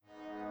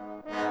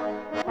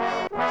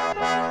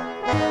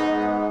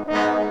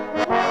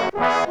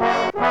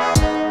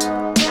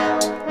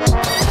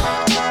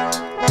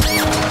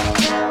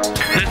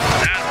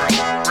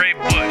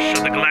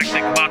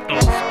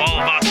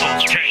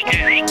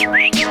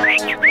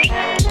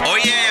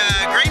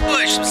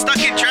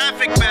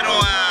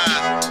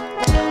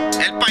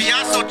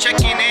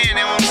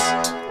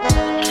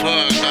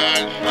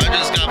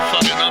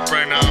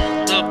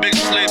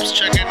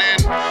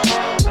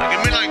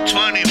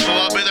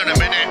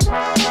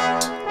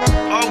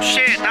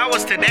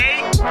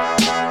today.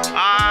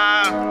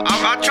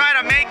 I'll try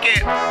to make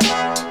it.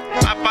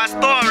 Pastor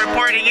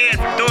reporting in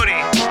for duty.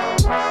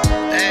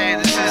 Hey,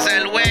 this is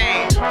El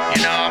Way.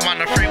 You know, I'm on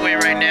the freeway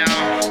right now.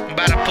 I'm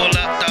about to pull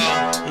up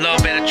though. A little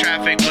bit of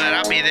traffic, but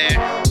I'll be there.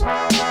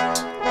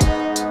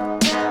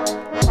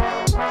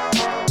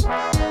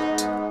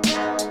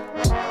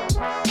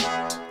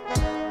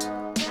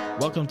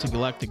 Welcome to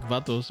Galactic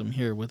Vatos. I'm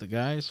here with the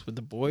guys, with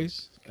the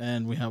boys,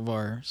 and we have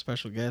our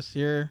special guest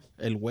here,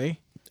 El Way.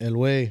 El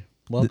Way,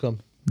 welcome.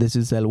 This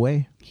is El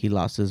Way. He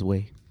lost his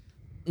way.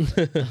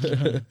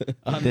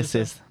 This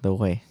is the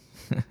way.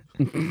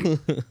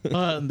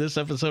 In this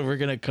episode, we're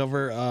gonna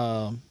cover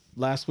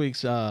last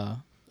week's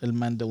El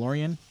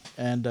Mandalorian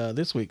and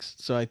this week's.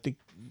 So I think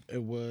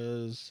it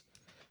was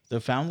the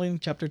Foundling,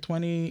 chapter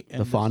 20,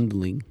 and The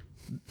Foundling.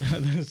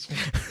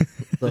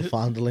 The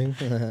Foundling.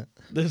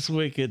 This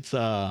week it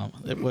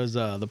was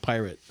the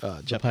Pirate,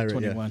 chapter Pirate,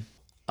 21.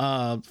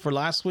 For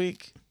last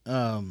week,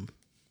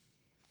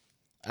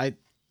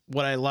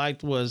 what I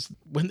liked was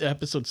when the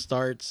episode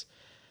starts,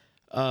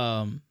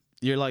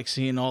 you're like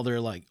seeing all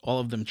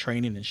of them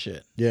training and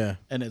shit. Yeah.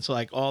 And it's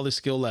like all the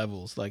skill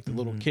levels, like the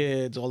little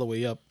kids all the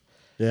way up.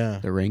 Yeah.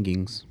 The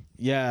rankings.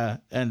 Yeah.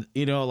 And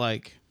you know,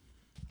 like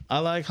I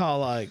like how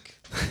like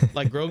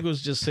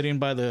Grogu's just sitting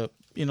by the,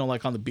 you know,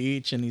 like on the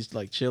beach and he's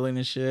like chilling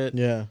and shit.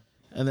 Yeah.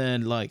 And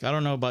then, like, I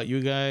don't know about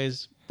you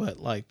guys, but,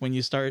 like, when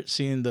you start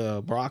seeing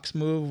the rocks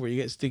move, where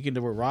you get thinking they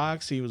were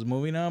rocks, he was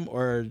moving them,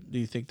 or do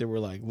you think they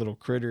were, like, little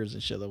critters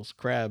and shit, those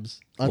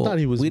crabs? I thought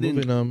he was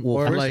moving them,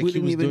 or first like we he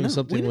didn't was even doing know.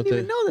 something We with didn't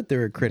it. even know that they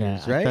were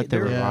critters, Yeah, right? I thought they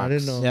were Yeah, I rocks.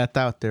 didn't know. Yeah, I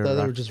thought they I were thought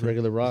they were rocks. just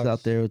regular He's rocks.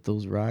 out there with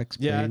those rocks,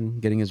 Yeah. playing,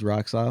 getting his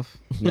rocks off,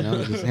 you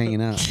know, just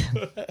hanging out.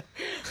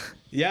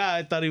 Yeah,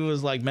 I thought he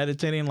was, like,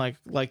 meditating, like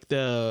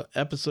the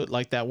episode,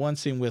 like that one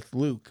scene with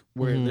Luke,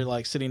 where they're,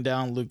 like, sitting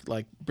down, Luke,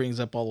 like, brings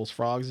up all those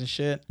frogs and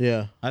shit.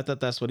 Yeah. I thought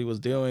that's what he was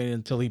doing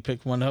until he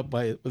picked one up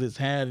with his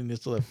hand, and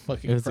it's a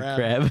fucking It was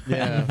crab. a crab.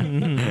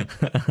 Yeah.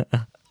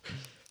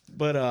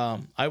 But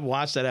I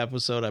watched that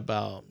episode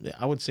about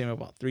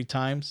 3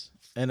 times,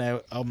 and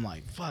I'm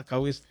like, fuck.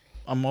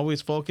 I'm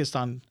always focused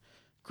on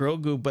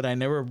Grogu, but I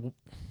never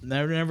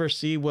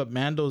see what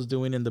Mando's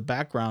doing in the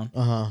background.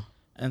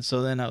 And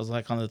so then I was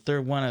like, on the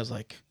third one, I was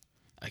like,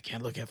 I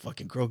can't look at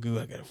fucking Grogu.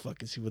 I gotta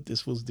fucking see what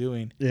this fool's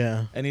doing.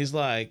 Yeah. And he's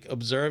like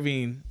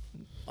observing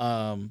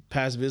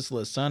Paz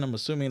Vizsla's son. I'm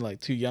assuming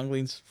like 2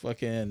 younglings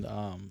fucking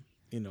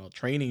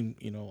training,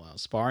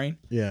 sparring.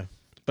 Yeah.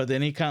 But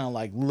then he kind of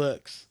like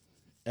looks,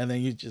 and then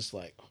you just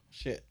like, oh,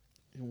 shit,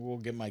 we'll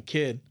get my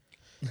kid.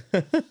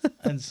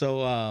 And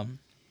so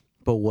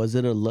But was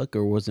it a look,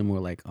 or was it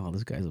more like, oh,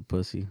 this guy's a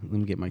pussy? Let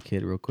me get my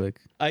kid real quick.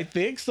 I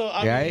think so.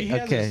 I Right? mean, he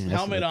has Okay, his that's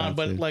helmet what I on, thought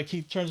but too. like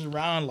he turns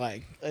around,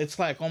 like it's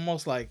like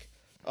almost like,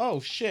 oh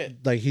shit,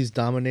 Like he's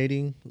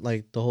dominating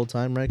like the whole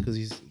time, right? Because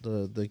he's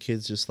the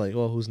kid's just like,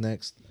 oh, who's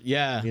next?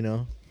 yeah. You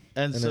know.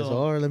 And And so it's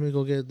all right. Let me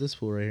go get this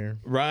fool right here.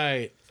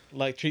 right,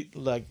 like teach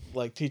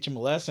him a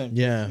lesson.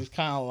 Yeah. He's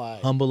kind of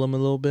like Humble him a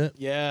little bit.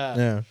 yeah.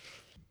 Yeah.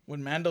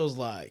 When Mando's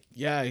like,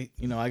 yeah, I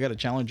got a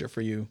challenger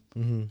for you,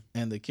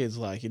 and the kid's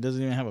like, he doesn't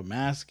even have a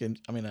mask and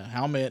a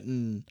helmet,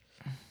 and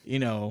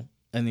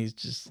and he's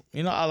just,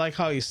 I like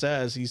how he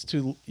says he's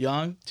too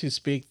young to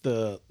speak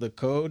the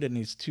code, and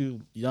he's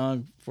too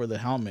young for the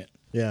helmet.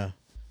 Yeah.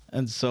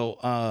 And so,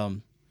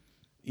 and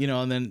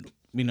then,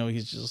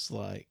 he's just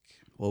like,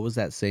 What was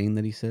that saying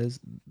that he says?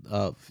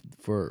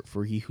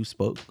 For he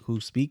who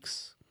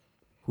speaks,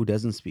 who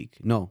doesn't speak.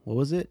 No, what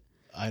was it?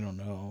 I don't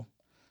know.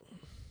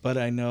 But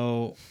I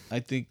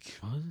think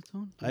What was it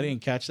on? I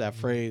didn't catch that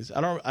phrase. I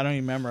don't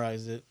even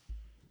memorize it.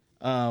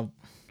 But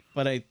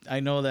I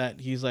know that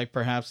he's like,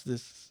 perhaps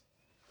this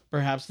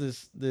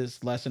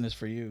lesson is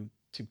for you,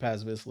 to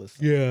Paz Vizsla.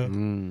 Yeah.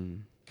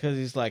 Because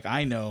he's like,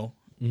 I know.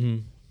 Mm-hmm.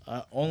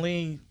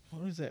 Only,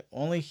 what is it?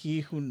 Only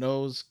he who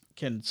knows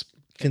can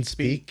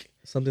Speak.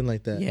 Something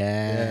like that.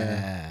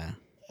 Yeah.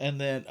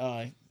 And then,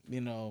 and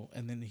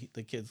then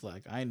the kid's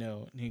like, I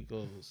know. And he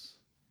goes,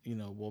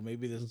 well,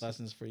 maybe this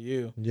lesson's for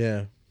you.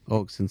 Yeah.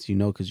 Oh, since you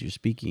know because you're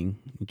speaking,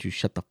 would you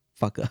shut the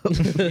fuck up?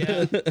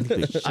 Yeah.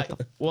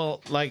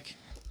 Like,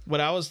 what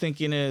I was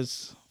thinking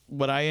is,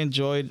 what I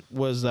enjoyed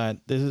was that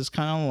this is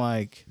kind of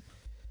like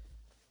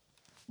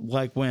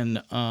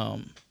when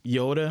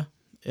Yoda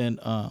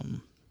and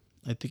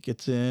I think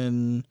it's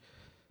in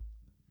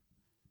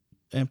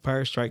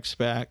Empire Strikes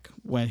Back,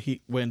 when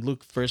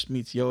Luke first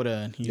meets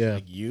Yoda, and he's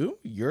like, you're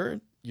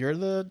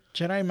the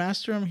Jedi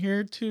Master I'm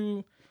here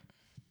to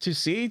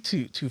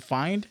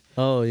find.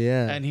 Oh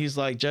yeah. And he's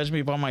like, judge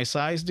me by my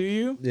size, do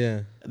you?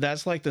 Yeah.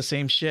 That's like the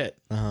same shit.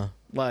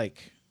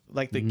 Like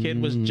the kid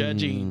was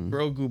judging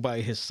Grogu by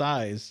his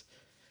size,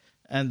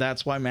 and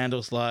that's why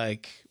Mando's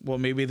like, well,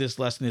 maybe this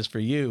lesson is for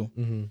you.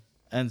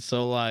 And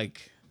so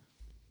like,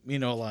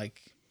 I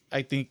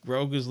think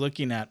Grogu's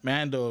looking at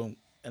Mando,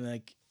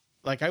 and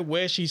like I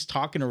wish he's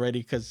talking already,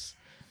 because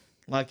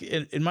like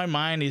in my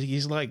mind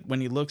he's like, when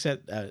he looks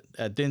at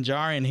Din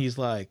Djarin, he's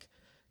like,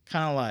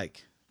 kind of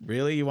like,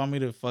 really, you want me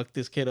to fuck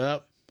this kid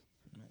up?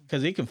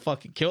 Because he can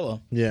fucking kill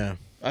him. Yeah.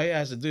 All he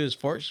has to do is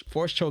force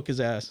choke his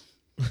ass.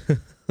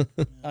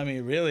 I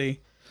mean,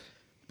 really.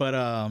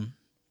 But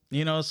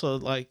you know, so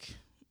like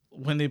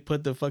when they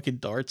put the fucking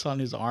darts on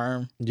his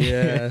arm,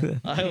 Yeah.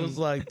 I was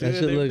like, That dude,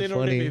 shit they looked don't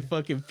funny. even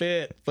fucking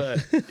fit.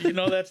 But you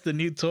know, that's the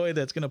new toy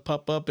that's gonna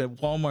pop up at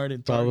Walmart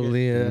and Target.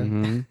 Probably,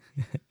 yeah.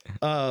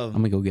 I'm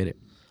gonna go get it.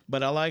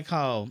 But I like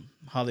how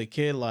the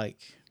kid like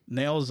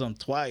nails them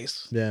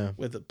twice. Yeah.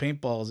 With the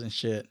paintballs and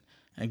shit.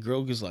 And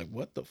Grogu's like,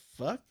 what the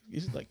fuck?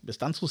 He's like, me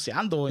están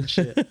suciando and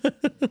shit.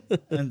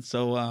 And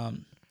so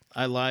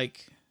I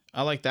like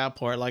that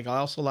part. Like I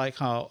also like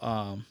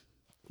how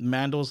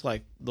Mando's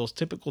like those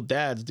typical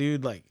dads,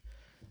 dude. Like,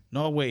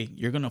 no way,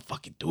 you're gonna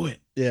fucking do it.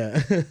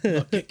 Yeah.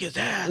 You're kick his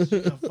ass.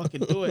 You're gonna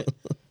fucking do it.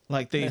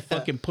 Like they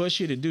fucking push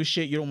you to do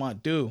shit you don't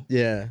want to do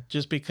Yeah.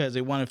 just because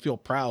they want to feel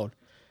proud.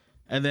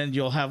 And then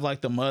you'll have like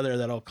the mother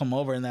that'll come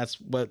over, and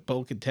that's what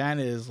Bo-Katan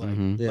is like.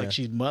 Yeah. Like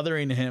she's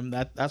mothering him.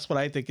 That's what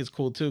I think is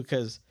cool too,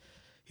 because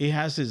he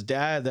has his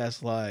dad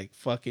that's like,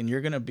 fucking,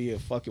 you're gonna be a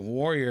fucking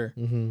warrior,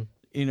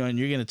 you know, and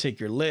you're gonna take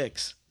your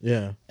licks.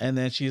 Yeah. And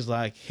then she's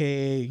like,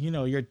 hey, you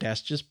know, your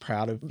dad's just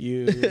proud of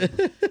you,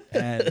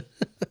 and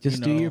Just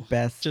you do your know,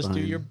 best. Just do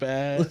son. your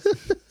best.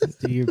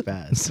 Just do your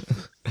best.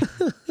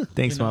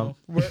 Thanks, You mom.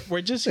 know,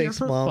 we're just here Thanks,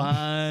 for Mom.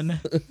 fun.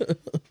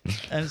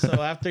 And so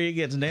after he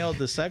gets nailed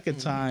the second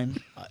time,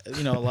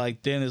 you know,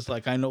 like Din is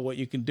like, I know what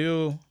you can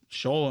do.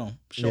 Show him.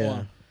 Yeah.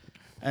 Him.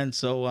 And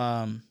so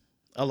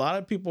a lot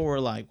of people were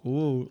like,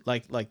 ooh,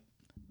 like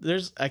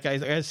there's like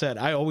I said,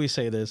 I always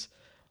say this.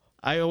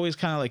 I always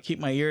kind of like keep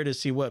my ear to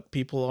see what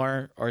people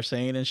are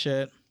saying and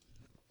shit.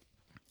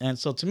 And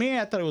so to me,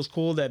 I thought it was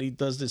cool that he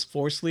does this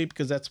force leap,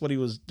 because that's what he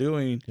was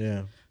doing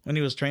Yeah. when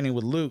he was training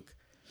with Luke.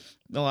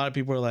 A lot of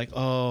people are like,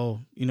 oh,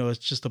 you know, it's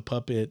just a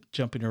puppet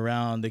jumping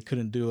around. They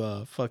couldn't do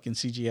a fucking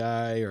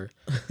CGI or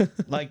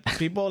like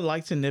people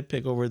like to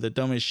nitpick over the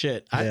dumbest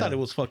shit. I Yeah. thought it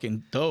was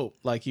fucking dope.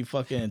 Like he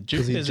fucking juked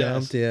Because he his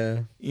jumped, ass. yeah.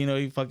 You know,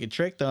 he fucking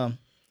tricked them,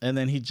 and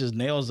then he just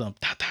nails them.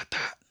 Ta, ta, ta.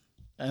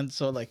 And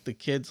so like the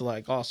kid's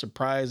like all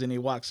surprised, and he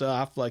walks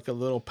off like a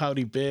little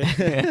pouty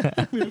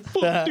bitch. Man,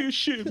 fuck this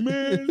shit,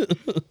 man.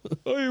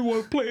 I didn't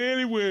want to play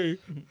anyway.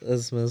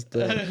 That's messed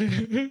up.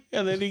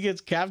 And then he gets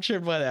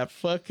captured by that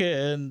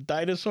fucking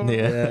dinosaur,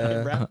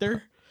 Yeah. fucking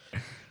raptor.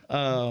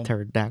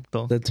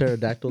 Pterodactyl. The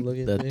pterodactyl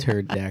looking The thing.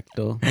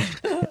 pterodactyl.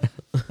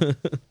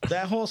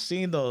 That whole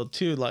scene though,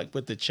 too, like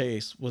with the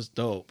chase, was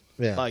dope.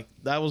 Yeah. Like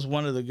that was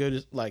one of the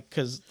good, like,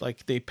 cause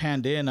like they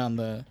panned in on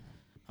the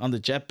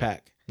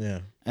jetpack, Yeah.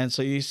 and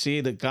so you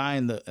see the guy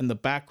in the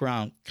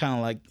background, kind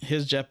of like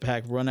his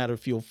jetpack run out of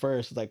fuel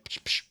first, like, psh,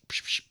 psh,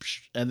 psh, psh, psh,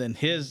 and then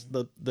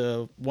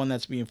the one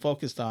that's being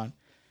focused on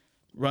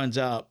runs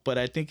out. But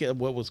I think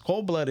what was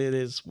cold blooded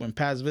is when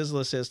Paz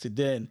Vizsla says to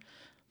Din,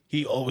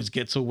 he always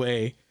gets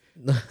away.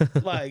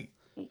 Like,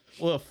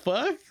 well,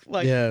 fuck.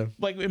 Like, Yeah.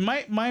 Like in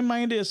my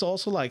mind is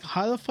also like,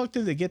 how the fuck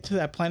did they get to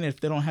that planet if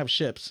they don't have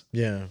ships?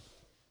 Yeah.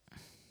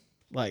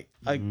 Like,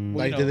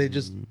 Like, did they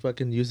just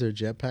fucking use their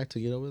jetpack to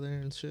get over there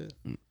and shit?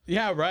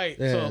 Yeah, right.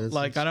 Yeah, So that's-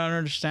 like, I don't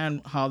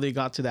understand how they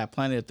got to that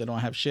planet if they don't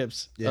have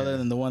ships, Yeah. other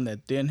than the one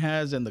that Din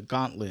has and the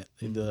Gauntlet,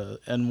 the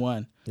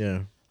N1.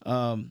 Yeah.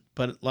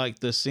 But like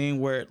the scene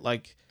where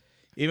like,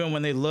 even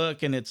when they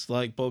look and it's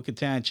like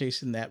Bo-Katan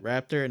chasing that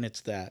raptor, and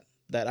it's that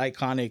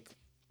iconic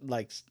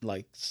like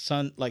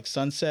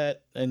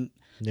sunset, and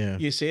Yeah.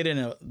 you see it in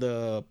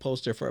the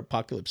poster for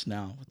Apocalypse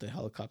Now with the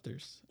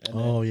helicopters. And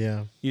then Oh,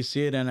 yeah. you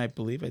see it, and I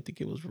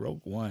think it was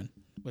Rogue One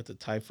with the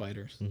TIE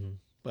fighters. Mm-hmm.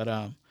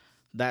 But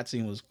that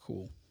scene was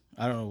cool.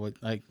 I don't know what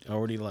I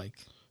already like.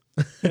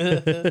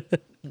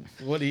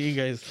 What do you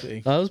guys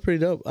think? That was pretty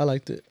dope. I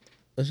liked it.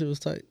 That shit was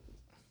tight.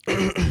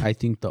 I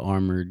think the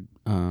armored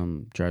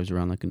drives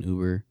around like an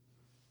Uber,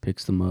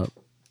 picks them up,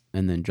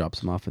 and then drops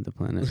them off at the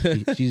planet.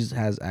 She just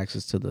has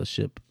access to the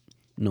ship.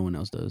 No one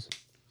else does.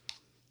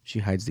 She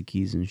hides the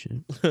keys and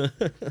shit.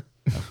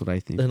 That's what I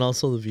think. And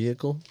also the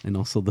vehicle. And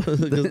also Because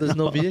there's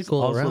no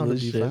vehicle also around the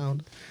to be ship.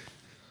 found.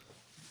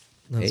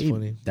 That's Hey,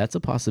 funny. That's a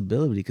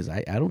possibility because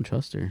I don't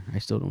trust her. I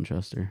still don't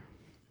trust her.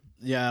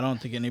 Yeah, I don't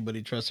think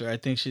anybody trusts her. I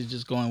think she's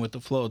just going with the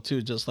flow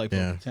too, just like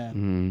Yeah. Bo-Katan.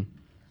 Mm-hmm.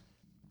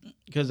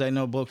 Because I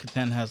know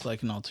Bo-Katan has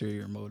like an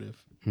ulterior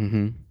motive.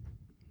 Mm-hmm.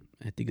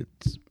 I think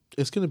it's.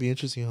 It's going to be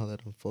interesting how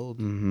that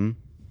unfolds. Mm-hmm.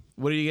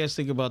 What do you guys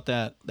think about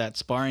that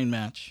sparring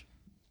match?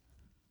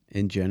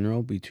 In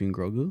general, between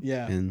Grogu.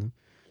 Yeah. And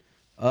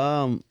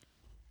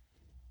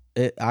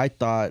I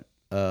thought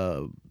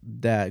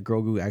that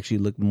Grogu actually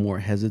looked more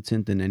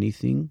hesitant than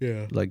anything.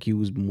 Yeah. Like he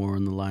was more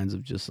on the lines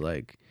of just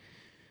like,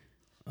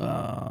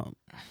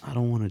 I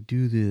don't want to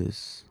do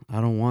this.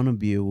 I don't want to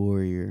be a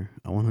warrior.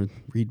 I want to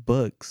read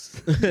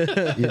books.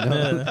 You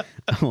know,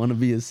 I want to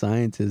be a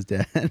scientist,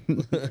 Dad.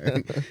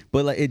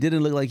 But like, it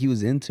didn't look like he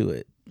was into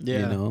it. Yeah.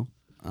 You know,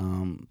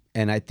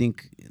 and I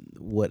think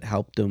what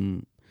helped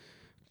him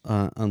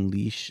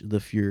unleash the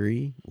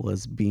fury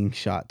was being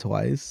shot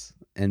twice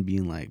and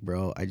being like,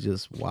 bro, I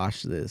just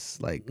watched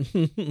this. Like,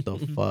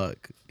 the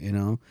fuck, you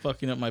know?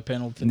 Fucking up my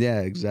penalty.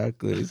 Yeah,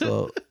 exactly.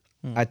 So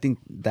I think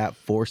that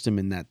forced him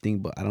in that thing,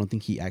 but I don't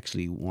think he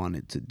actually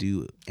wanted to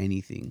do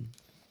anything.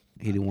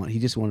 He didn't want. He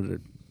just wanted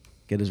to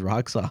get his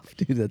rocks off,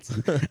 dude. That's.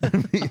 I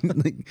mean,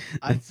 like,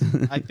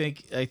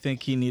 I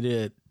think he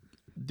needed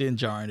Din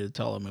Djarin to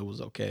tell him it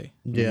was okay.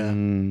 Yeah.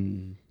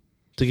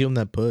 To give him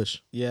that push.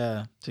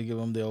 Yeah, to give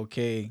him the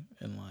okay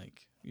and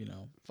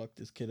fuck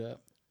this kid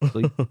up.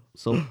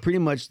 So pretty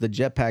much the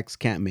jetpacks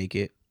can't make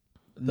it.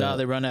 No,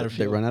 they run out of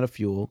fuel. They run out of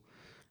fuel,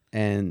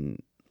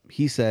 and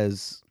he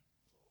says,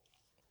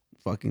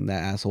 "Fucking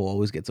that asshole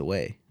always gets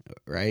away,"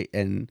 right?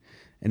 And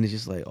it's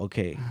just like,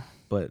 okay,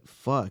 but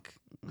fuck,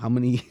 how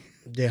many?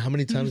 Yeah, how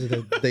many times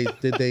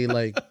did they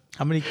like?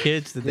 How many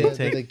kids did they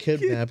They take?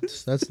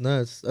 kidnapped. That's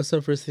nuts. That's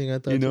the first thing I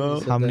thought. You know, when you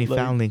said How many that.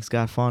 foundlings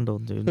got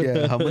fondled, dude?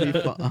 Yeah, how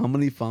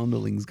many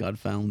foundlings got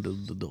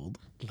foundled?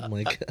 I'm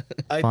like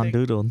I think,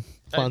 Fondoodled.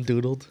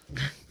 fondoodled.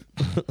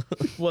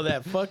 well,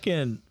 that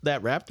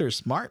raptor's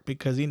smart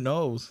because he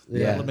knows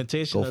Yeah. the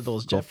limitation of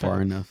those go jetpacks.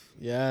 far enough.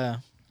 Yeah.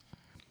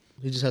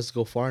 He just has to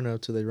go far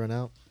enough till they run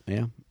out.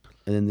 Yeah,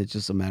 and then it's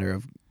just a matter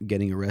of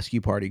getting a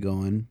rescue party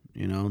going.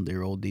 You know,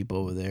 they're all deep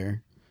over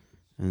there,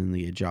 and then they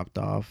get dropped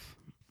off.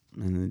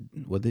 And then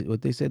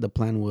what they said the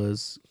plan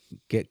was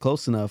get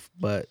close enough,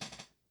 but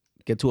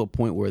get to a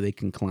point where they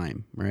can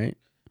climb. Right?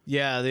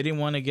 Yeah, they didn't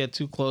want to get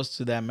too close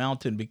to that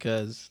mountain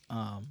because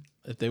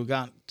if they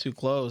got too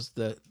close,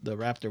 the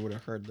raptor would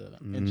have heard the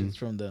engines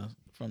from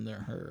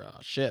her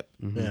ship.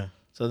 Yeah.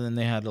 So then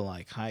they had to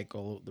hike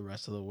all the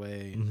rest of the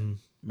way and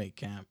make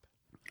camp.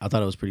 I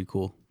thought it was pretty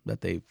cool that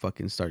they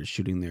fucking started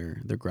shooting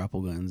their grapple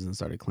guns and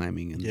started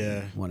climbing and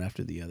Yeah. one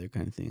after the other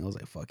kind of thing. I was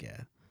like, fuck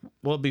yeah.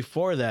 Well,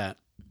 before that,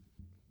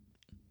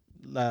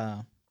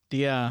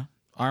 Dia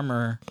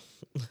Armor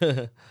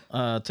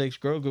takes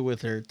Grogu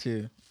with her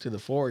to the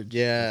forge.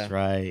 Yeah. That's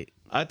right.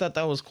 I thought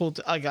that was cool.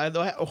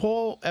 The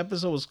whole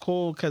episode was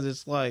cool because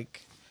it's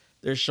like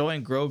they're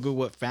showing Grogu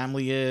what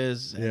family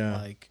is and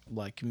Yeah.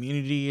 like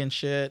community and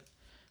shit.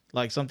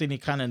 Like something he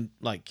kind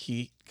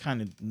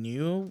of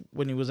knew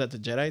when he was at the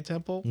Jedi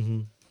Temple,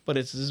 but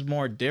this is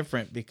more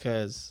different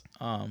because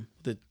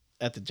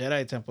at the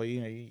Jedi Temple,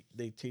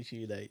 they teach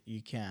you that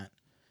you can't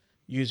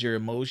use your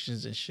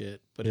emotions and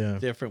shit, but Yeah.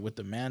 it's different with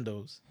the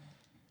Mandos.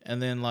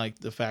 And then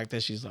the fact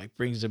that she's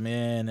brings him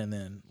in, and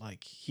then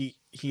he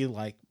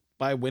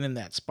by winning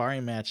that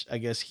sparring match, I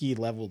guess he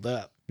leveled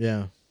up.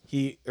 Yeah.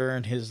 He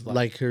earned his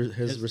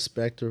His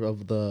respect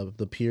of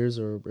the peers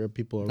or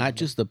people. Not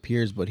just the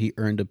peers, but he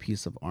earned a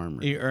piece of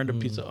armor. he earned a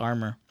piece of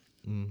armor.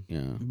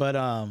 Yeah. But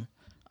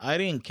I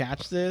didn't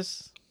catch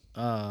this.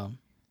 But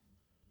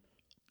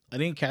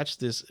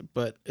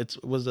it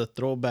was a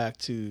throwback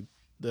to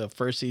the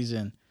first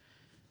season,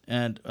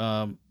 and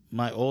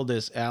my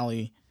oldest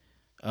Allie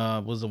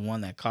was the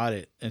one that caught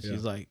it, and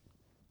she's like,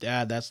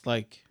 "Dad, that's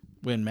like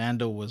when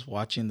Mando was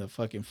watching the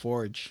fucking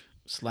forge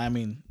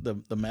slamming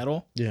the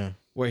metal." Yeah.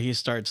 Where he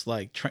starts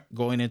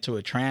going into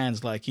a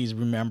trance, like he's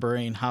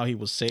remembering how he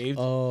was saved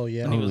Oh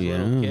yeah. when he was a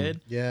little yeah.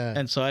 kid. Yeah.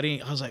 And so I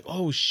was like,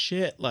 oh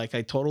shit, like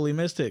I totally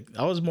missed it.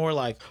 I was more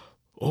like,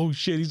 oh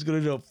shit, he's gonna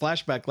do a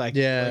flashback, like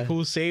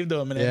who saved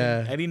him, and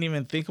I didn't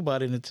even think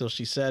about it until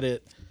she said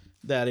it,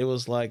 that it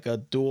was like a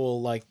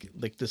dual, like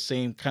the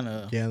same kind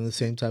of the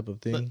same type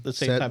of thing. the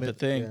same type of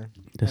thing. Yeah.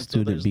 The And so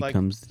student there's,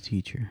 becomes the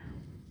teacher.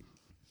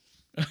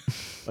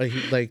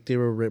 Like they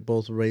were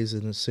both raised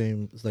in the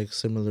same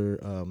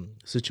similar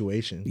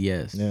situation.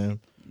 Yes. Yeah.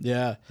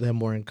 Yeah, They have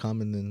more in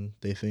common than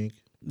they think.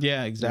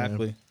 yeah,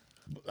 exactly.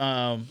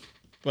 But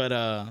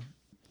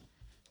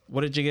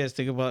what did you guys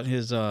think about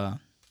his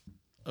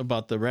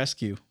about the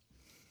rescue?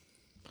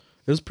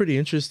 It was pretty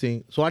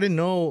interesting. So I didn't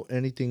know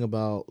anything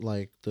about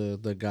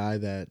the guy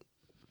that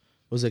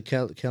was it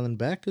Kellen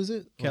Beck, is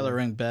it?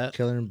 Kelleran Beck.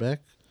 Kellen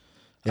Beck.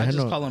 I just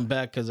know. call him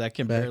Beck because I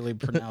can barely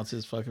pronounce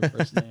his fucking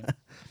first name.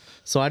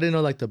 So I didn't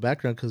know the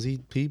background because he's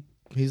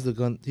the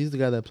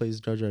guy that plays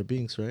Jar Jar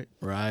Binks, right?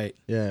 Right.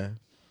 Yeah.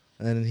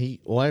 And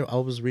I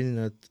was reading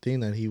a thing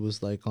that he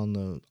was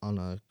on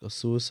a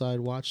suicide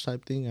watch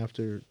type thing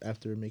after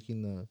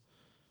making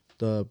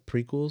the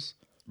prequels.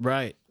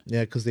 Right.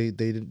 Yeah, because they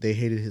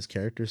hated his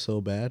character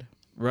so bad.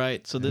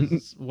 Right. So this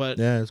is what.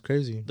 Yeah, it's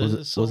crazy. This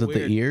is so Was it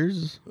weird. the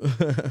ears?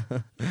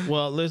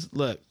 Well,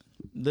 look.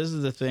 This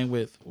is the thing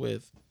with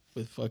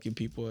fucking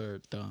people who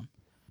are dumb.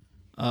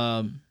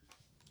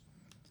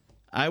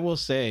 I will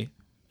say,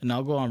 and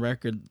I'll go on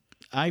record,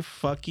 I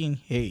fucking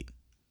hate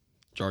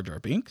Jar Jar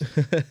Binks.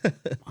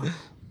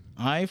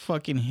 I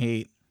fucking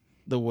hate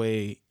the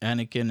way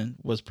Anakin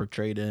was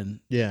portrayed in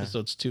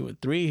episodes 2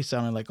 and 3. He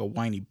sounded like a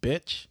whiny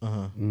bitch.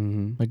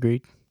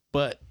 Agreed.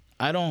 But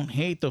I don't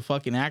hate the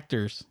fucking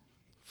actors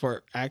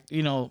for act.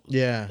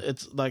 Yeah.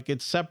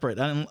 It's separate.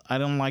 I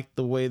don't like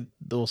the way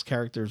those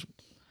characters.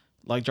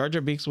 Like Jar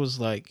Jar Binks was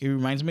he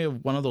reminds me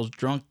of one of those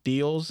drunk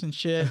deals and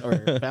shit,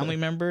 or family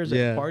members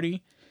at a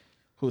party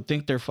who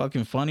think they're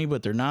fucking funny,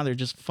 but they're not. They're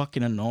just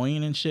fucking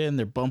annoying and shit, and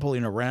they're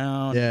bumbling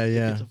around. Yeah, and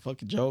yeah. It's a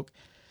fucking joke.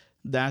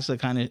 That's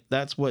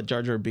what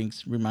Jar Jar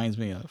Binks reminds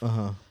me of.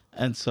 Uh-huh.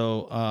 And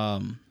so,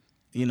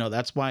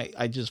 that's why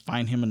I just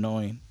find him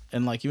annoying.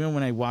 And like even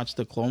when I watch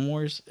the Clone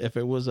Wars, if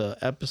it was a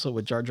episode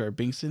with Jar Jar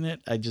Binks in it,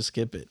 I just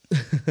skip it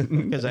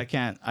because I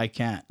can't. I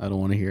don't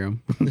want to hear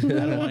him. I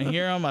don't want to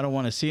hear him. I don't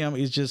want to see him.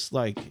 He's just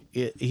like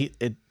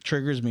it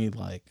triggers me.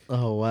 Like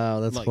Oh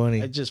wow, that's like,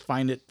 funny. I just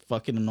find it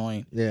fucking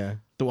annoying. Yeah.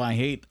 Do I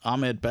hate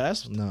Ahmed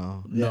Best?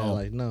 No. No. Yeah,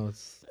 like no,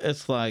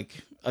 It's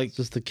like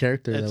just the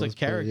character. it's that a was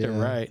played, character,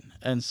 yeah. right?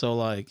 And so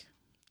like,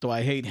 do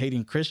I hate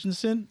Hayden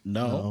Christensen?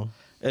 No.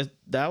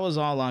 That was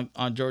all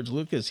on George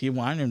Lucas. He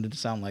wanted him to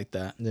sound like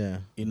that. Yeah.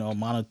 You know,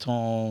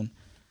 monotone,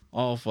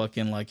 all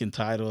fucking like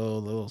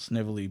entitled, little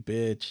snivelly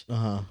bitch.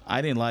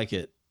 I didn't like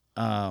it.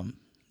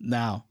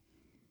 Now,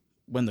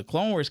 when the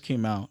Clone Wars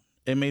came out,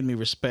 it made me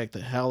respect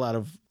the hell out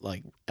of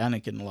like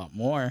Anakin a lot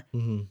more.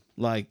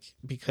 Like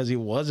because he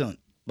wasn't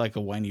like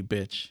a whiny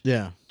bitch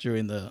Yeah.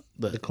 during the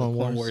Clone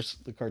Wars.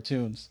 the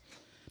cartoons.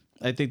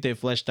 I think they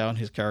fleshed out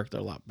his character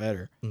a lot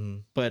better.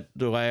 But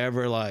do I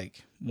ever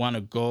like want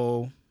to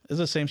go? It's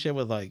the same shit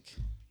with like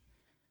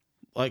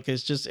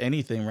it's just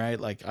anything, right?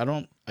 Like I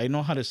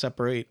know how to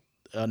separate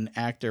an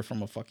actor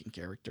from a fucking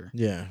character.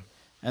 Yeah.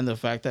 And the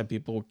fact that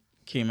people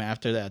came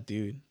after that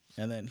dude,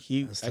 and then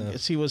I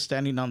guess he was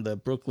standing on the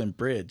Brooklyn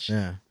Bridge,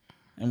 Yeah.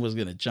 and was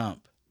gonna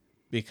jump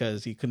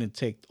because he couldn't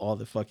take all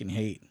the fucking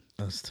hate.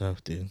 That's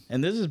tough, dude.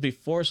 And this is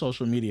before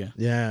social media.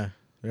 Yeah.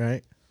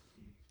 Right.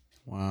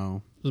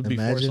 Wow. It was before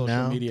Imagine social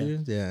now, media.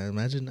 dude. Yeah.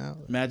 Imagine now.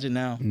 Imagine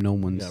now. No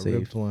one's Got safe.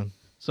 ripped one.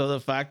 So the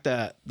fact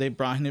that they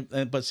brought him,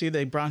 but see,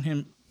 they brought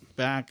him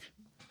back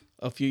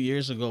a few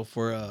years ago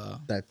for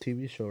That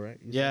TV show, right?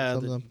 You said Yeah,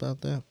 something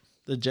about that.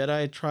 the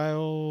Jedi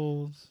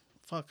Trials.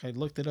 Fuck, I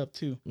looked it up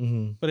too.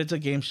 But it's a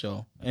game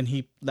show,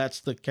 and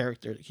that's the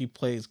character he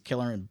plays,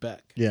 Kelleran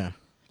Beck. Yeah.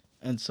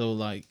 And so,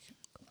 like,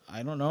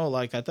 I don't know,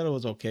 like, I thought it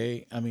was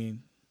okay. I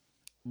mean,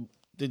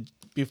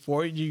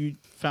 before you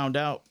found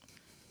out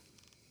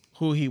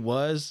who he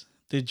was,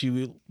 did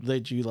you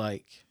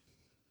like?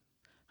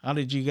 How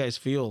did you guys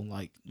feel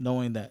like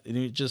knowing that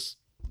it just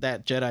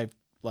that Jedi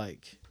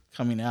like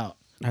coming out?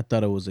 I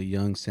thought it was a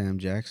young Sam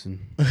Jackson.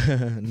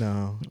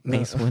 No.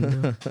 Mace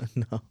Windu.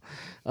 No.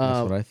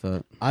 That's what I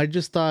thought. I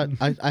just thought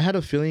I had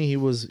a feeling he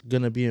was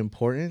gonna be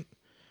important.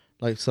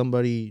 Like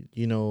somebody,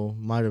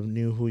 might have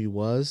knew who he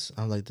was.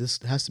 I'm like, this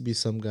has to be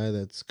some guy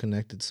that's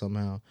connected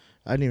somehow.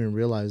 I didn't even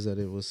realize that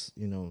it was,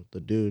 the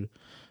dude.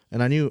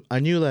 And I knew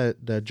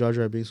that Jar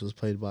Jar Binks was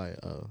played by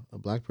a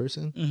black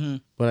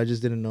person, but I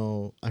just didn't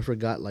know. I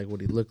forgot like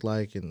what he looked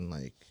like, and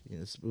like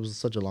it was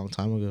such a long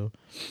time ago.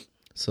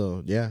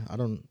 So yeah,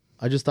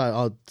 I just thought,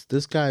 oh,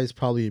 this guy is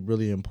probably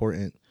really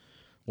important.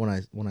 When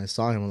I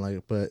saw him, I'm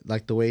like, but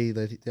like the way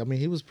that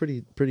he was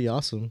pretty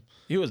awesome.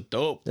 He was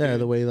dope. Yeah,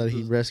 dude. the way that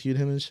he rescued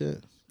him and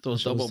shit.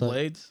 Those That shit was double tight.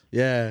 blades.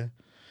 Yeah,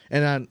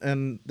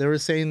 and they were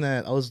saying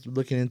that I was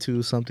looking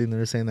into something. They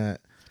were saying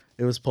that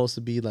it was supposed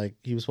to be like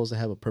he was supposed to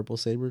have a purple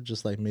saber,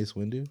 just like Mace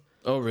Windu.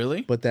 Oh,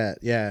 really? But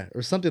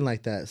or something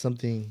like that,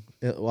 something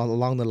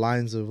along the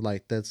lines of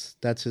like that's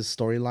his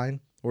storyline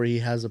where he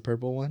has a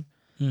purple one,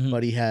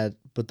 but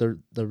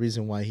the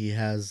reason why he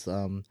has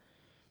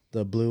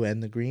the blue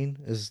and the green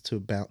is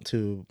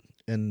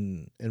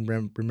in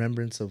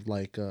remembrance of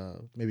like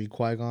maybe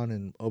Qui-Gon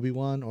and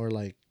Obi-Wan or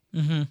like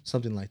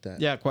something like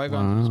that. Yeah,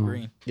 Qui-Gon was Wow.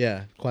 green.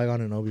 Yeah,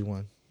 Qui-Gon and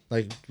Obi-Wan,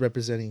 like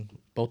representing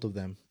both of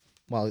them.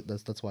 Well,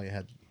 that's why you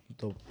had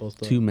both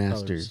the Two colors.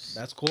 masters.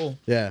 That's cool.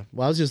 Yeah,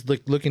 well, I was just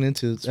looking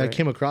into. I right.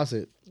 came across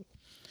it.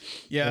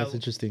 Yeah. That's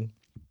interesting.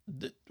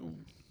 Do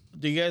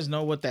you guys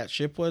know what that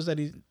ship was that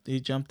he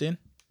jumped in?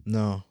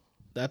 No.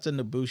 That's a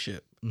Naboo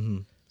ship.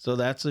 So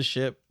that's a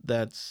ship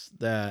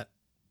that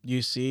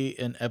you see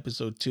in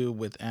episode 2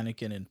 with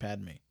Anakin and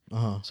Padme.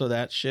 So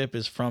that ship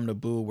is from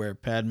Naboo, where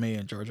Padme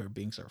and Jar Jar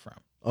Binks are from.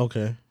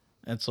 Okay.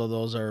 And so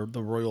those are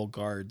the royal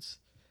guards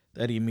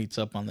that he meets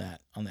up on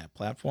that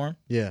platform.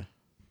 Yeah.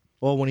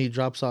 Well, when he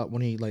drops out,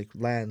 when he like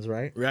lands,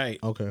 right? Right.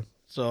 Okay.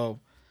 So,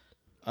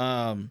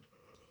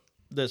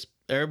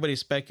 everybody's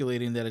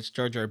speculating that it's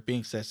Jar Jar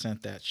Binks that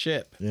sent that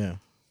ship. Yeah.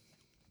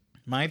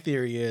 My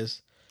theory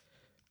is,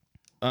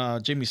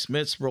 Jimmy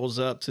Smits rolls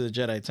up to the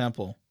Jedi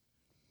Temple.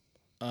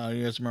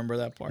 You guys remember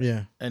that part?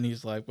 Yeah. And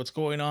he's like, "What's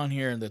going on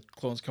here?" And the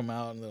clones come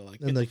out and they're like,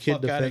 "Get And the the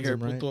kid fuck out of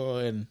defends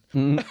here,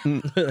 him, right?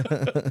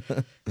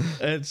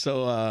 puto!" And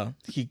so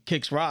he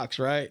kicks rocks,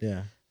 right?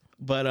 Yeah.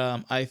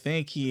 But I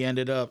think he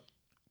ended up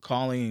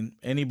calling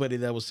anybody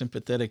that was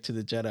sympathetic to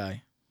the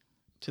Jedi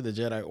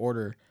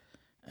Order.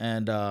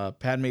 And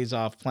Padme's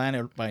off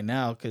planet by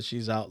now because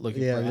she's out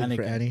looking for looking Anakin.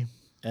 for Annie.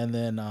 And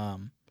then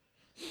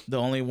the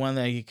only one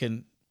that he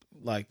can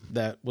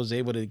that was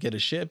able to get a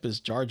ship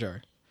is Jar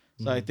Jar.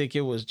 So I think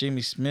it was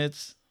Jimmy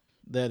Smits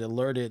that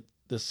alerted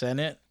the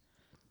Senate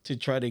to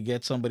try to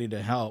get somebody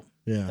to help.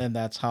 Yeah. And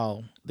that's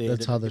how they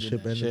That's how the ended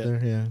ship that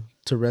ended there. Yeah.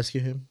 To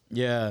rescue him.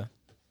 Yeah.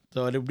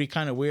 So it would be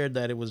kind of weird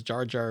that it was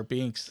Jar Jar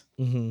Binks,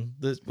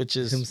 which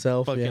is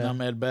Himself, fucking yeah.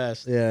 Ahmed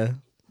Best, Yeah.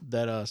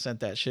 that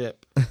sent that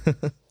ship.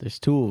 There's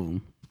two of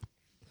them.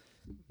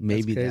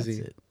 Maybe that's,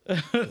 crazy.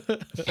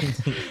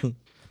 it.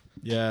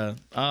 Yeah.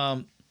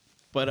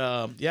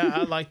 Yeah,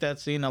 I like that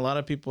scene. A lot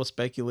of people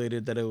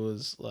speculated that it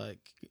was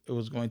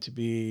going to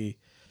be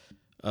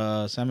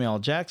Samuel L.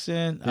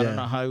 Jackson. I don't Yeah.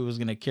 know how he was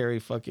gonna carry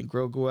fucking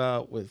Grogu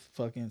out with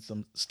fucking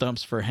some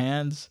stumps for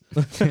hands.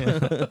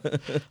 Yeah,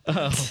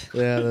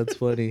 that's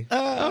funny.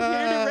 I'm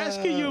here to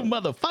rescue you,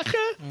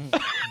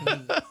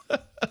 motherfucker.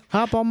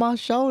 Hop on my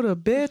shoulder,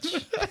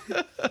 bitch.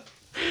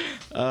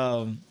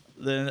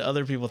 Then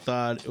other people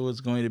thought it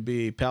was going to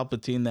be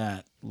Palpatine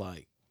that,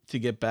 like, to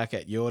get back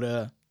at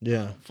Yoda,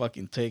 Yeah.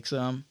 fucking takes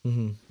him.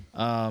 Mm-hmm.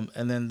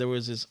 And then there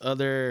was this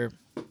other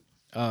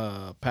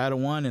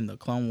Padawan in the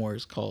Clone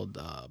Wars called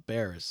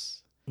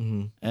Barriss.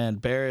 Mm-hmm.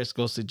 And Barriss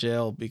goes to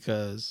jail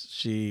because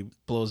she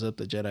blows up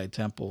the Jedi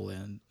Temple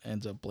and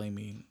ends up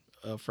framing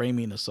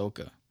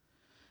Ahsoka.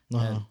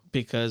 And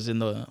because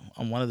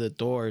on one of the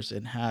doors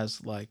it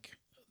has like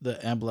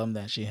the emblem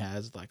that she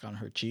has like on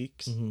her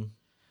cheeks.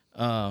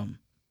 Mm-hmm.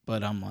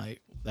 But I'm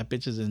like, that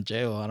bitch is in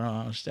jail. I don't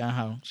understand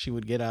how she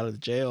would get out of the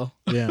jail.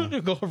 Yeah.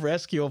 To go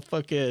rescue a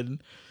fucking,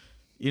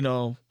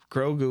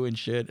 Grogu and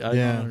shit. I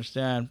Yeah. don't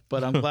understand.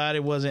 But I'm glad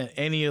it wasn't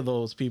any of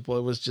those people.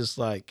 It was just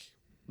like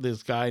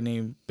this guy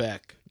named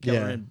Beck,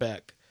 Cameron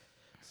Beck.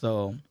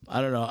 So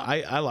I don't know.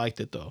 I liked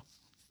it though.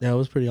 Yeah, it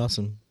was pretty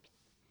awesome.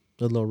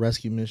 The little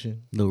rescue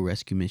mission. Little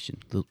rescue mission.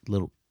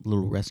 Little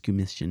rescue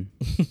mission.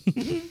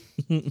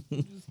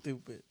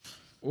 Stupid.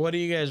 What do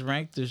you guys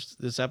rank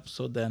this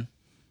episode then?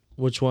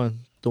 Which one?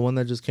 The one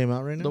that just came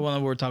out right now? The one that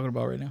we're talking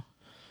about right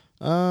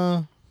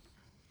now.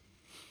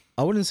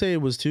 I wouldn't say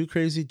it was too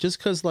crazy, just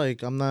because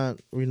like I'm not,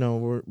 we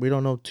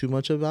don't know too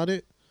much about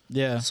it.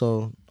 Yeah.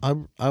 So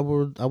I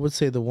would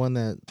say the one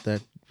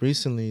that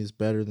recently is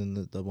better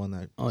than the one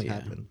that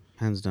happened.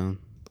 Hands down.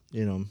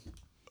 All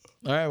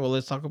right. Well,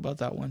 let's talk about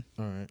that one.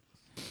 All right.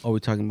 Are we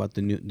talking about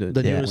the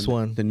newest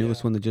one? The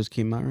newest one that just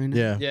came out right now?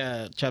 Yeah.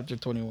 Yeah. Chapter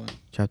 21.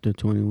 Chapter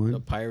 21. The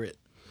pirate.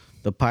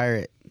 The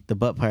pirate. The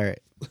butt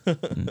pirate.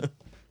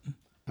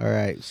 All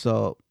right.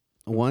 So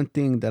one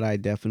thing that I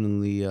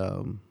definitely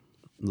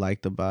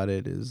liked about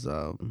it is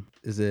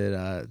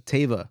it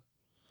Tava?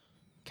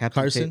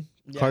 Captain Carson.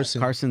 Yeah.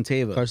 Carson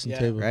Tava. Carson Yeah.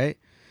 Tava. Right?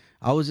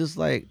 I was just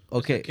like,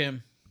 okay. Mr.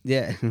 Kim.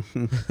 Yeah.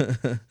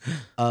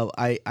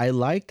 I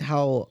liked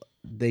how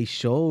they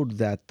showed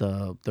that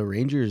the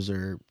Rangers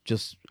are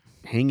just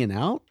hanging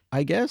out,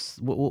 I guess.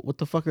 What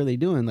the fuck are they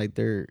doing? Like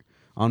they're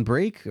on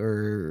break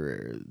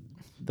or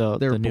The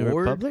they're New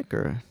bored? Republic,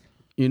 or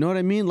You know what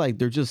I mean? Like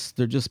they're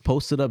just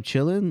posted up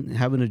chilling,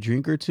 having a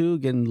drink or two,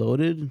 getting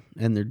loaded,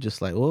 and they're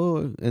just like,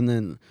 "Oh," and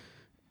then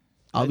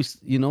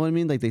obviously, you know what I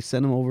mean? Like they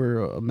send them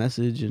over a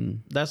message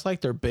and That's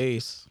like their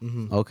base.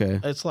 okay.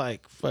 It's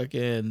like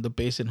fucking the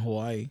base in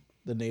Hawaii,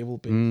 the naval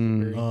base. Mm.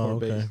 Marine Corps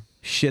base.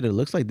 Shit, it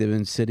looks like they've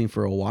been sitting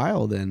for a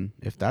while then,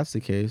 if that's the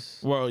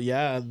case. Well,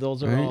 yeah,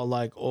 those are Right. all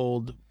like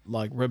old,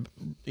 like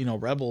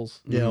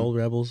rebels. Yeah, old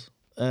rebels.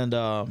 And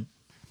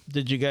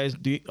did you guys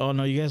oh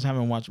no, you guys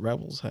haven't watched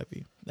Rebels, have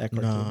you? That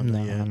cartoon.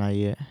 No. not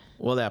yet.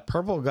 Well, that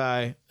purple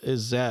guy is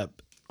Zeb.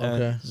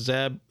 And Okay.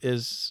 Zeb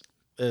is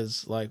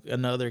like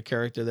another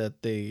character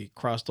that they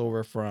crossed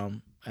over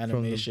from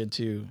animation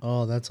to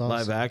Oh, that's awesome.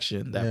 live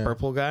action. That Yeah.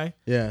 purple guy,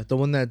 Yeah, the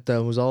one that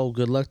was all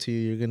good luck to you.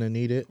 You're gonna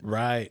need it.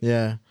 right?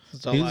 Yeah,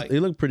 So he like,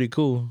 looked pretty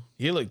cool.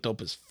 he looked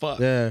dope as fuck.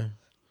 Yeah,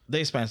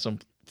 They spent some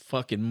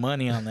fucking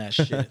money on that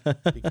shit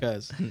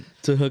because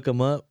to hook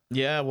him up.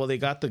 yeah, well, they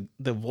got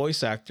the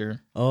voice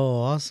actor, Oh,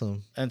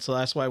 awesome. and so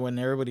that's why when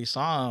everybody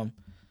saw him,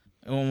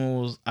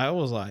 I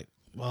was like,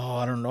 oh,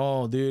 I don't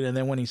know, dude. And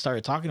then when he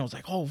started talking, I was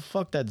like, oh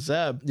fuck, that's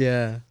Zeb.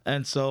 Yeah,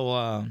 And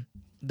so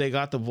they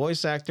got the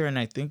voice actor, and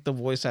I think the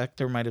voice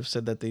actor might have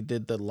said that they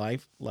did the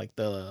life, like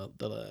the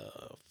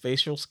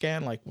facial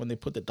scan, like when they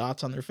put the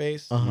dots on their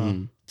face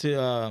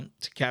to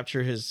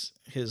capture his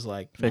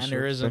like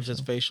mannerisms, his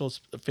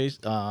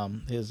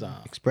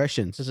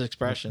Expressions. his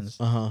expressions.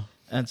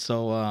 And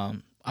so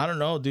I don't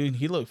know, dude.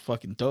 He looked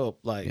fucking dope.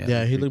 Like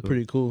yeah, he pretty looked cool.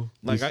 pretty cool.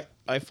 like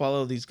I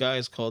follow these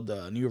guys called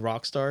New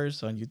Rock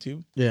Stars on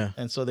YouTube. Yeah.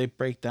 And so they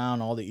break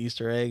down all the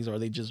Easter eggs, or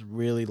they just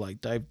really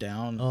like dive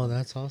down. Oh,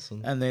 that's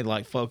awesome. And they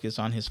like focus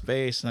on his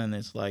face, and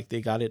it's like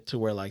they got it to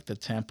where like the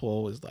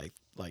temple is like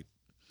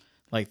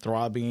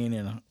throbbing,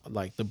 and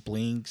like the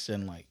blinks,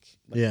 and like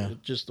Yeah.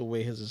 just the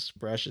way his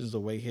expressions, the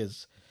way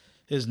his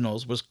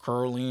nose was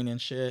curling and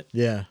shit.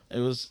 Yeah, It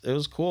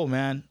was cool,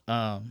 man.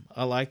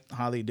 I liked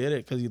how they did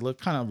it because he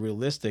looked kind of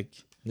realistic.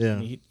 yeah,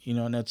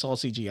 And it's all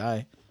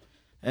CGI.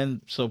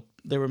 And so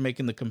they were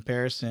making the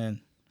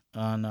comparison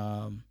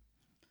on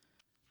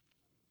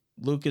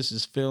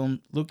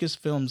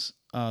Lucasfilm's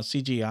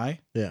CGI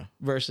yeah.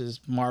 versus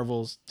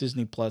Marvel's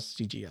Disney Plus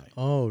CGI.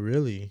 Oh,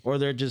 really? Or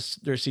their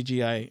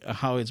CGI,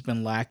 how it's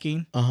been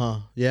lacking.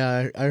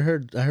 Yeah, I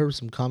heard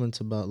some comments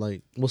about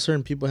like, well,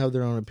 certain people have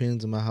their own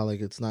opinions about how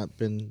like it's not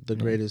been the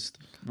greatest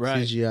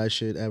Right. CGI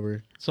shit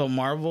ever. So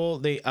Marvel,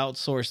 they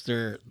outsource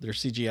their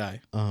CGI.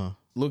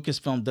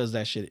 Lucasfilm does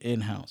that shit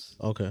in house.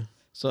 Okay.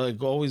 So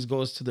it always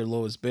goes to their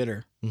lowest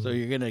bidder. So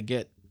you're gonna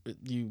get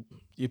you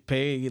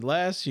pay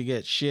less, you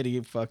get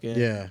shitty fucking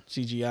Yeah.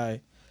 CGI.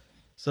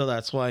 So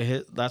that's why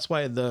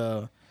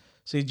the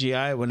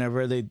CGI,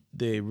 whenever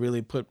they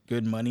really put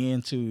good money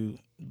into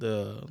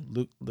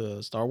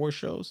the Star Wars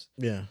shows,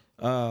 Yeah.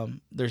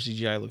 their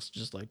CGI looks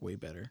just like way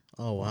better.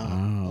 Oh wow.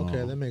 Wow.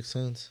 Okay, that makes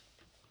sense.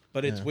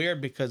 But it's Yeah.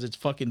 weird because it's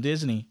fucking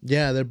Disney.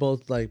 Yeah, they're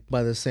both like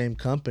by the same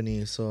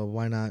company, so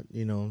why not,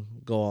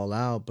 go all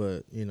out?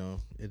 But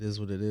it is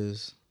what it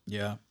is.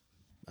 Yeah.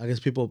 I guess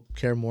people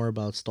care more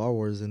about Star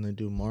Wars than they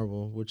do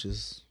Marvel, which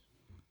is,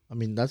 I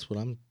mean, that's what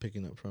I'm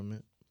picking up from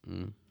it.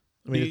 Mm.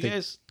 I mean, Do you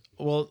guys?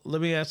 Well,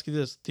 let me ask you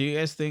this: do you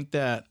guys think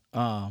that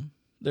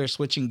they're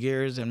switching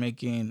gears and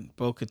making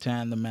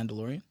Bo-Katan the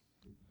Mandalorian?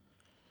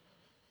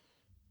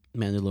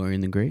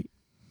 Mandalorian the Great.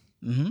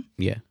 Mm-hmm.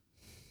 Yeah.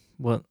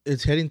 Well,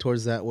 it's heading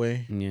towards that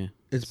way. Yeah.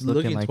 It's looking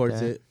looking like towards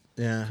that. it.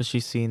 Yeah, because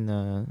she's seen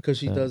the. because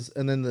she does,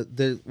 and then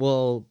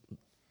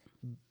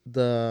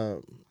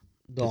the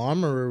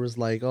armorer was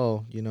like,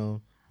 oh,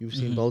 you've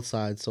seen Mhm. both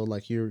sides, so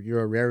like you're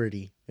a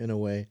rarity in a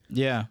way.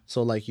 Yeah.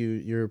 So like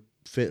you're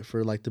fit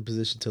for like the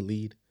position to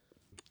lead.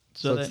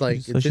 So it's that-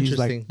 like So it's she's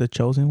interesting. like the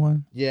chosen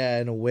one. Yeah,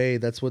 in a way,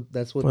 that's what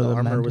the For the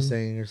armor was Mandal-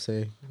 saying or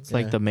say. It's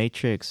like the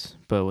Matrix,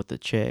 but with the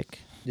chick,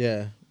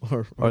 yeah,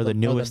 or the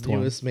newest one.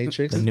 newest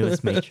Matrix, the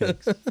newest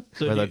Matrix,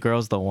 so where do, the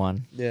girl's the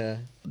one. yeah,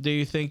 do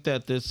you think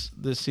that this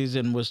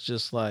season was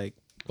just like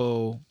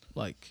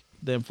like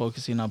them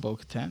focusing on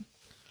Bo-Katan?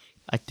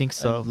 I think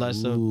so. And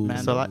less of Ooh.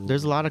 Mando? So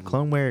there's a lot of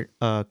Clone War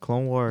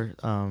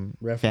fans.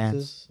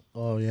 references.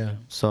 Oh yeah,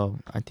 So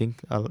I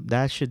think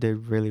that shit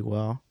did really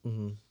well.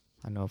 hmm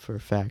I know for a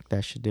fact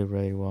that shit did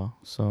really well.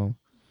 So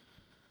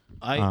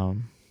I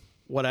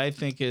what I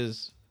think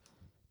is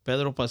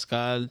Pedro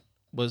Pascal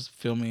was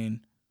filming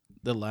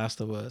The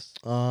Last of Us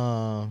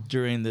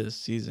during this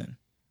season,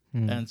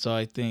 and so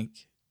I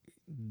think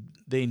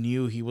they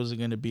knew he wasn't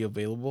going to be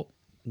available.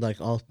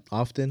 like all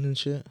often and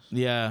shit.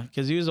 Yeah,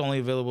 because he was only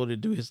available to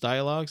do his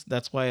dialogues.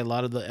 That's why a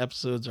lot of the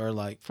episodes are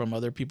like from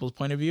other people's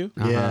point of view.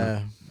 Uh-huh.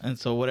 Yeah, And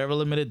so whatever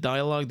limited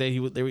dialogue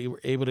that they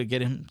were able to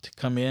get him to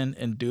come in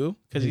and do,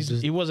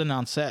 because he wasn't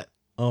on set.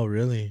 oh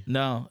really?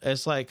 No,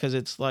 it's like because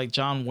it's like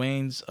John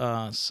Wayne's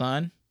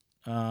son,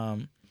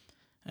 and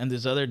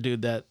this other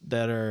dude that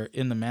are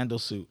in the Mando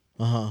suit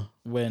Uh-huh.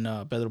 when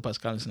Pedro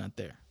Pascal is not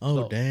there. Oh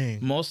So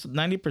dang,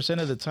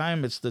 90% of the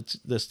time it's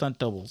the stunt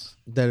doubles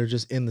that are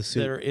just in the that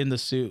suit, are in the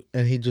suit.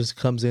 and he just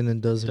comes in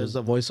and does his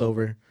the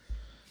voiceover.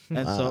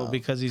 And so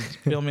because he's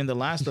filming The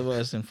Last of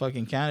Us in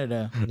fucking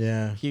Canada,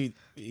 Yeah, he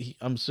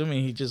I'm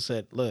assuming he just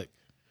said, "Look,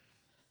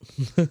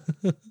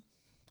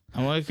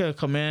 I'm gonna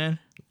come in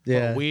for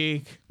Yeah. a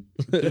week,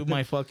 do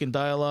my fucking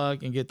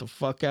dialogue, and get the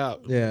fuck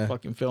out. Yeah.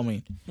 Fucking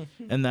filming."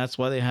 And that's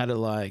why they had to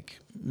like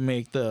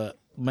make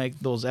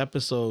those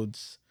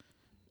episodes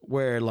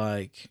where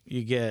like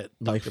you get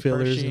Like Dr.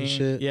 fillers and Pershing.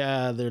 shit?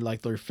 Yeah,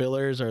 they're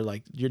fillers, or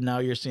like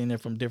you're seeing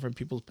it from different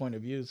people's point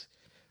of views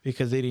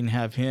because they didn't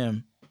have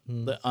him.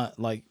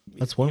 Like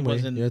that's one he way.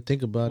 wasn't- Yeah,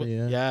 think about it.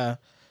 Yeah. Yeah.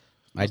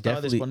 I Estaba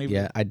definitely,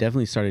 disponible. I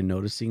definitely started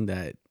noticing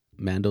that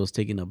Mando's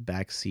taking a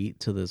back seat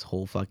to this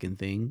whole fucking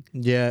thing.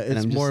 Yeah, it's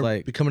I'm just more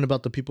like- becoming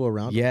about the people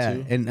around Yeah,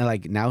 him too. and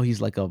like now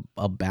he's like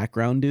a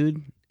background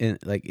dude, and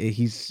like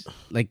he's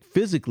like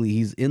physically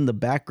he's in the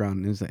background.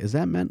 And it's like, is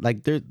that man?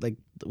 Like they're like,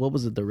 what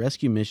was it? The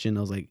rescue mission.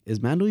 I was like,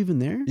 is Mando even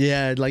there?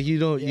 Yeah, like you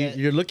don't Yeah.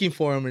 you're looking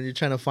for him and you're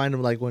trying to find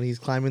him like when he's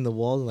climbing the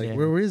wall. Like Yeah.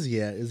 where is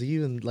he at? Is he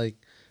even like?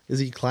 Is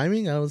he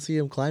climbing? I don't see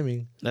him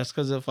climbing. That's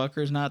because the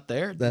fucker's not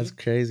there. Dude. That's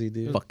crazy,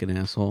 dude. Fucking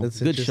asshole.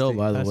 That's Good show, interesting.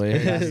 by the That's way.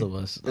 crazy. Last of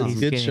Us. It's Uh-huh.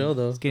 good show,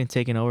 though. It's getting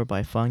taken over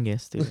by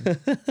fungus, dude.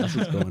 That's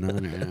what's going on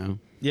right now.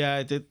 Yeah,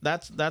 I did.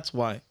 That's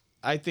why.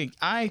 I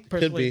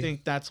personally be.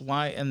 think that's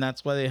why, and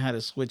that's why they had to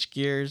switch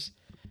gears,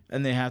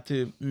 and they have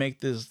to make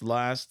this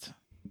last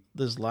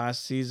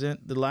season,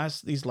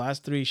 these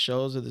last 3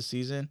 shows of the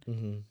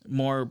season,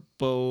 more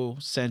Bo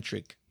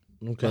centric,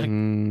 Okay. Like-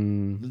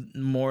 Mm,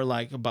 more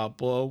like about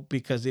Bo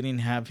because they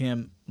didn't have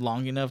him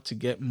long enough to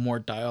get more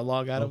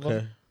dialogue out of Okay.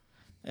 him,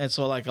 and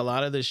so like a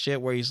lot of this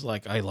shit where he's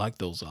like, I like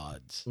those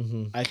odds.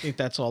 I think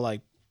that's all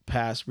like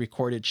past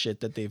recorded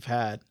shit that they've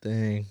had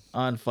Dang.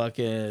 on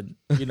fucking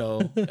in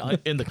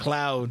the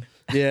cloud.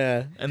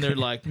 Yeah. And they're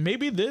like,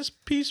 maybe this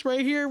piece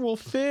right here will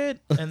fit.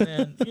 And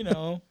then,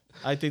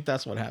 I think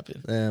that's what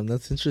happened. Damn,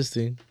 that's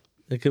interesting.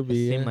 It could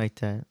be. Seemed Yeah. like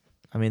that.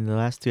 I mean, the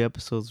last 2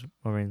 episodes,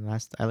 or in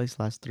last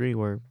 3,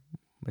 were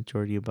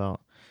majority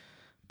about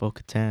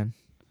Bo-Katan.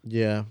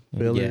 Yeah. yeah,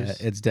 Fillers.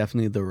 it's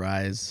definitely the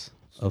rise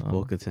of Oh.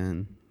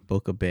 Bo-Katan.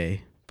 Boca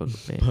Bay.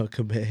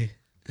 Bucka Bay.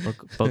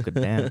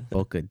 Bo-Katan.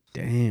 Boca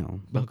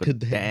damn.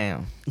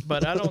 Bo-Katan.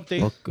 But I don't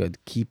think Boca,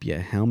 keep your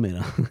helmet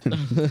on.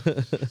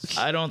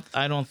 I don't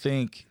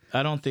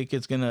think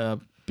it's gonna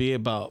be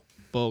about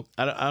Bo.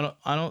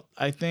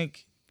 I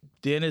think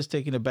Dan is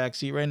taking a back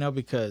seat right now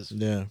because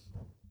Yeah.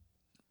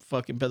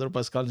 fucking Pedro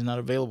Pascal is not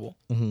available.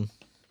 Mhm.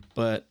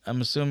 But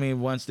I'm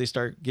assuming once they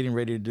start getting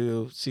ready to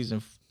do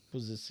season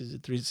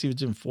 3,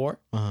 season 4,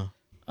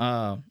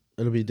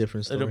 It'll be a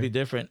different story. it'll be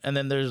different. And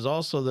then there's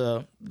also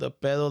the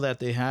pedo that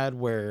they had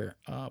where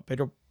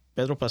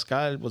Pedro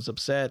Pascal was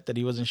upset that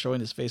he wasn't showing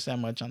his face that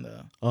much on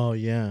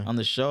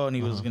the show, and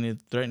he was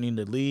threatening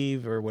to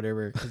leave or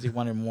whatever because he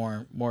wanted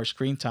more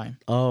screen time.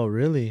 Oh,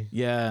 really?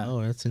 Yeah.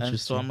 Oh, that's interesting. And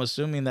so I'm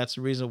assuming that's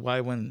the reason why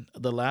when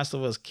The Last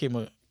of Us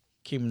came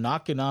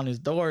knocking on his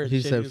door,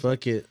 he said,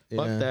 "Fuck it,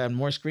 fuck that,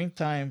 more screen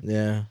time."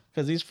 Yeah,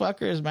 because these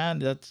fuckers, man,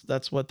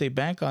 that's what they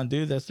bank on,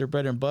 dude. That's their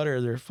bread and butter,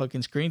 their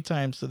fucking screen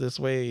time. So this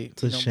way,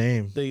 it's a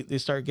shame. They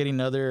start getting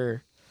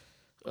other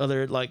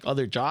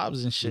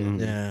jobs and shit.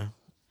 Yeah.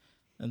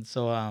 And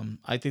so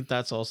I think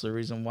that's also the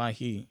reason why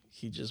he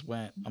just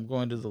went, I'm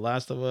going to The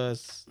Last of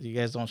Us. You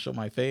guys don't show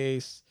my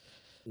face.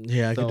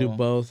 Yeah, I could do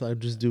both. I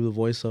just do the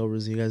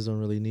voiceovers. You guys don't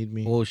really need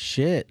me. Well,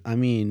 shit. I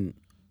mean,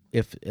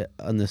 if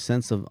on the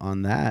sense of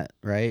on that,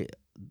 right?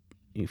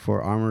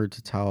 For Armor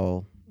to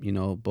tell,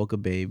 Boca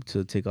Babe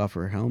to take off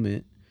her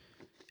helmet,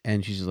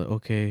 and she's just like,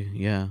 okay,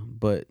 yeah,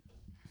 but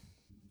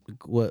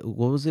what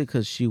was it?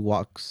 Because she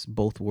walks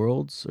both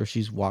worlds, or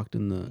she's walked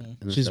in the.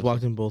 She's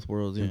walked in both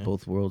worlds. Yeah. In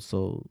both worlds,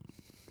 so.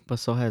 But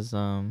so has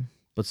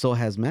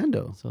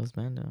Mando. So has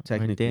Mando.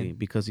 Technically,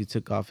 because he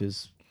took off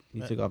his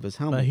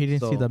helmet. But he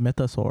didn't see the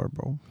mythosaur,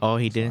 bro. Oh,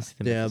 he didn't see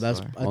the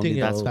mythosaur. I think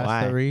that's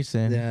that's the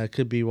reason. Yeah, it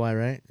could be why,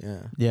 right?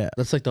 Yeah.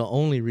 That's like the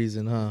only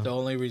reason, huh? The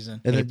only reason.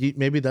 And then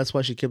maybe that's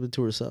why she kept it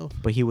to herself.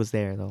 But he was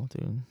there though,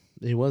 dude.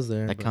 He was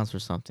there. That counts for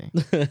something.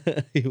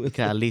 He was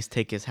Can at least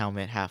take his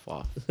helmet half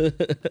off.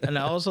 And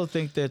I also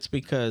think that's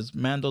because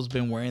Mando's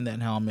been wearing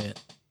that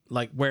helmet,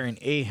 like wearing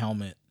a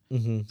helmet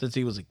since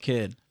he was a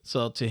kid.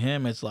 So to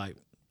him, it's like,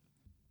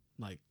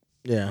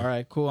 yeah. all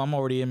right, cool. I'm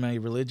already in my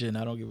religion.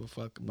 I don't give a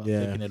fuck about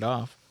taking it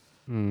off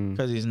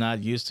because he's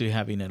not used to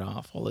having it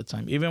off all the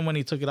time. Even when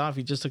he took it off,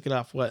 he just took it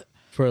off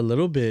for a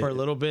little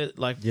bit.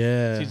 Like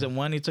season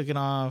 1, he took it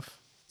off.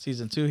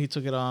 Season 2, he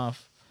took it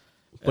off.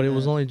 But it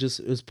was only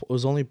it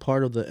was only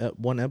part of the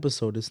one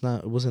episode. It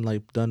wasn't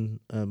like done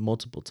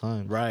multiple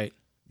times. Right.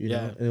 You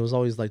know? And it was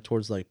always like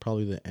towards like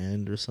probably the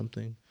end or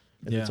something.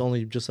 And it's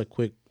only just a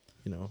quick,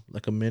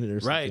 like a minute or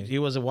something. Right. He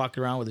wasn't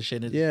walking around with the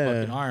shit in his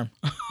fucking arm.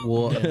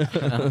 Well,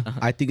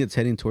 I think it's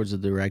heading towards the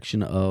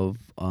direction of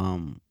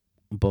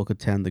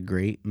Bo-Katan the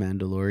Great,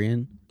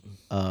 Mandalorian,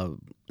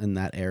 in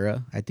that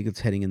era. I think it's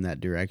heading in that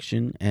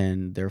direction,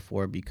 and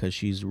therefore, because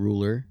she's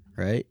ruler,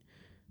 right?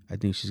 I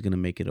think she's gonna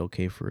make it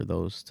okay for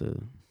those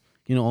to,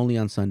 only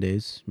on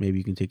Sundays. Maybe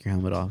you can take your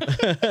helmet off.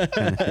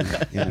 Kind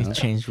of thing, We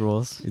changed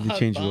rules. They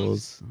change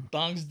rules.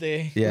 Thongs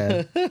Day.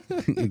 Yeah,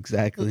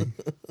 exactly.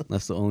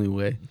 That's the only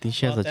way. I think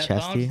she has a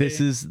chesty. This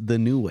is the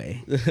new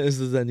way. This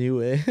is the new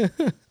way.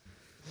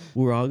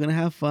 We're all gonna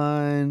have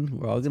fun.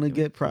 We're all gonna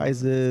get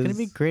prizes. It's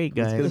gonna be great,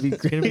 guys.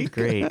 It's gonna be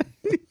great.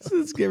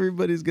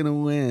 Everybody's gonna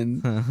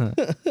win.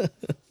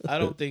 I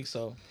don't think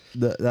so.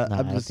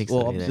 I'm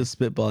just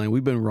spitballing.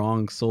 We've been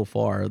wrong so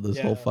far this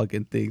whole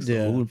fucking thing.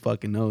 So who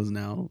fucking knows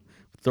now?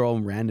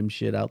 Throwing random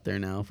shit out there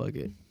now. Fuck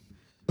it.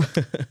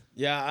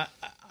 Yeah,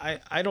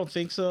 I don't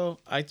think so.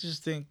 I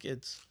just think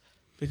it's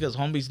because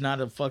homie's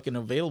not fucking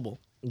available.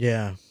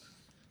 Yeah.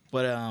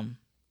 But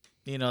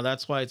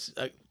that's why it's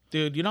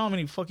dude. You know how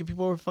many fucking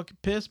people were fucking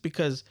pissed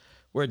because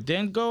where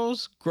Din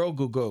goes,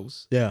 Grogu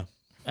goes. Yeah.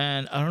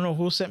 And I don't know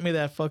who sent me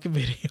that fucking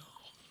video.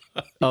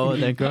 Oh,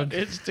 that girl. On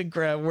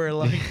Instagram where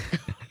like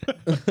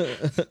what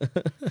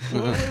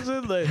was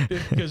it like?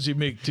 Because you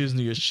make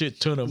Disney a shit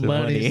ton of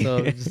money. So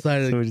I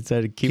decided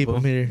to keep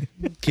him here,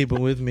 keep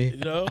him with me.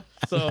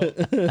 So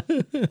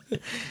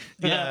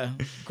yeah,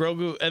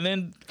 Grogu, and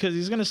then because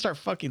he's gonna start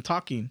fucking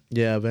talking.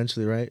 Yeah,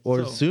 eventually, right?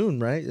 Or So- soon,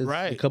 right? It's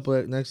Right.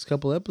 Next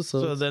couple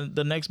episodes. So then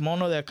the next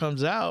mono that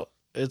comes out,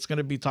 it's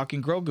gonna be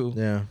talking Grogu.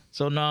 Yeah.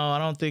 So no, I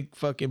don't think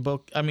fucking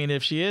I mean,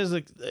 if she is,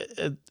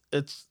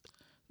 it's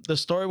the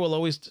story will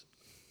always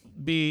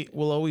be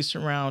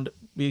surrounded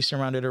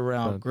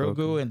around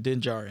Grogu and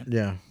Din Djarin.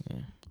 Yeah.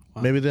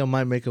 Wow. Maybe they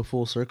might make a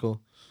full circle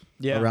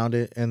around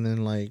it, and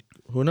then like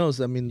who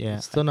knows? I mean,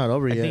 it's still not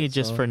over yet. I think it's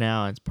just for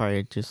now. It's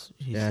probably just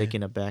he's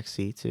taking a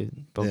backseat to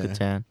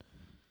Bo-Katan.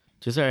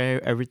 Just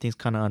everything's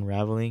kind of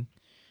unraveling.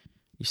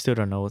 You still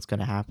don't know what's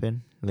gonna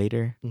happen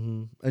later.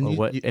 And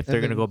If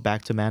they're gonna go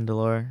back to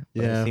Mandalore.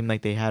 But it seemed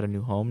like they had a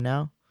new home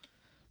now.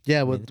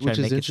 Yeah, They're trying which to is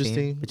make it interesting.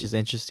 seem- which is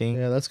interesting.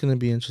 Yeah, that's gonna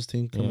be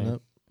interesting coming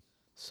up.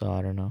 So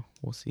I don't know.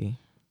 We'll see.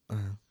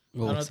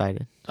 Well, I'm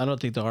excited. I don't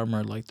think the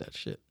armor liked that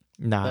shit.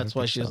 Nah, That's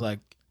why she's like,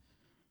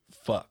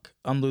 "Fuck,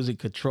 I'm losing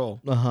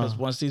control." Uh-huh. Because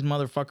once these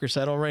motherfuckers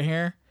settle right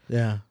here,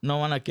 no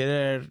one like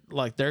it.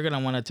 Like they're gonna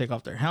want to take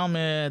off their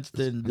helmets.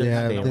 Then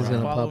they're things gonna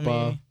gonna follow pop me.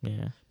 off.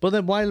 Yeah. But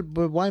then why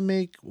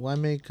make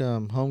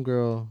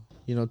homegirl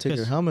take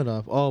her helmet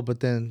off? Oh, but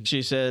then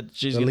She said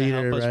she's The gonna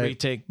leader, help us right?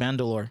 retake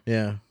Mandalore.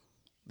 yeah,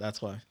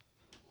 That's why.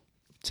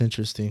 it's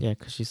interesting. Yeah,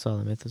 because she saw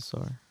the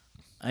mythosaur.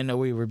 I know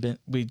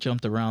we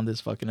jumped around this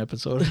fucking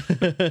episode,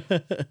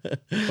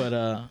 but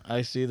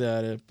I see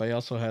that if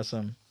also has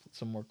some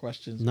more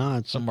questions. Nah,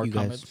 it's some fuck more you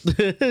guys.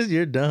 comments.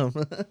 You're dumb.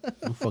 I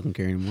don't fucking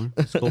care anymore.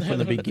 Let's go from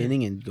the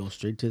beginning and go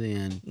straight to the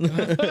end.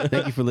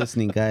 Thank you for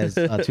listening, guys.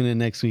 Tune in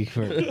next week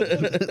for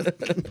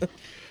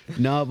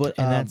No, but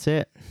And that's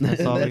it.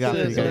 That's all we got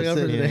for you That's all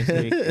we guys. got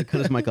for today. Cut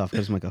his mic off. Cut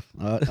his mic off.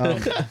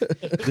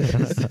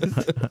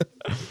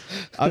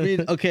 I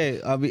mean,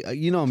 okay. I mean,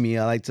 you know me.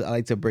 I like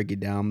to break it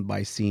down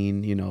by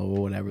scene, or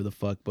whatever the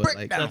fuck. But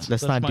like,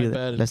 Let's not do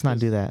that. Let's not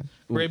do that.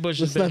 Ray Bush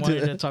has Let's been not do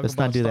wanting to that. talk Let's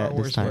about not do Star that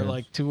Wars this for time.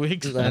 like 2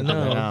 weeks. I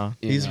know. know.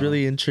 He's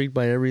really intrigued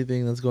by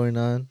everything that's going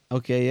on.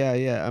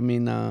 okay, yeah. I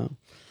mean,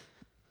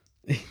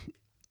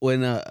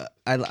 when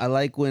I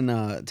like when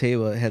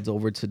Teva heads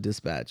over to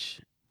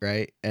dispatch,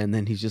 right? And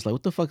then he's just like,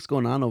 what the fuck's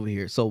going on over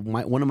here? So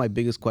one of my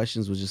biggest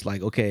questions was just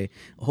like, okay,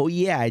 oh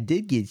yeah, I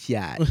did get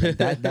shot. Like,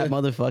 that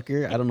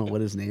motherfucker, I don't know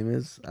what his name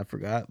is, I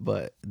forgot,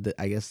 but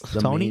I guess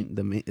Tony?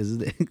 the main is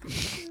it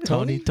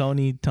Tony.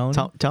 Tony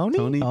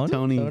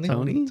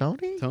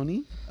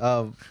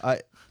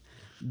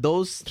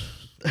those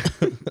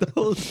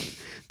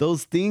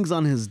those things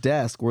on his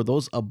desk, were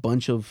those a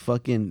bunch of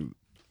fucking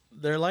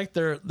They're like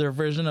their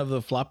version of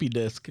the floppy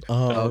disk.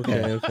 Oh,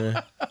 okay.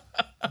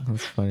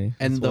 That's funny.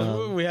 and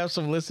We have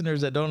some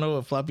listeners that don't know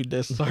what floppy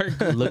disks are.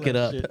 look it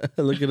up. Shit.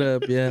 Look it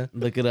up. Yeah.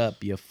 Look it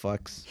up, you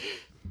fucks.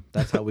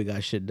 That's how we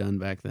got shit done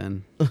back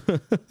then.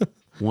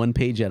 One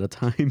page at a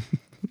time.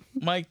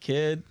 My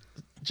kid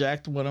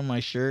jacked one of my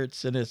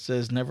shirts and it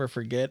says "Never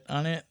Forget"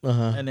 on it,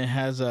 Uh-huh. and it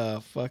has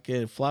a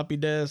fucking floppy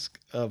disk,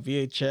 a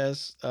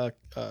VHS,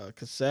 a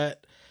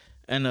cassette,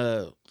 and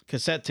a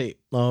cassette tape.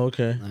 Oh,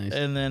 okay. Nice.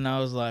 And then I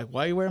was like,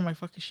 "Why are you wearing my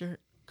fucking shirt?"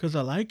 Because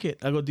I like it.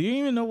 I go, "Do you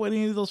even know what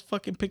any of those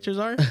fucking pictures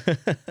are?" Did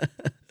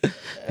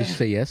you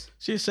say yes?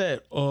 She said,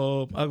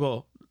 I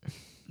go,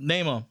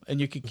 "Name them, and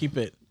you can keep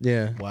it."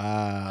 Yeah.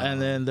 Wow. And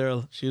then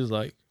she was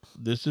like,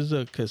 "This is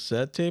a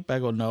cassette tape." I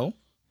go, "No."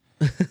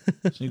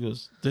 She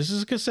goes, "This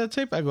is a cassette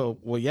tape." I go,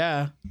 "Well,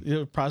 yeah,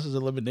 process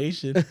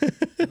elimination."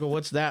 I go,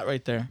 "What's that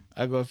right there?"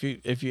 I go,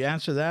 "If you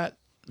answer that,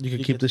 You can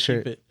you keep get the to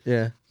shirt. keep it."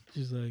 Yeah.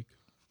 She's like,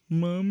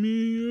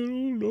 "Mommy, I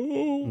don't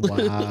know."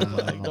 Wow.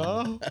 Like,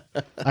 oh.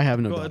 I have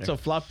no Go, daughter. it's a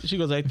flop. She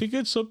goes, "I think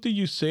it's something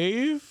you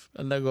save."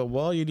 And I go,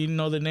 "Well, you didn't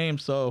know the name,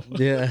 so."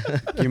 Yeah.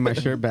 Give me my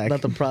shirt back.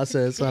 Not the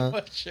process, huh?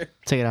 Sure.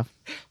 Take it off.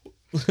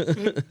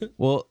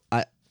 Well,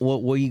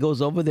 he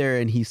goes over there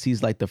and he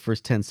sees like the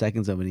first 10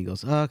 seconds of it. And he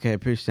goes, oh, okay,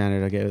 pretty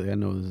standard. I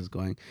know where this is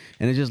going.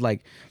 And it's just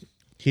like,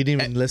 He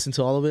didn't even listen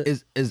to all of it.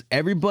 is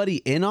everybody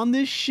in on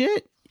this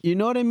shit? You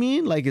know what I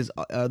mean? Like,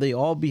 are they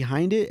all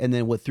behind it? And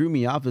then what threw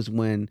me off is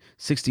when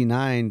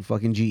 69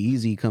 fucking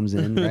G-Eazy comes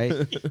in, right?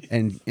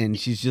 and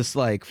she's just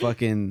like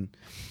fucking.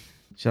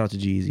 Shout out to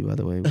G-Eazy, by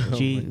the way.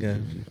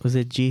 Was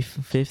it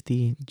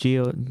G50?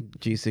 G69.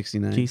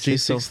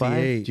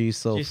 G68. G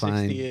so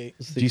fine.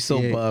 G68. G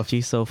so buff.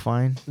 G so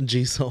fine.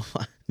 G so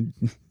fine.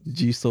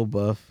 G so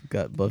buff.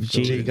 Got buff.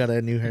 G- G got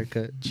a new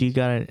haircut. G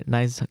got a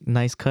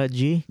nice cut.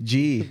 G.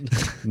 G.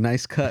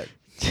 Nice cut.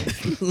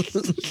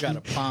 Got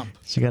a pomp.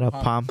 She got a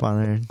pomp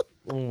on her.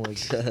 Oh my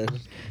god.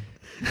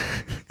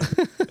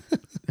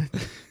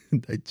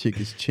 That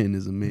chick's chin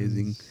is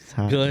amazing.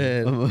 Go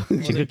ahead.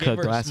 She could cut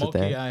glass with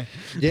Smoky that. eye.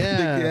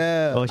 Yeah.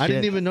 Yeah. Oh, I shit.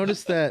 didn't even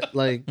notice that.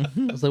 Like, I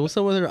was like, what's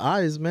up with her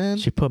eyes, man?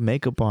 She put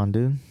makeup on,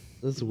 dude.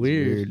 That's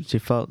weird. She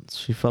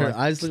felt Her like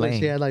eyes looked like she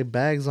slaying. had like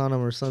bags on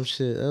them or some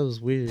shit. That was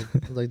weird. I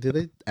was like, did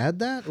they add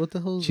that? What the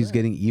hell is She's that?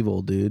 getting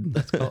evil, dude.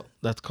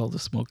 That's called the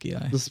smoky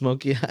eye. The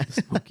smoky eyes.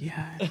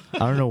 I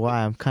don't know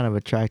why. I'm kind of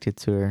attracted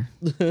to her.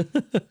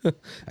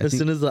 As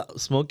soon as the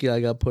smoky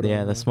eye got put on.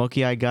 Yeah, the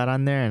smoky eye got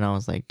on there, and I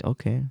was like,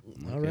 okay.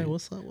 All right,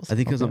 what's up? I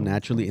think because I'm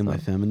naturally in my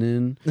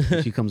feminine,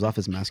 she comes off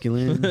as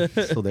masculine,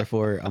 so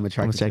therefore I'm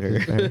attracted to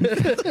her.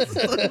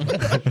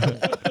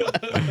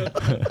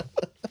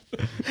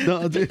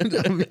 No, dude.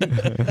 I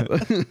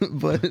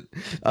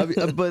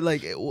mean, but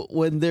like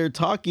when they're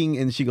talking,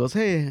 and she goes,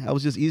 "Hey, I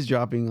was just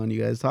eavesdropping on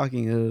you guys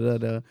talking,"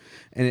 and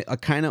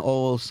it kind of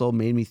also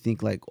made me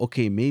think like,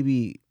 okay,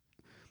 maybe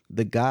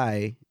the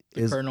guy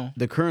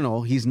the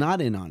colonel. He's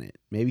not in on it.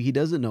 Maybe he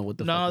doesn't know what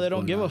the. No, fuck they is don't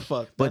going give on. a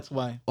fuck. But- That's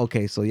why.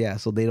 Okay, so yeah,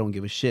 so they don't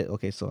give a shit.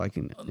 Okay, so I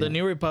can. The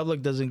New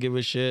Republic doesn't give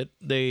a shit.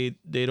 They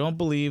don't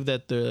believe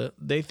that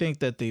they think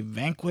that they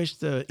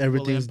vanquished the evil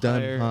Everything's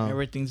done, empire. huh?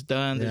 Everything's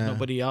done. Yeah. There's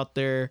nobody out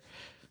there,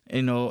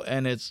 and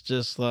it's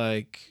just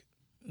like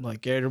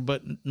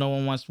everybody. No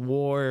one wants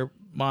war.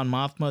 Mon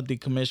Mothma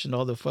decommissioned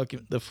all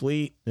the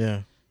fleet,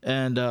 Yeah.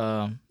 and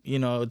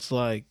it's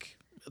like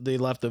they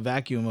left a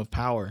vacuum of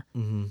power,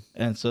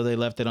 and so they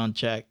left it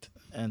unchecked.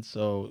 And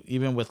so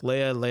even with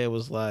Leia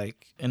was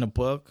like in a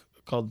book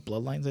called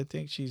Bloodlines, I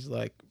think she's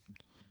like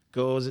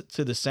goes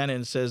to the Senate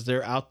and says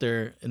they're out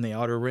there in the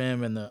Outer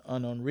Rim and the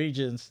unknown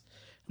regions,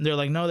 and they're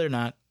like, no, they're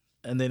not,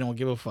 and they don't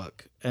give a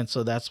fuck. And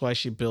so that's why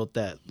she built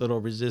that little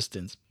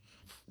resistance,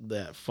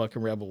 that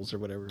fucking rebels or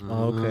whatever.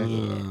 Oh,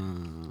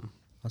 okay.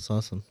 That's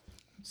awesome.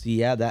 See,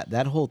 yeah,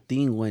 that whole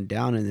thing went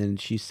down, and then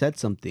she said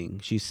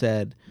something. She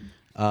said,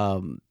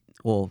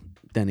 well,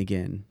 then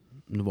again,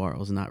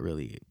 Navarro's not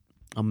really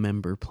a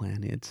member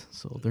planet,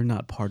 so they're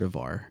not part of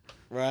our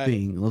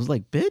thing. I was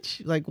like,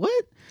 bitch, like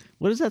what?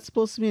 What is that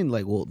supposed to mean?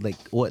 Like, well, like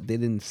what? They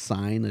didn't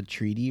sign a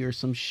treaty or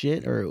some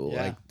shit, or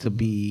like to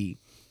be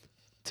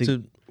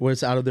To where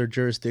it's out of their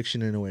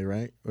jurisdiction in a way,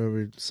 right?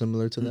 Or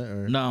similar to that,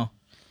 or No,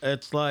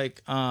 It's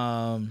like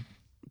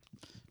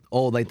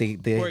Oh, like they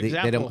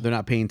example- don't, they're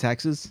not paying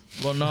taxes.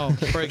 well, no.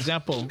 For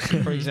example,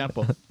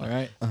 all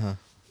right.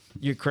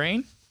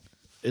 Ukraine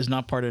is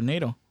not part of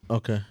NATO.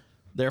 Okay.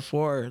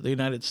 Therefore, the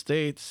United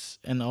States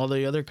and all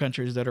the other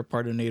countries that are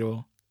part of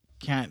NATO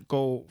can't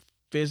go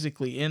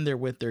physically in there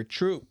with their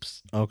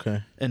troops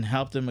Okay. and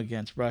help them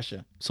against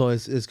Russia. So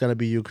it's got to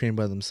be Ukraine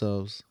by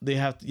themselves. They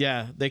have to,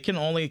 yeah, they can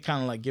only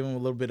kind of like give them a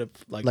little bit of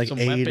like some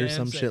aid or weapons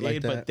some and shit like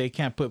aid, that. but they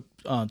can't put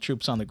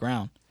troops on the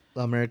ground.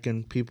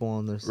 American people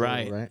on their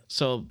side, right?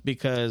 So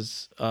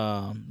because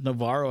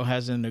Navarro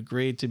hasn't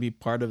agreed to be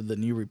part of the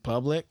new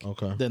republic,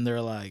 Okay. then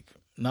they're like,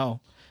 no.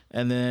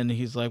 And then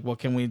he's like, well,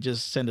 can we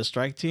just send a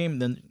strike team?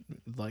 Then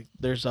like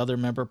there's other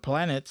member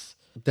planets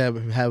That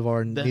have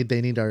our That-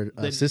 they need our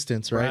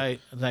assistance, right?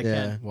 that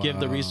Yeah. can give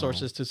the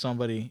resources to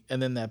somebody. And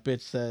then that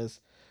bitch says,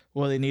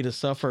 well, they need to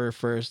suffer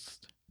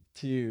first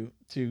to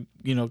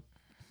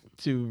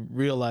to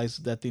realize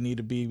that they need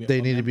to be They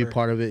a need to be member.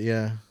 part of it.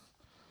 Yeah,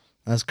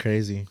 that's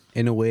crazy.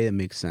 In a way that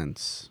makes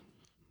sense.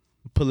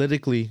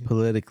 Politically,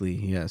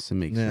 Yes, it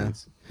makes Yeah.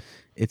 sense.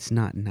 It's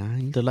not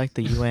nice. They're like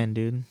the UN,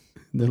 dude.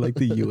 They're like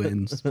the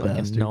UN's Fucking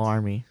bastards. no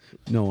army.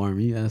 No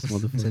army. Yes, it's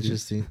motherfucker.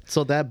 interesting.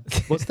 So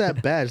what's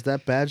that badge?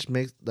 That badge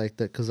makes like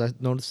that because I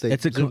noticed they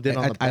It's a. zoomed in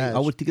on the badge. I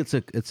would think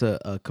it's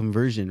a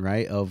conversion,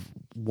 right? Of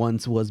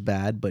once was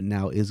bad, but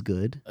now is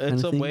good. It's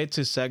kinda a thing. way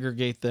to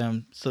segregate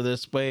them. So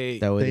this way,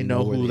 That way they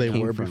know where who they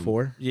came were from.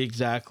 before.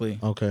 exactly.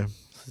 Okay,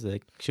 It's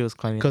like she was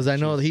claiming. because I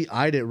know she's- he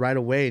eyed it right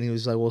away, and he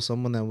was like, "Well,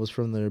 someone that was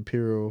from the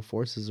Imperial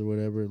forces or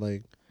whatever,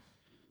 like,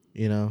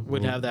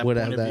 Would have that would point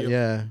have of that." view.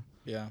 Yeah,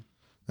 Yeah.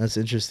 that's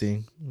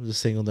interesting. Just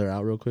single her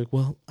out real quick.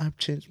 Well, I've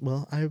changed.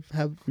 Well, I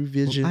have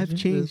revision. I've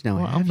changed now.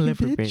 Well, have I'm you,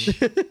 liberated.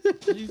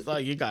 bitch? He's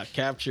like, you got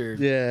captured.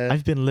 Yeah,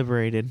 I've been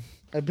liberated.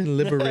 I've been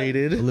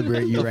liberated.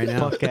 Liberate you right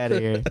now. Fuck out of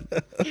here.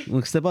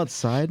 Look, step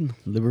outside.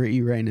 Liberate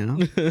you right now,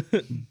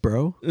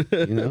 bro.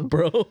 You know,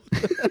 Bro,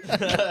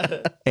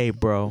 Hey,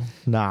 bro.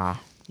 Nah.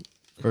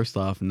 First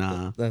off,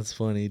 nah. that's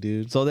funny,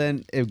 dude. So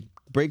then it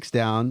breaks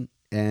down,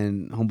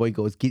 and homeboy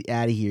goes, "Get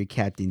out of here,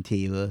 Captain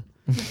Taylor.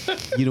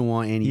 You don't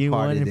want any You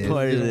part want of any this."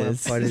 part of You don't want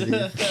this. part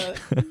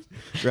of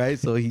this. Right?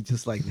 So he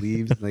just like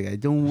leaves. Like,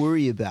 don't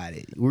worry about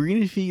it. We're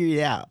gonna figure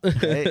it out.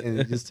 Right? And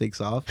it just takes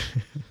off.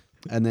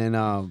 And then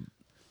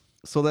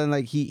so then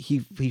like he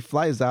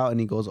flies out and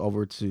he goes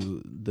over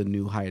to the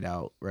new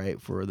hideout,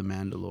 right, for the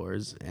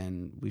Mandalores,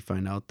 and we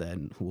find out that,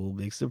 well,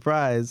 big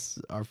surprise,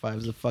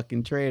 R5's a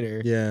fucking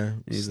traitor. Yeah,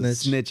 He's a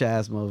snitch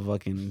ass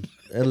motherfucking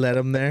And let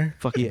him there.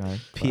 Fucking yeah,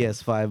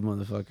 PS5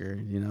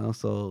 motherfucker, you know.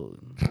 So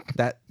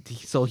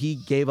he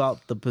gave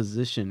out the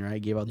position,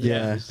 right? Gave out the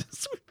Yeah.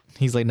 position.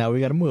 He's like, now we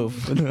gotta move.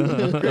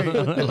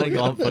 Like,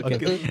 all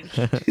fucking.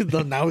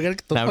 Now we gotta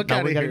get the Now- fuck now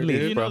out we of gotta here, leave.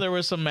 dude. You know, there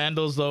were some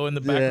Mandos though in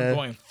the back Yeah.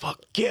 going, "Fuck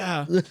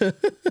yeah,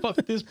 fuck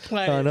this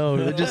planet." I know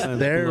they're just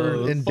there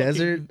Those in fucking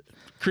desert.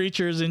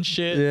 creatures and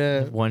shit.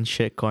 Yeah, One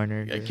shit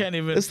corner. I can't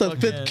even. it's the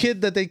fucking- fifth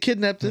kid that they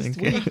kidnapped this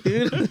week,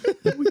 dude.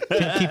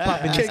 Keep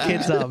popping these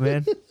kids out,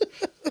 man.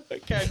 I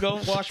can't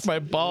go wash my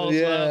balls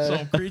Yeah. without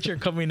some creature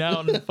coming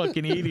out and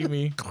fucking eating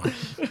me.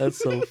 That's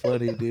so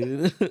funny,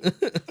 dude.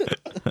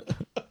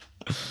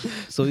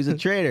 So he's a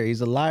traitor.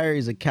 He's a liar.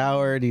 He's a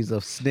coward. He's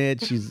a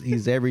snitch.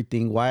 He's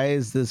everything. Why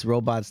is this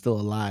robot still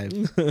alive?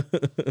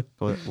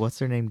 What's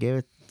her name? Give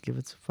it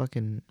to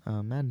fucking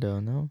Mando,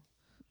 no?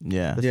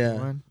 Yeah. That's the Yeah.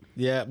 one?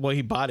 Yeah, well,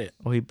 he bought it.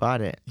 Oh, he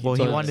bought it. Well, he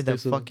told us wanted the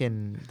this was-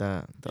 fucking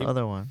the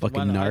other one, Fucking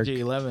Why not narc.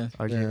 IG-11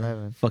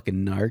 RG11.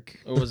 Fucking narc.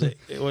 or was it?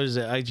 What is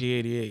it?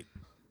 IG-88.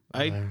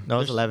 No,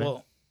 it's 11.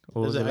 Well,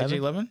 What is was it 11?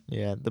 IG-11?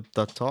 Yeah, the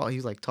tall. He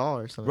was like tall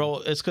or something. Bro,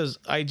 it's because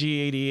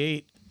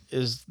IG-88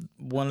 is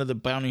one of the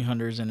bounty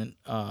hunters in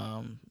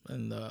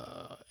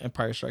the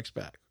Empire Strikes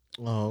Back.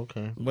 Oh,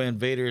 okay. When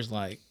Vader's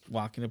like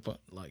walking up,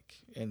 like,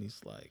 and he's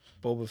like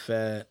Boba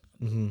Fett,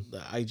 Mm-hmm. the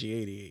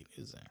IG-88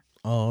 is there.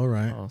 Oh, all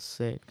right. Oh,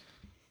 sick.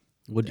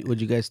 What'd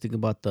you guys think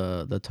about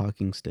the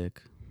talking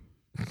stick?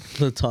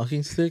 The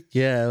talking stick.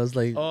 Yeah, I was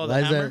like, Oh, the why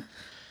is hammer?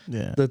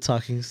 Yeah. the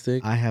talking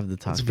stick? I have the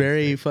talking. It's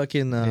very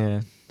fucking.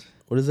 Yeah.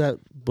 What is that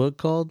book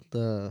called?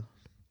 The.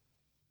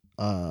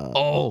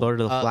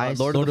 Lord of the Flies.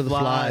 Lord of the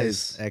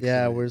Flies. Excellent.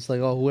 Yeah, where it's like,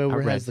 oh, I whoever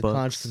read has the books.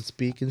 conch can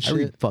speak and I shit.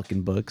 read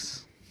fucking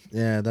books.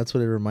 Yeah, that's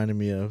what it reminded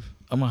me of.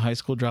 I'm a high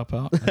school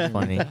dropout. That's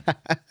funny.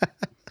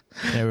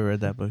 Never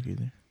read that book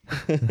either.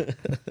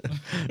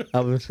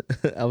 I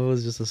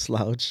was just a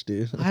slouch,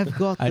 dude. I've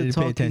got I the didn't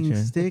pay talking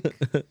attention.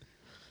 stick.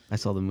 I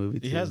saw the movie.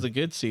 He too. has the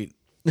good seat.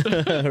 right?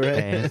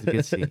 Yeah, it's a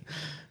good seat.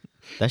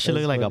 That should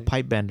That's look like a funny.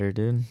 pipe bender,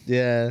 dude.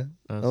 Yeah,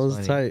 that was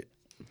funny. tight.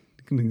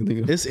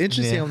 It's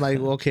interesting. Yeah. I'm like,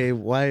 okay,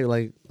 why?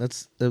 Like,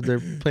 they're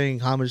paying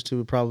homage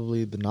to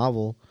probably the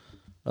novel,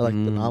 or like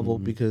the novel,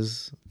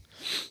 because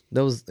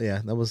that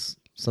was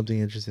something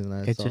interesting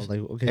that I It saw. just- Like,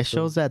 okay, It so-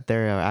 shows that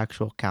they're an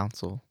actual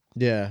council.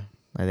 yeah,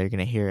 Like they're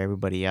gonna hear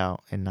everybody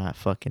out and not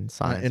fucking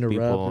silence interrupt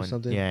people or and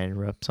something? yeah,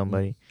 interrupt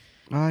somebody.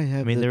 I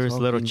have. I mean, the there was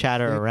little talking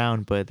chatter stick.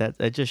 around, but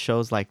that just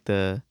shows like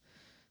the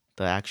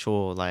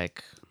actual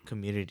like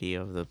community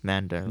of the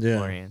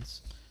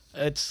Mandalorians.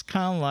 It's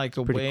kind of like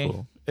a Pretty way.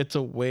 cool. it's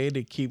a way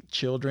to keep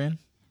children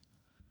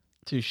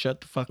to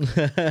shut the fuck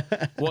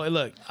up. Well,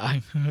 look,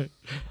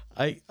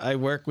 I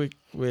work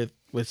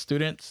with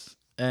students,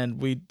 and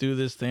we do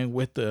this thing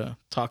with the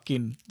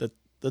talking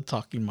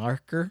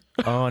marker.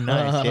 Oh,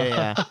 nice. Yeah,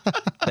 yeah.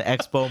 The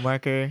expo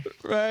marker.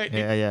 Right.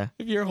 Yeah, yeah.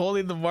 If you're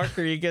holding the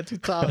marker, you get to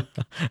talk.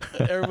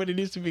 Everybody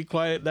needs to be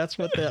quiet. That's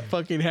what that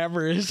fucking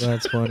hammer is.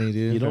 That's funny,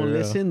 dude. You For don't real.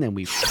 listen, then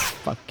we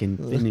fucking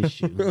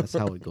finish you. That's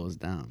how it goes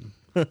down.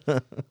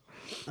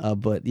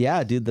 But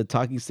yeah, dude, the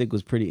talking stick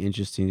was pretty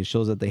interesting. It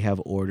shows that they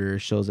have order. It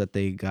shows that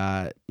they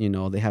got,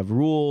 they have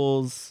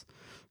rules.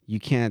 You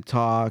can't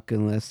talk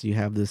unless you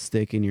have this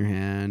stick in your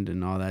hand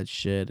and all that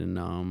shit.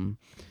 And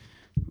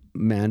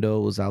Mando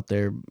was out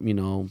there,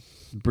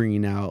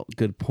 bringing out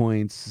good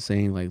points,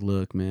 saying like,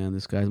 "Look, man,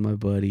 this guy's my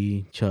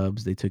buddy,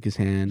 Chubbs. They took his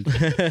hand,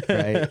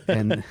 right?"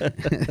 And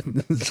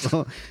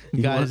so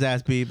He got his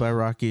ass beat by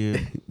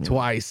Rocky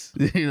twice,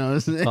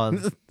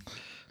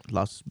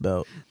 lost his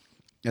belt.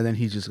 And then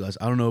he just goes,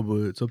 "I don't know,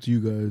 but it's up to you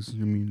guys.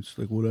 I mean, it's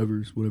like it's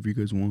whatever you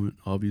guys want,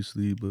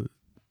 obviously, but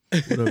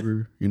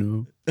whatever,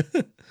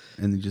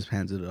 And he just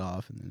hands it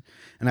off.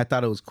 And I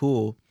thought it was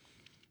cool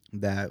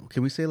that,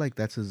 can we say like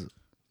that's his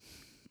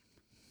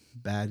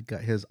bad guy,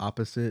 his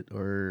opposite,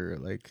 or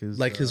like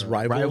his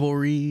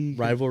rivalry?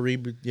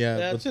 Yeah,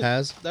 That's with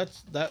Paz.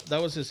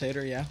 that was his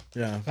hater, yeah.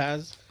 Yeah.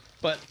 Paz.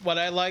 But what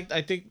I liked,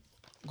 I think,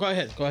 go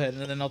ahead,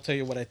 and then I'll tell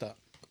you what I thought.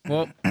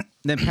 Well,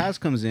 then Paz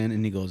comes in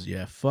and he goes,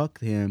 "Yeah, fuck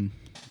him.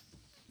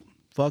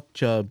 Fuck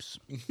Chubbs.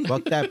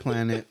 Fuck that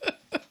planet.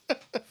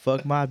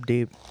 Fuck Mob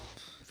Deep.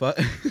 Fuck."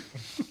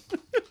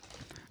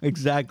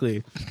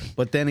 Exactly.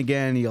 But then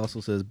again, he also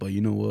says, "But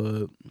you know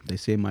what? They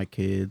saved my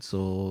kid,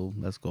 so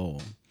let's go."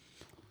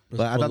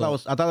 But I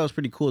thought that was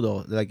pretty cool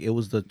though. Like it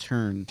was the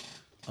turn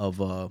of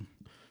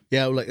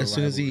Yeah, like as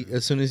soon rivalry.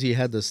 as he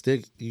had the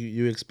stick,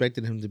 you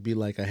expected him to be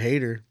like a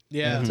hater.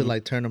 Yeah. To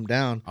like turn him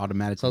down.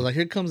 automatically. So I was like,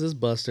 here comes this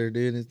buster,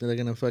 dude. They're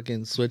gonna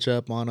fucking switch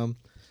up on him.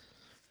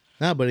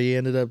 Nah, but he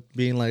ended up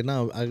being like,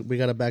 no, we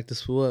gotta back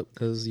this fool up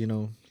because he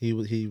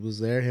was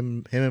there.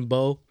 Him and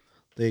Bo,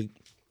 they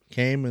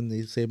came and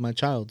they saved my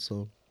child.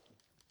 So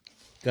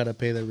gotta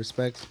pay their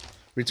respects,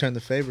 return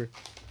the favor.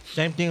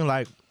 Same thing,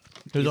 like,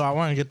 because I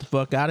want to get the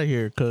fuck out of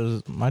here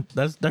because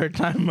that's the third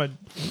time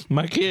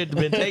my kid's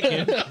been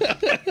taken.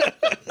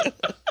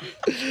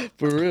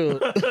 For real.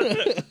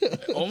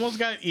 Almost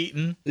got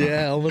eaten.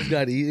 Yeah, almost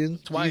got eaten.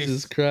 Twice.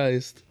 Jesus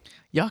Christ.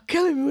 Y'all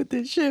killing me with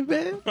this shit,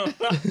 man.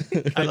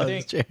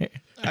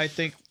 I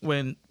think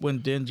when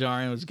Din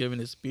Djarin was giving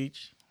his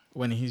speech,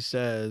 when he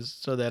says,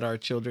 "So that our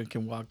children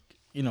can walk,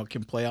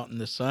 can play out in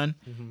the sun,"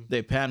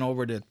 they pan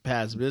over to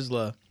Paz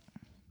Vizsla,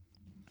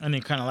 and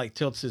he kind of like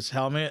tilts his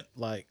helmet,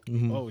 like,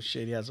 "Oh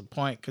shit, he has a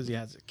point because he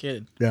has a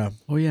kid." Yeah.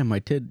 Oh yeah, my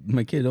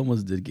kid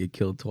almost did get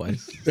killed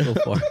twice so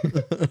far.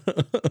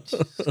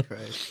 Jesus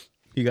Christ.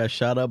 He got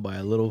shot up by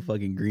a little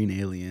fucking green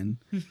alien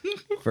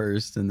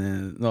first, and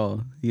then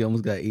he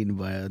almost got eaten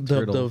by a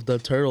turtle. The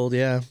turtle,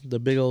 yeah, the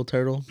big old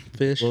turtle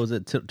fish. What was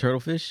it? Turtle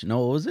fish? No,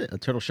 what was it? A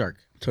turtle shark.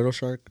 Turtle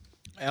shark.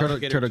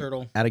 Alligator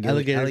turtle.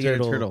 Alligator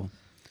turtle.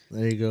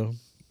 There you go.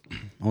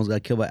 Almost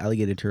got killed by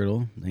alligator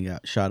turtle. Then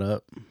got shot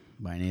up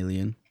by an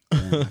alien.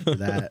 And after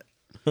that,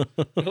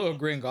 Little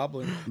green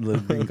goblin.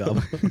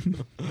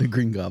 the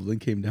green goblin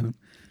came down,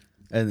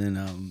 and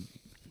then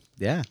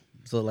yeah.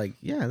 So like,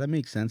 yeah, that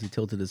makes sense. He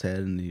tilted his head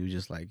and he was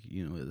just like,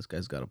 this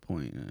guy's got a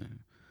point.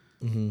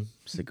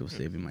 Sick of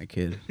saving my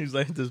kid. He's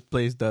like, this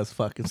place does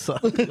fucking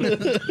suck.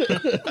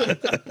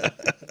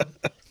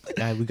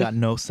 Guy, we got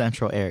no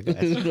central air,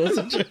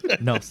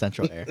 guys. No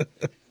central air.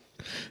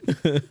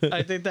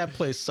 I think that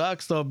place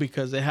sucks though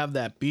because they have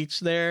that beach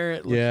there.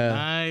 It looks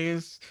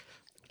nice.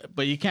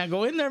 But you can't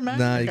go in there, man.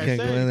 Nah, Like you I can't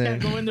said, go in you there.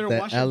 can't go in there and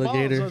That wash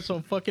alligator. your balls. So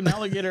some fucking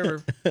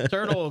alligator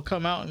turtle will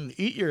come out and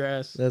eat your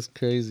ass. That's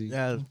crazy.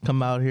 Yeah,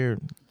 come out here,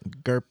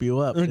 gerp you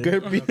up. dude.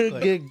 Get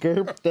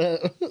gerped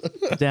up.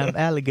 Damn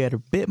alligator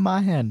bit my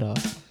hand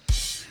off.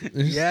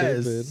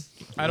 Yes. Stupid.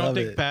 I don't Love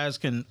think it. Paz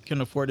can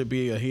afford to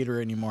be a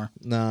hater anymore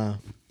Nah.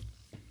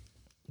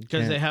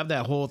 because they Can't. have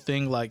that whole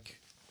thing like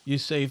you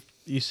save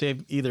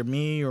either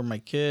me or my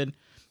kid.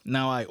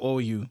 Now I owe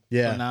you.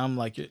 Yeah. So now I'm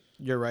like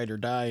you're right or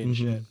die and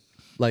shit.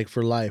 Like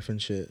for life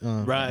and shit.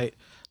 Right.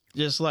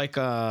 Just like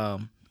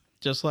Chewbacca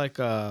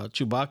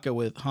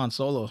with Han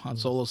Solo. Han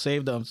Solo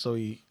saved him, so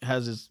he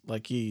has his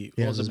he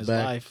He owes has him his his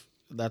back. life.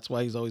 That's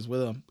why he's always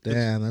with him.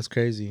 Damn, that's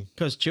crazy.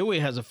 Because Chewie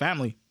has a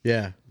family.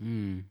 Yeah.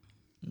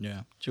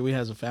 Yeah, Chewie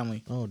has a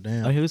family. Oh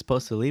damn. Oh, he was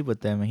supposed to leave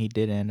with them, and he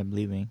did end up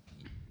leaving.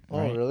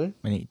 Oh really?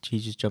 When he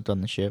just jumped on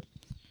the ship.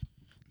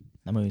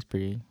 That movie's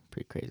pretty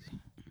crazy.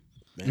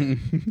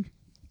 It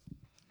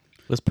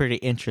was pretty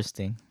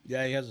interesting.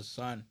 Yeah, he has a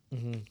son.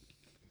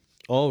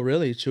 Oh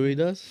really? Chewie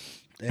does?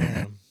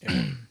 Damn.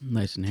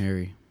 Nice and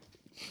hairy.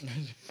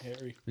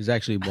 Harry. He's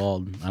actually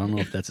bald. I don't know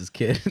if that's his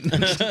kid. I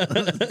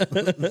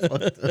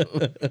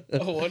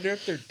wonder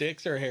if their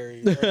dicks are hairy.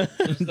 Or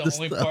just the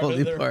only the part only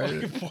of their part.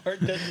 fucking part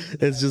that's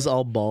It's just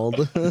all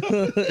bald.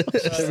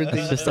 It's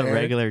Everything's just a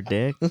regular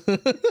dick.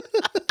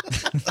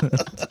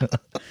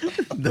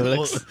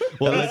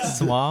 looks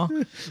small,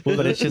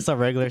 but it's just a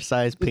regular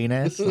sized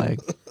penis. Like,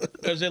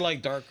 Is it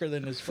like darker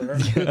than his fur?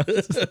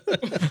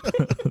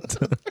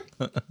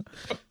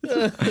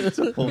 It's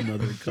a whole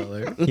nother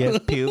color. he has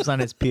pubes on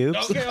his pubes.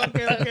 Okay.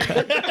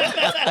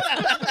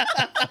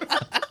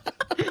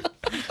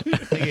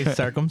 Like he's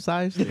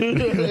circumcised.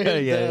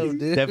 Yeah, dude.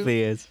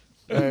 definitely is.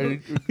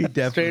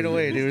 Straight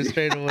away, dude.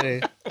 Straight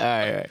away. All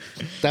right.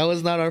 That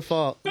was not our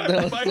fault.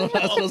 That was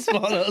not so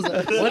small. That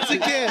was, once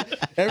again,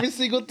 every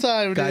single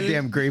time, dude.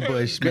 Goddamn Gray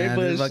Bush, Gray man.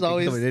 Bush Fucking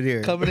always coming in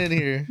here. coming in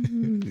here.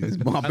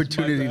 There's more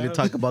opportunity to bad.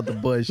 talk about the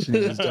bush and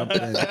just jump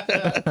in.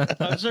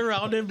 I'm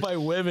surrounded by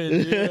women.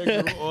 Dude.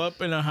 I grew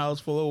up in a house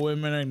full of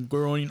women and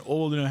growing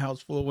old in a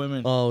house full of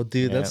women. Oh,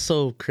 dude, Yeah. that's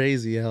so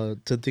crazy how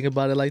to think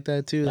about it like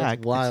that too.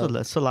 That's wild.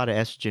 It's a lot of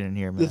estrogen in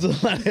here, man. There's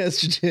a lot of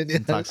estrogen. Yeah.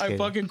 Intoxicating. I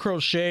fucking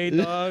crochet,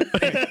 dog.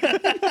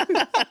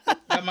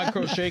 Got my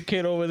crochet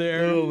kit over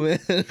there. Oh man,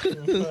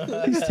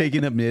 He's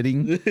taking up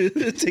knitting.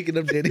 taking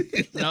up knitting.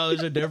 No,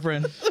 there's a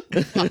difference.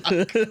 I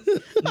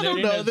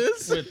don't know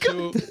this. With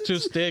two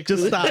sticks.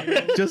 Just stop.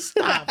 Just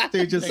stop,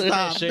 dude. Just Like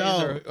stop. crochets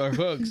No. or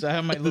hooks. I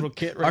have my little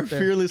kit right Our there.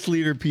 fearless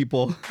leader,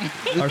 people.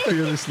 Our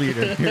fearless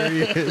leader. Here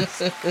he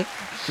is.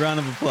 Round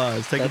of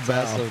applause. Take That's a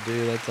bow. awesome,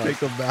 dude. That's awesome.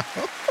 Take a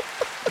bow.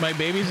 My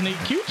babies need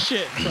cute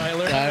shit, so I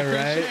learned how to All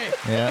right.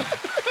 crochet. Yeah.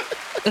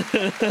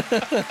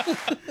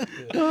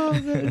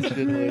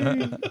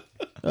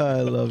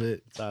 I love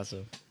it. It's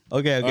awesome.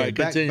 Okay. All right,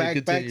 back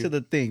continue. to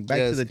the thing. Back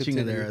Yes, to the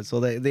continue. chingadera. So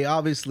they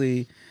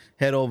obviously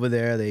head over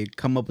there. They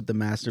come up with the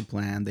master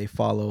plan. They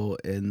follow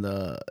in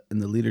the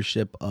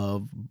leadership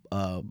of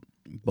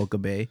Boca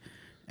Bay,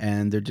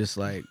 and they're just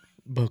like,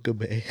 Boca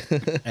Bay.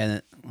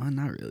 and well,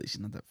 not really.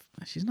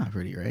 She's not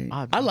pretty, right?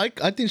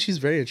 I think she's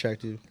very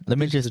attractive. Let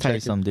me she's just tell you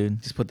attractive. something,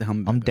 dude. Just put the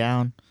helmet. I'm back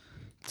down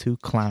to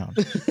clown.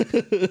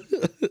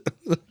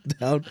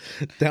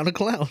 Down a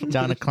clown.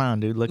 Down a clown,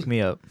 dude. Look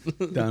me up.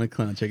 on. Down a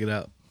clown. Check it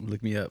out.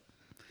 Look me up.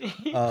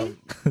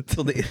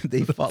 So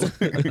they follow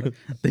her,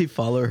 they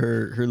follow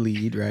her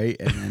lead, right?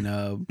 And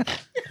then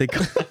they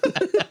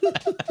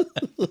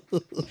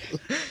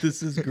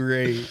this is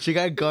great. She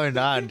got going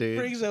on, dude.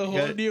 Brings a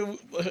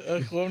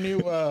whole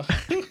new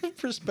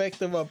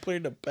perspective on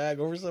putting a bag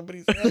over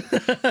somebody's head.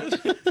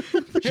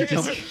 Hey,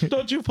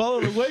 don't you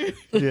follow the way?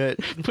 Yeah.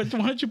 But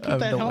why don't you put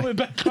that the helmet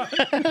back on?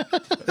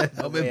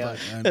 Helmet Yeah. back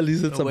on. At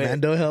least it's a Wait.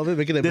 Mando helmet.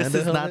 Making a This Mando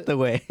is helmet. not the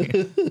way.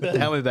 Put the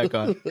helmet back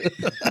on.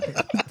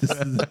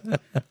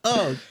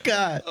 Oh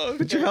God!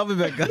 Put your helmet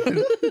back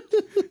on.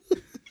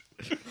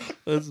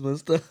 That's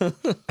messed up.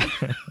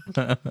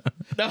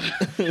 No. I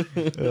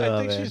think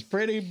man. she's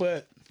pretty,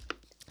 but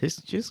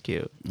She's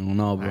cute. I don't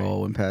know, bro.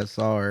 When Pat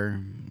saw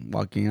her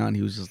walking out,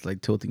 he was just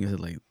like tilting his head,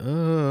 like,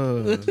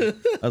 "Oh."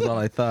 That's all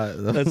I thought.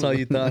 That's all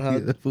you thought, huh?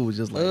 The fool was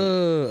just like,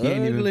 Oh, he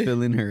ain't even ugly.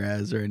 feeling her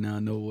ass right now.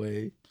 No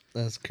way.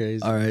 That's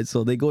crazy. All right,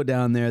 so they go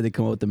down there. They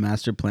come up with the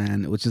master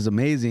plan, which is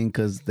amazing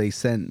because they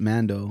sent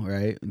Mando,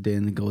 right?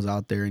 Then goes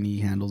out there and he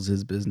handles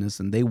his business,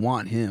 and they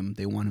want him.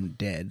 They want him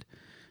dead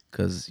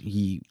because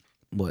he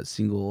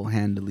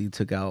single-handedly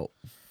took out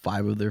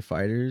 5 of their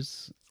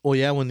fighters Oh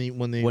yeah, when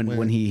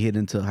he hit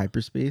into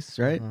hyperspace,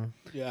 right?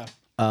 yeah.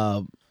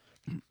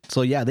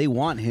 So yeah, they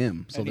want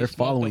him. So And he they're smoked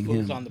following the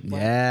foods him. on the plane.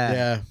 Yeah.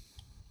 yeah,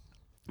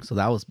 So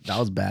that was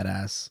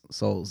badass.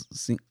 So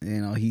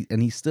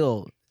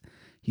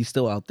he's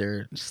still out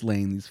there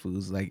slaying these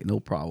fools like no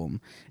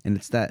problem. And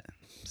it's that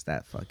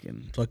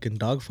fucking fucking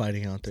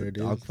dogfighting out there,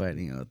 dude.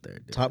 dogfighting out there,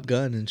 dude. Top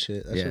Gun and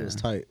shit. That shit Yeah. was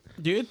tight.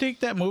 Do you think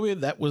that movie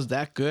was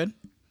that good?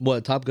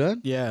 What, Top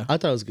Gun? Yeah. I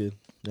thought it was good.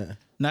 Yeah.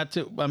 Not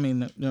to. I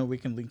mean, no, we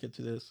can link it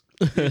to this.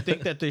 Do you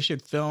think that they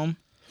should film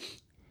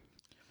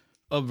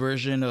a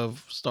version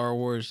of Star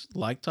Wars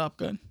like Top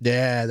Gun?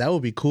 Yeah, that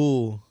would be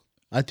cool.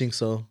 I think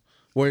so.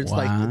 Where it's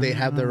like they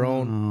have their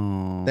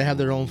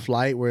own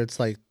flight where it's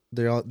like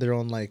their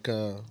own like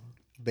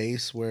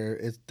base where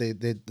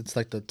it's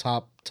like the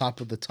top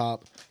of the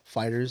top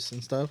fighters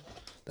and stuff.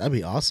 That'd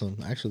be awesome,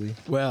 actually.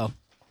 Well,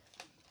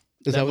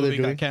 Is that what they're movie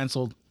doing? got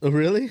canceled. Oh,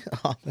 really?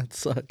 Oh, that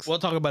sucks. We'll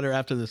talk about it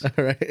after this. All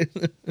right.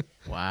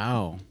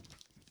 Wow.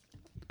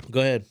 Go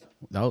ahead.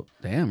 Oh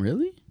damn,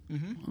 really?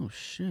 Oh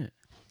shit.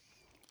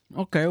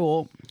 Okay,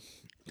 well,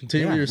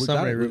 Continue with your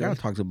summary, we gotta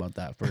Ruben. talk about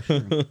that for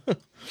sure.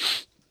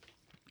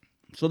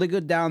 So they go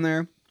down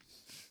there.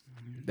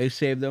 They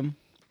save them.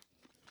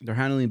 They're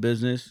handling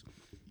business.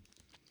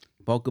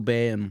 Boca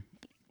Bay and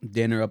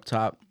Dinner up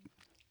top,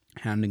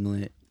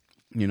 handling it.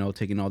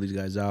 Taking all these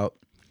guys out.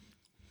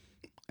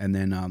 And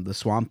then the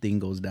swamp thing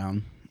goes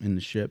down in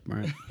the ship,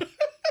 right?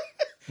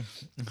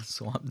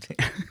 Swamp Thing.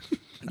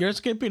 You're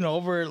skipping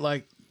over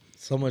like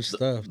So much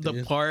stuff. the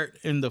dude. part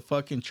in the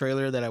fucking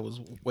trailer that I was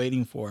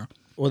waiting for.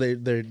 Well, they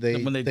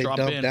When they drop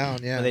dump in. down.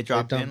 Yeah, When they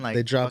drop in, like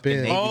they drop fucking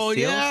in Navy Oh SEALs?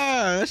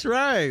 yeah, that's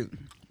right.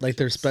 like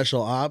they're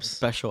special ops.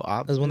 Special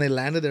ops. Because when they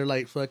landed, they're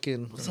like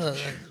fucking what's up?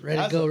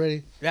 Ready to go,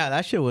 ready. Yeah,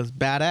 that shit was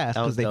badass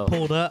That was because they dope.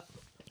 pulled up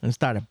and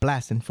started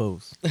blasting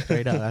fools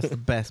straight up. That's the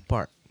best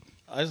part.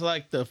 I just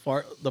like the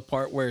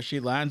part where she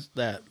lands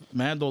that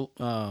Mandel.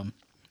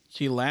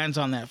 She lands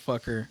on that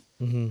fucker,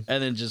 and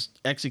then just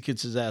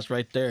executes his ass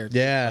right there.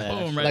 Yeah.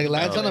 Boom, right Like in the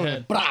lands back on of the him.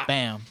 head. Brah!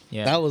 Bam.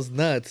 Yeah. That was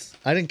nuts.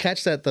 I didn't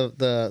catch that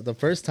the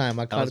first time.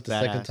 I caught was it the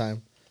second badass.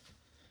 time.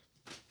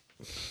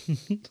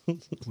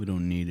 We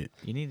don't need it.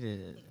 You need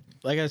to.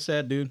 Like I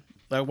said, dude,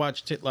 I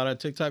watched a lot of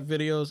TikTok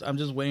videos. I'm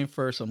just waiting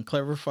for some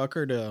clever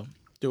fucker to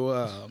do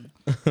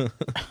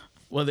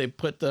well, they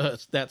put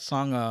that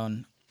song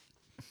on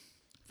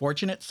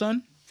Fortunate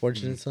Son,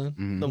 Fortunate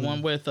Son. the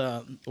one with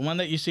the one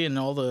that you see in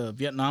all the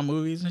Vietnam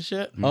movies and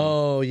shit.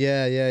 Oh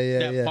yeah,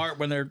 That part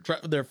when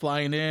they're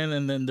flying in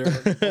and then they're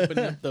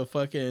opening up the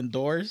fucking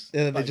doors.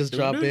 And then they just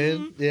drop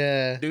in.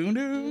 Yeah, Doo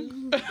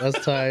doo.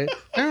 that's tight.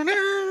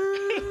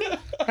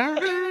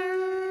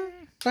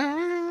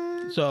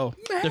 So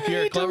if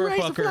you're a clever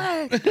fucker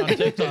on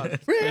TikTok,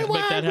 let's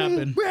make that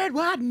happen. Red,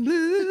 white, and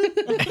blue.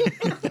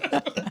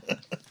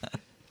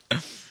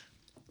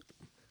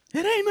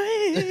 It ain't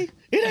me.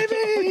 It ain't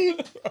me.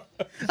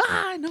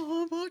 I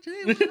know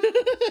unfortunately.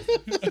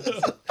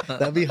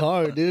 That'd be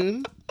hard,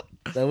 dude.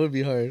 That would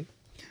be hard.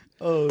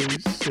 Oh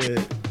shit!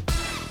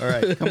 All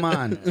right, come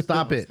on,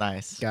 stop it.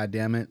 Nice. God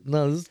damn it!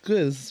 No, this is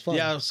good. This is fun.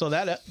 Yeah, so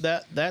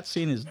that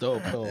scene is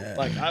dope. So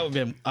like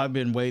I've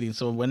been waiting.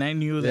 So when I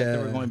knew that they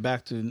were Yeah. going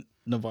back to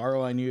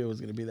Navarro, I knew it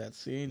was gonna be that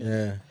scene. And,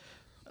 Yeah.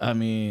 I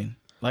mean,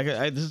 like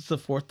this is the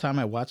fourth time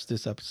I watched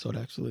this episode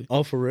actually.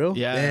 Oh, for real?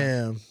 Yeah.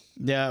 Damn.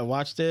 Yeah, I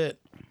watched it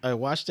at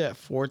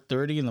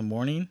 4:30 in the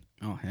morning.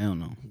 Oh hell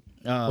no!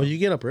 Well, you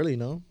get up early,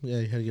 no? Yeah,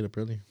 you had to get up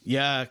early.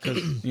 Yeah,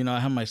 because I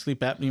have my sleep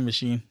apnea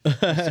machine,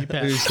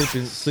 CPAP,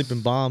 You're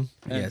sleeping bomb.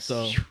 and Yes.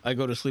 so I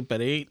go to sleep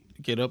at 8,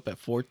 get up at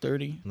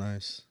 4:30.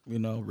 Nice.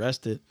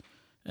 Rested,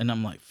 and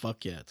I'm like,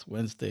 fuck yeah, it's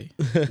Wednesday.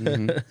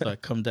 So I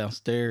come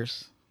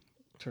downstairs,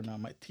 turn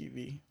on my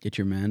TV, Get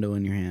your Mando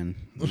in your hand.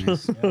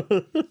 Nice.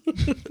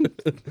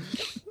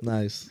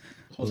 Nice.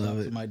 hold Love on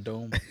it. to my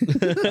dome.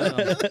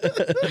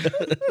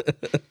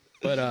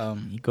 But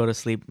You go to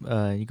sleep.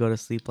 You go to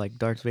sleep like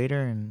Darth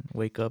Vader and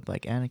wake up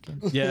like Anakin.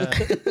 yeah,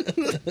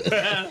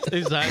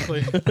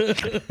 exactly.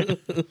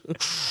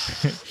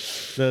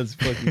 That's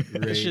fucking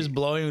great. It's just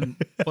blowing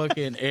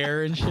fucking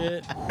air and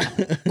shit.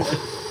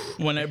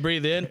 When I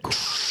breathe in,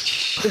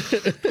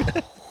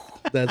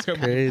 That's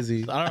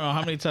crazy. I don't know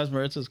how many times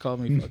Maritza's called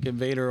me fucking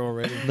Vader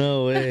already.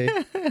 No way.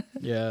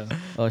 Yeah.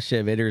 Oh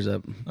shit, Vader's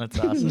up. That's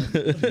awesome.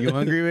 You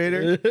hungry,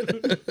 Vader?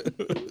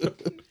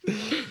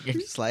 You're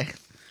just like.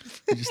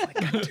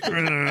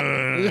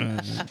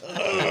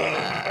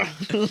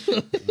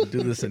 Don't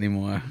do this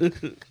anymore.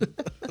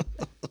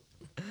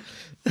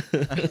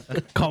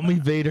 Call me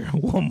Vader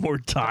one more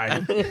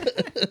time.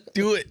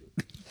 Do it.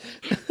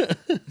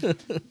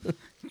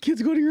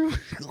 Kids, go to your room.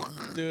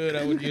 Dude,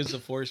 I would use the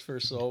force for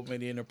so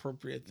many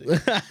inappropriate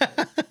things.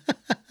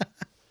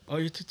 Oh,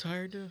 you're too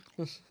tired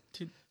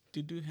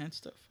to do hand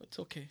stuff? It's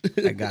okay.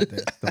 I got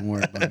this. Don't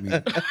worry about me.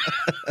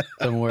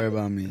 Don't worry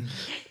about me.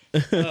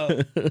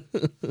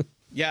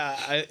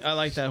 Yeah, I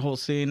like that whole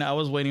scene. I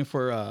was waiting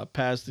for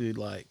Paz to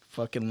like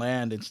fucking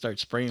land and start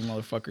spraying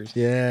motherfuckers.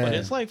 Yeah. But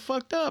it's like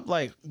fucked up.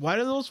 Like, why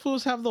do those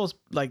fools have those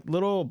like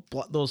little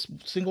those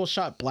single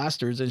shot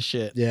blasters and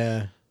shit?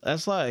 Yeah.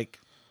 That's like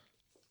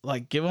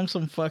give them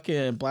some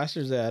fucking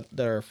blasters that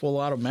are full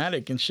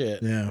automatic and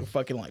shit. Yeah. They're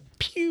fucking like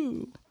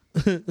pew.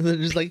 They're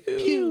just like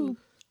pew,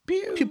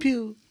 Pew. pew,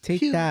 pew. Take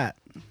pew, that.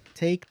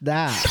 Take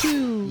that.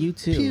 Pew. You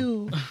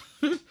too.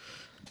 Pew.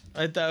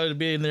 I thought it would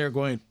be in there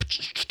going.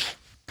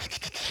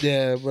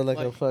 Yeah, but like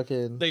a Like,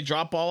 fucking. They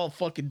drop all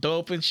fucking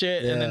dope and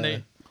shit, and then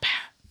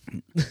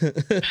Yeah.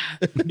 they.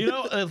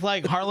 It's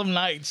like Harlem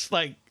Nights.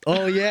 Like,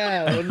 Oh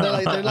yeah, when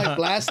they're like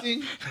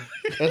blasting,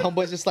 and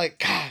homeboy's just like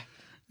ka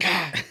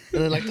ka,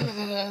 and they're like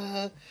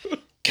ka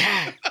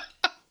ka.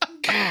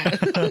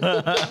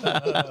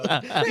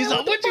 He's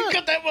like, "Would you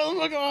cut that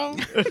motherfucker off?"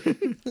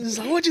 He's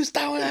like, "Would you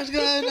stop with that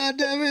gun? God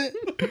damn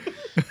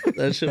it!"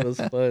 That shit was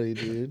funny,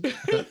 dude.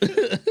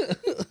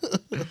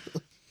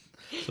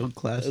 So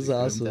classic. That's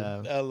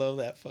awesome. I love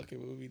that fucking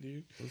movie,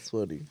 dude. That's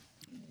funny.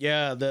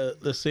 Yeah,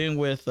 the scene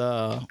with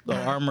the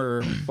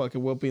armor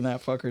fucking whooping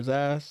that fucker's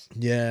ass.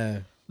 Yeah,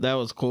 That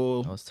was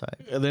cool. That was tight.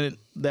 And then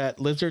that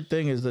lizard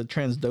thing is a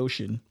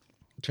transdotion.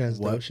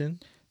 Transdotion.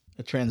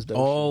 A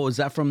transdotion. Oh, is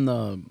that from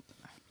the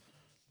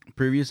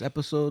previous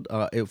episode?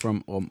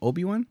 From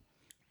Obi-Wan?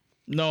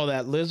 No,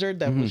 that lizard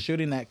that was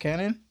shooting that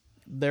cannon,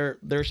 their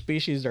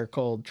species are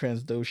called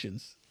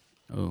transdotions.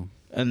 Oh.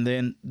 And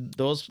then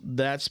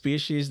that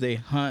species, they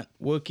hunt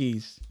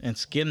Wookiees and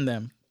skin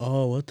them.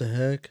 Oh, what the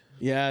heck?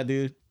 Yeah,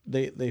 dude.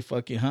 They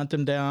fucking hunt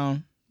them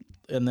down,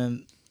 and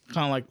then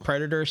kind of like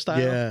predator style.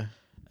 Yeah.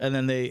 And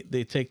then they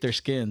take their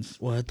skins.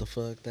 What the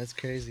fuck? That's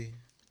crazy.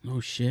 Oh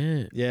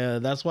shit. Yeah,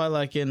 that's why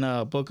like in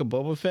Book of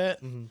Boba Fett,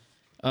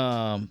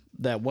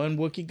 that one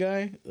Wookiee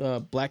guy,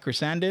 Black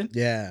Chrysanthemum,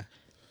 Yeah.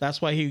 that's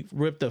why he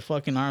ripped the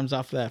fucking arms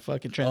off of that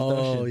fucking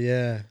transdotion. Oh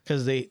yeah.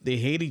 Because they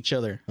hate each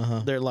other.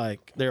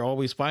 They're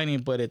always fighting,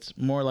 but it's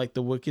more like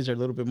the Wookiees are a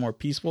little bit more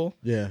peaceful.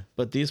 Yeah.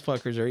 But these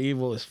fuckers are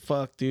evil as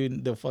fuck,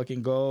 dude. They'll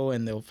fucking go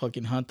and they'll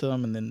fucking hunt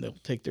them, and then they'll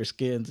take their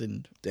skins,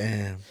 and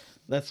Damn.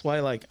 that's why,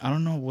 like, I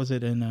don't know, was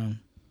it in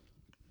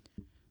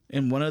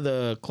in one of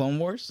the Clone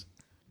Wars,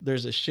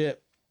 there's a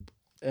ship,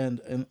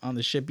 and on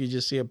the ship you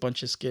just see a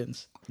bunch of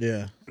skins.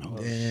 Yeah.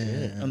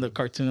 On the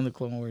cartoon of the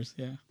Clone Wars,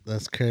 yeah.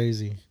 That's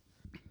crazy.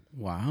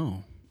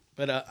 Wow.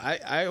 But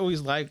I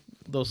always like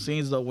those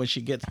scenes though when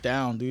she gets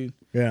down, dude,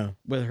 Yeah.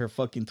 with her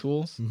fucking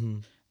tools. Mm-hmm.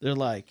 They're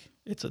like,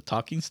 it's a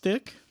talking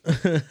stick, and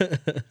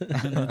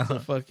it's a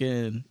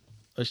fucking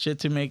a shit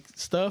to make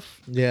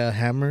stuff, Yeah,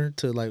 hammer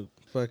to like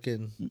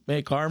fucking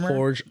make armor,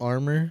 forge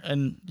armor.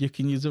 and you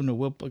can use them to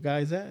whoop a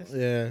guy's ass.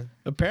 Yeah.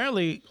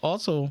 Apparently,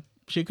 also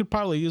she could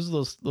probably use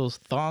those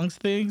thongs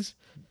things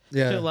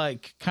Yeah. to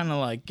like kind of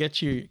like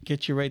get you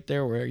right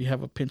there where you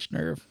have a pinched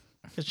nerve.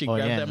 Cause she Oh,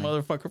 grabbed yeah, that man.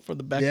 motherfucker from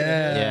the back of the Yeah,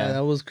 head. Yeah.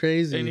 that was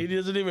crazy. And he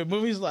doesn't even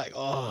move. He's like,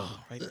 oh,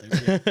 right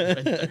there. Yeah,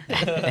 right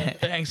there.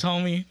 Thanks,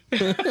 homie.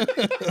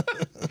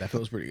 That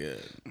feels pretty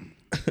good.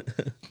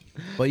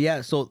 But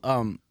yeah, so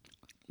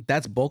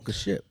that's bulk of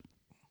ship.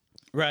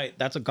 Right.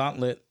 That's a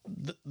gauntlet.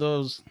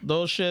 Those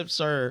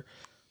ships are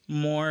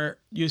more.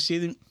 You see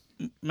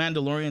the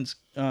Mandalorians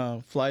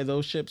fly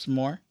those ships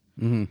more.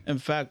 Mm-hmm. In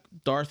fact,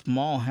 Darth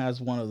Maul has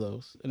one of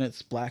those, and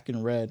it's black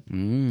and red.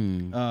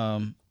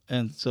 Mm.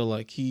 And so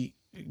like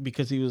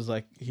because he was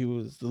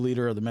the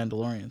leader of the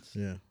Mandalorians.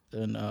 Yeah.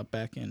 And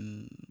back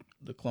in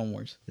the Clone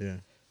Wars. Yeah.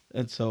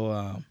 And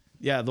so,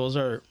 yeah, those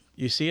are,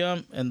 you see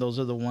them, and those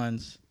are the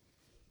ones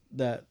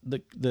that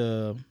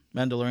the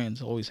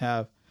Mandalorians always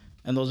have.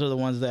 And those are the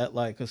ones that,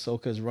 like,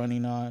 Ahsoka's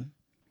running on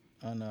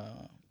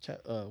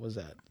what's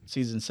that,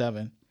 season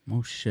 7.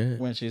 Oh shit.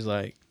 When she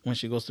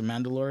goes to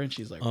Mandalorian,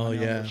 she's like, Oh, running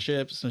on yeah. their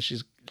ships, and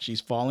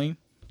she's falling.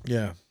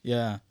 Yeah.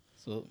 Yeah.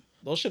 So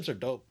those ships are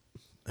dope.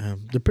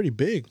 They're pretty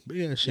big.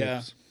 Big ass ships.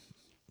 Yeah.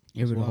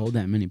 You able to hold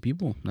that many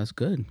people? That's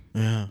good.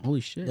 Yeah. Holy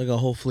shit. Like a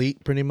whole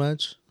fleet, pretty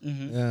much.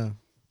 Mm-hmm. Yeah.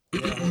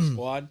 Yeah, whole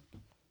squad.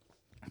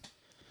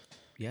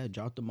 Yeah,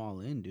 dropped them all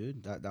in,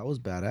 dude. That was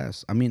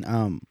badass. I mean,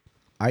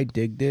 I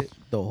digged it,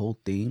 the whole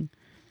thing,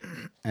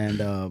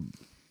 and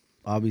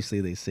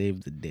obviously they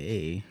saved the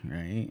day,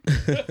 right?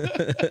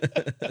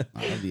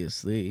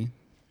 Obviously,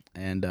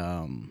 and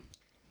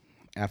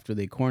after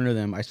they corner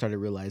them, I started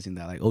realizing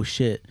that, like, oh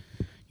shit,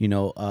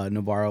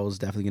 Navarro is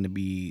definitely going to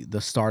be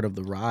the start of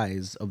the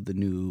rise of the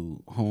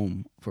new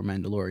home for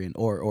Mandalorian,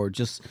 or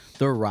just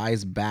their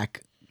rise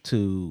back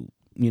to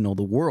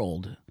the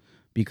world,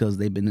 because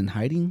they've been in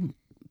hiding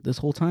this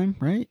whole time,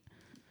 right?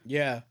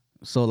 Yeah.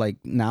 So like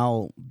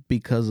now,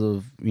 because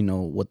of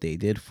what they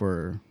did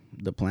for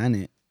the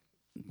planet,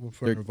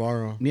 For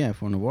Navarro. yeah,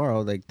 for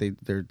Navarro, like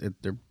they're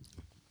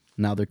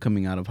now they're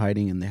coming out of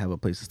hiding and they have a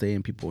place to stay,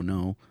 and people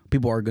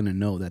are gonna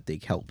know that they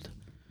helped.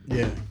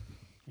 Yeah.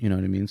 You know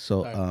what I mean?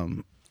 So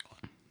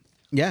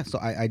yeah, so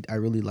I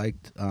really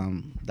liked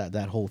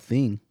that whole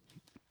thing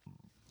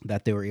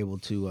that they were able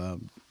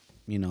to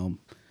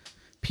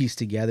piece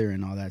together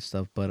and all that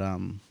stuff. But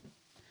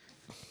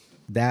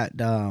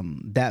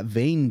that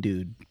Vane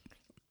dude,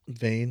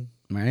 Vane.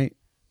 right?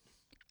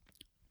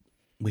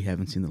 We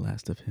haven't seen the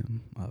last of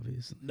him,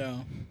 obviously.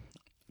 No.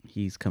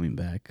 He's coming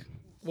back.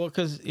 Well,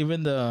 because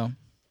even the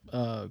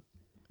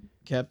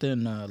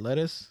Captain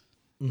Lettuce,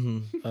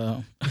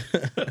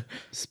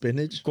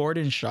 Spinach.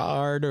 Gordon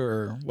Shard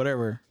or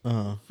whatever,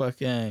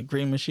 fucking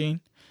Green Machine,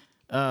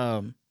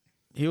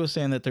 he was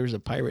saying that there's a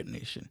pirate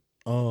nation.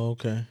 Oh,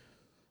 okay.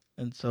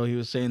 And so he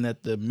was saying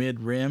that the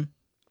mid-rim,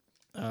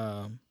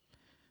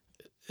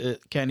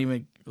 it can't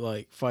even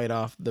like fight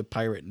off the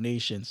pirate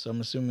nation. So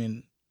I'm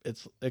assuming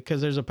it's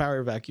because there's a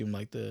power vacuum.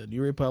 Like the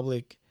New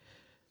Republic,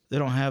 they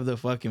don't have the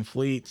fucking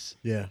fleets.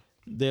 Yeah.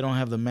 They don't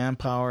have the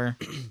manpower.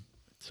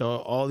 So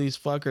all these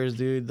fuckers,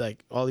 dude,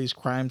 like all these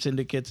crime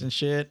syndicates and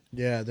shit.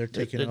 Yeah, they're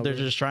taking over. They're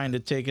just trying to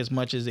take as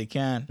much as they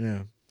can.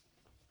 Yeah.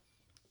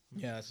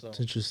 Yeah, so It's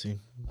interesting.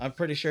 I'm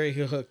pretty sure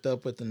he hooked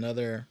up with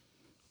another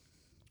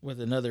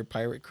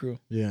pirate crew.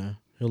 Yeah.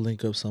 He'll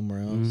link up somewhere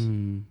else.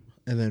 And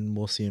then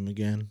we'll see him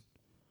again.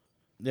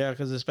 Yeah,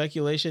 because the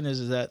speculation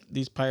is that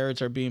these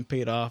pirates are being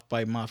paid off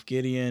by Moff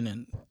Gideon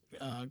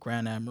and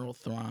Grand Admiral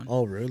Thrawn.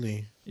 Oh,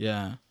 really?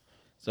 Yeah.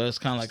 So it's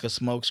kind of like a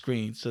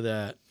smokescreen so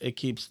that it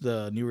keeps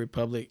the New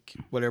Republic,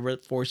 whatever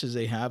forces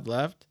they have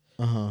left,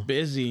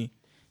 busy.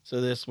 So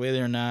this way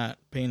they're not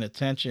paying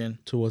attention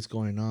To what's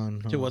going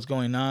on. to what's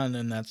going on.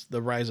 And that's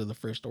the rise of the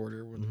First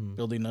Order, where they're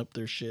building up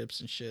their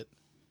ships and shit.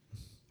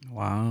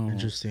 Wow.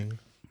 Interesting.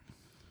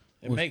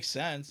 It makes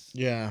sense.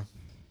 Yeah.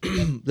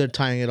 They're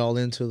tying it all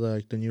into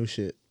like the new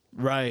shit.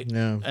 Right.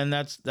 Yeah. And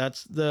that's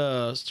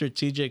the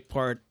strategic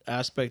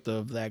aspect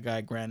of that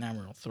guy, Grand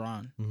Admiral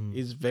Thrawn.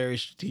 He's very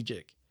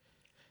strategic.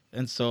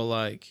 And so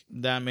like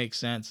that makes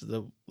sense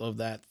of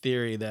that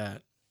theory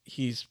that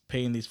he's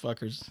paying these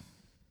fuckers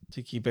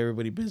to keep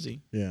everybody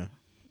busy. Yeah.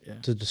 Yeah.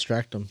 To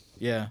distract them.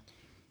 Yeah.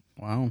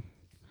 Wow.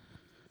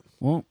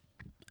 Well,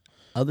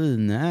 other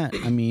than that,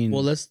 I mean,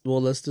 Well,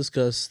 let's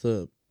discuss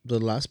the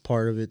last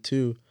part of it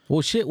too.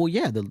 well, shit. Well,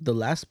 yeah, the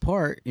last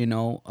part,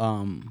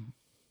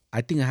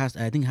 I think it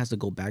has to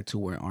go back to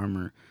where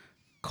Armor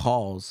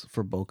calls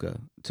for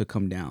Boca to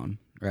come down,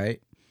 right?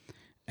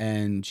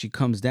 And she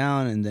comes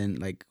down, and then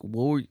like,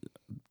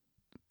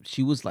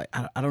 she was like,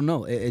 I don't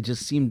know. It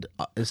just seemed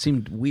it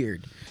seemed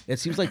weird. It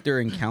seems like their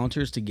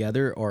encounters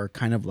together are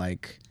kind of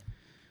like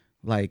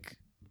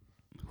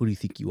who do you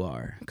think you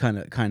are? Kind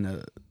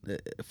of.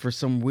 For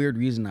some weird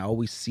reason, I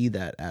always see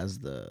that as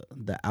the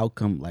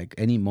outcome. Like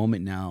any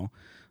moment now,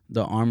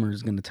 the armor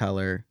is gonna tell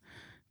her,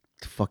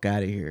 "To fuck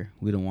out of here.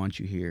 We don't want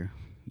you here,"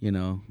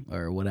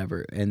 or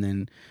whatever. And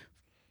then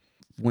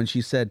when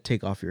she said,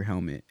 "Take off your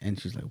helmet," and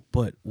she's like,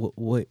 "But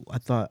what?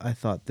 I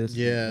thought this.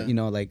 Yeah.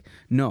 Like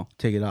no,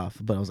 take it off."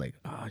 But I was like,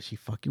 "Ah, is she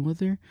fucking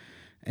with her?"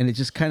 And it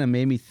just kind of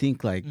made me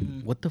think, like,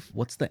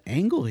 what's the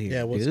angle here?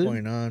 Yeah, what's dude?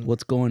 going on?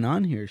 What's going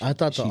on here? I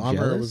thought the She armor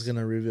jealous? was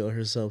gonna reveal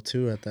herself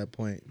too at that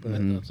point, but I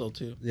thought so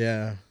too.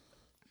 yeah,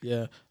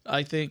 Yeah,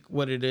 I think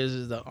what it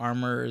is the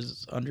armor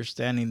is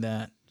understanding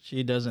that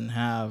she doesn't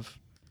have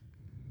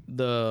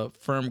the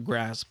firm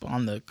grasp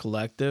on the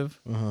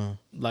collective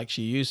like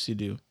she used to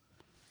do.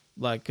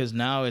 Like, because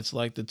now it's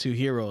like the two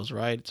heroes,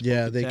 right? It's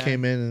yeah, they Bo-Katan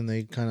came in and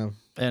they kind of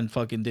and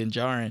fucking Din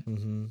Djarin.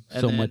 And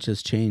So then- much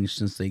has changed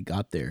since they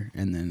got there,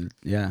 and then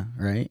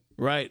right.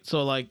 right?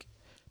 So like,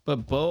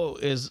 but Bo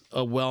is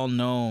a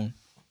well-known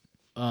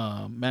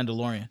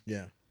Mandalorian.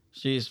 yeah,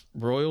 She's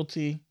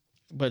royalty,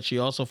 but she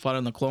also fought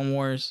in the Clone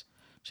Wars.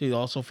 She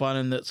also fought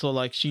in the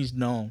so she's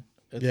known.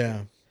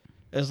 yeah,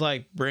 It's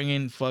like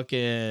bringing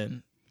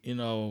fucking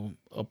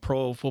a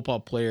pro football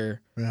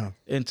player yeah,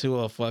 into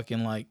a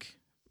fucking like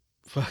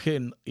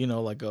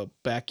a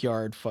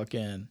backyard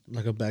fucking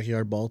like a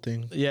backyard ball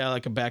thing.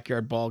 like a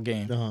backyard ball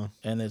game. Uh huh.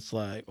 And it's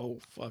like, oh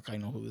fuck, I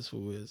know who this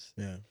fool is.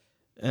 Yeah.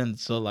 And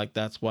so like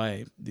that's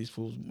why these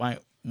fools might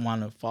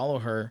want to follow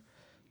her.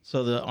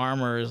 So the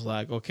armor is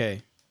like,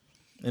 okay,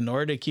 in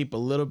order to keep a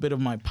little bit of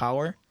my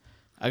power,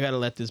 I gotta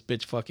let this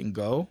bitch fucking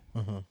go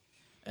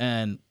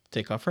and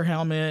take off her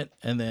helmet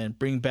and then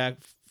bring back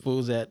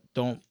fools that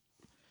don't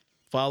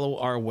follow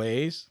our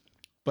ways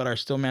but are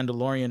still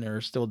Mandalorian and are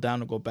still down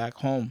to go back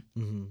home.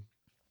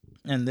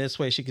 And this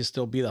way she can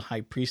still be the high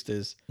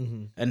priestess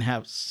and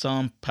have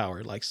some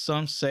power, like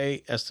some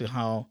say as to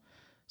how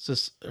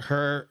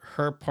her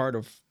part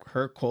of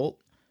her cult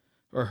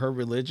or her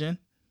religion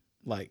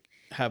like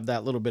have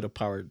that little bit of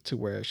power to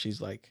where she's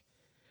like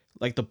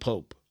the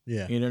Pope.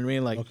 Yeah. You know what I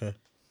mean? Like Okay.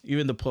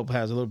 even the Pope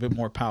has a little bit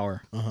more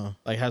power.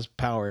 Like has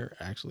power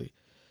actually.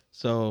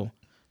 So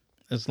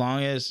as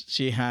long as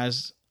she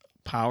has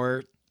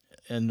power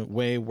in a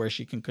way where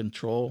she can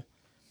control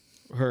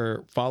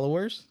her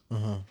followers,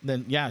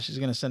 then yeah, she's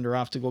gonna send her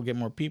off to go get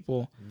more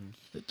people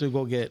to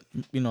go get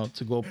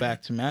to go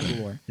back to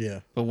Mandalore. Yeah.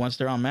 But once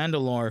they're on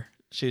Mandalore,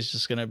 she's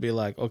just gonna be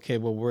like, okay,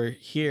 well we're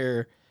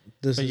here.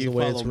 This But is you the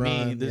way follow it's me.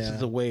 run. This is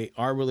the way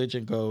our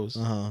religion goes.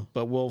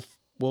 But we'll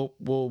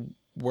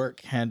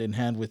work hand in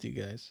hand with you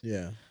guys.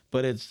 Yeah.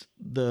 But it's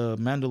the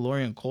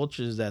Mandalorian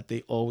cultures that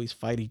they always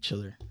fight each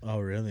other. Oh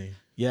really?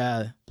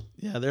 Yeah,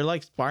 they're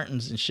like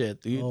Spartans and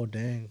shit, dude. Oh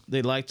dang.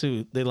 They like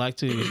to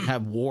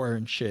have war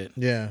and shit.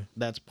 Yeah.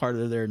 That's part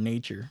of their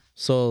nature.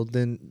 So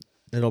then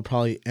it'll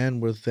probably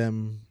end with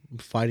them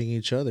fighting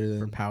each other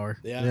then. For power.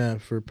 Yeah,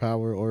 for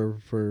power or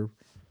for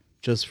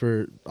just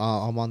for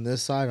I'm on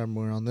this side,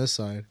 we're on this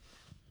side.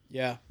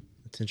 Yeah.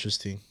 It's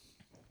interesting.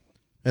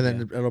 And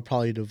then it'll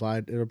probably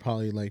divide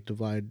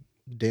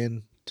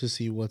Din to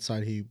see what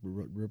side he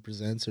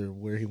represents or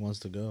where he wants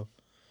to go.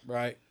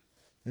 Right.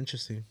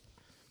 Interesting.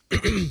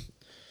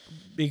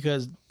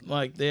 Because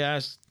like they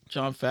asked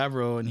Jon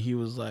Favreau and he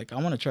was like, I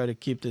want to try to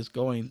keep this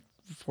going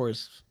for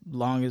as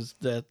long as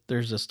that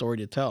there's a story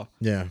to tell.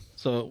 Yeah.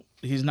 So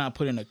he's not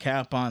putting a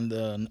cap on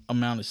the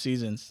amount of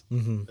seasons.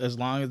 As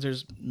long as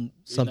there's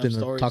Something enough to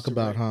stories talk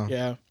about, write. huh?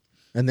 Yeah.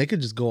 And they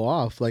could just go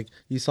off. Like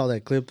you saw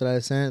that clip that I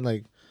sent,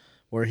 like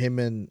where him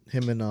and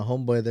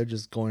Homeboy, they're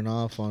just going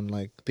off on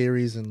like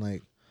theories and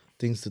like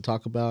things to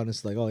talk about. And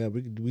it's like, oh yeah,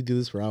 we do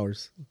this for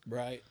hours.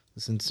 Right.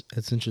 It's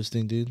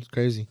interesting, dude. It's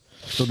crazy.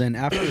 So then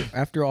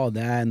after all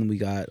that, and we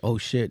got, oh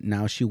shit,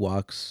 now she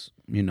walks,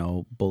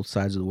 both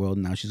sides of the world.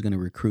 Now she's gonna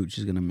recruit.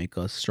 She's gonna make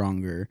us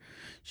stronger.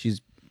 She's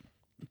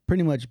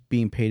pretty much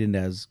being painted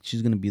as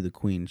she's gonna be the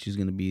queen. She's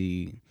gonna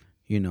be,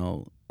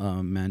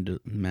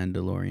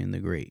 Mandalorian the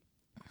Great,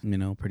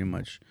 pretty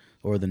much,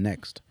 or the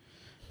next.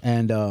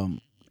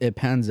 And it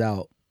pans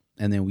out,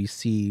 and then we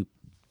see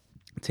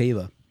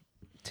Teva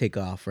take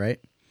off, right?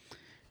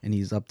 And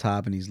he's up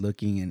top and he's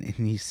looking and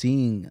he's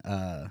seeing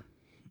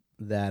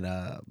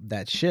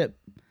that ship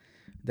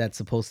that's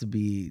supposed to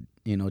be,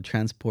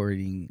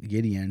 transporting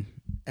Gideon.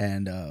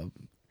 And I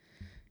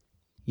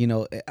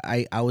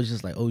was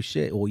just like, oh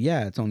shit. Well,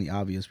 yeah, it's only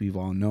obvious. We've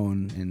all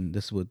known, and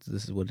this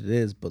is what it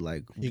is. But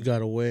like, He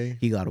got away.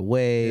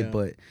 yeah.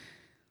 But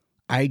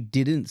I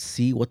didn't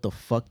see what the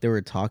fuck they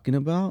were talking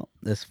about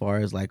as far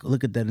as like,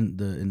 look at that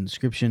the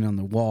inscription on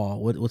the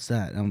wall. What's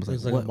that? And I was like,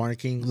 It's like what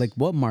markings. Like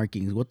what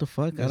markings? What the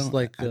fuck? It's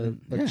like a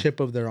yeah. chip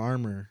of their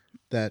armor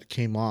that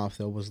came off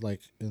that was like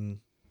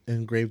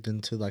engraved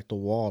into like the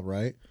wall,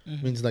 right?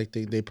 Means like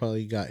they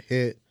probably got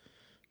hit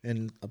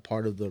and a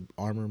part of the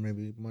armor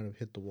maybe might have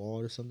hit the wall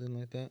or something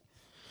like that.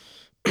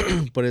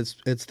 But it's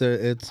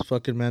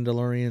fucking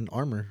Mandalorian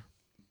armor.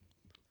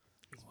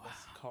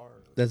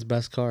 That's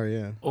best car,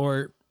 yeah.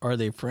 or are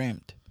they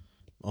framed?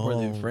 Or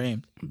they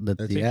framed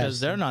That's because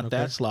they're not Okay.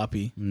 that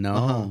sloppy. No.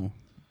 Uh-huh.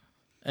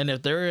 And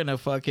if they were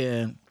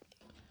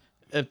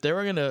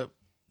gonna,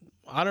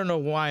 I don't know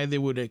why they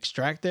would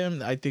extract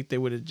them. I think they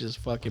would have just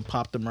fucking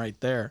popped them right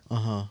there,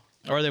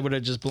 or they would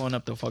have just blown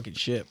up the fucking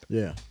ship.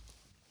 Yeah.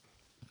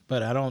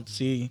 But I don't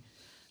see.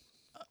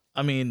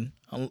 I mean,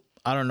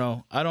 I don't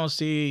know. I don't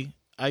see.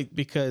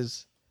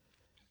 Because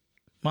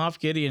Moff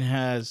Gideon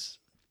has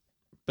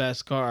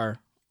Beskar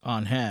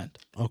on hand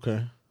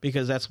Okay.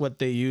 because that's what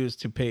they use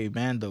to pay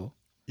Mando.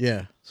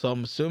 Yeah. So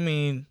I'm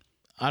assuming.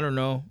 I don't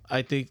know.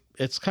 I think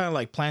it's kind of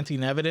like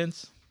planting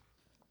evidence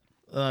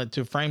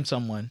to frame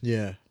someone.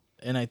 Yeah.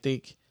 And I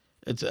think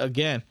it's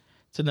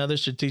another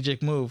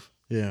strategic move.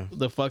 Yeah.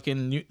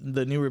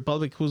 The New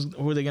Republic.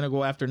 Who are they gonna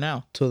go after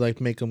now? To like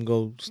make them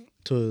go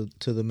to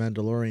the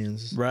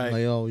Mandalorians. Right.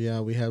 Like, oh yeah,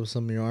 we have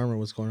some of your armor.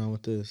 What's going on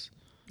with this?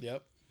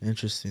 Yep.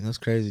 Interesting. That's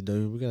crazy,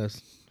 dude.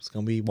 It's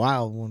gonna be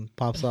wild when it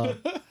pops off.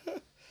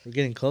 We're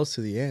getting close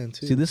to the end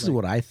too. See, this is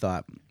what I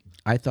thought.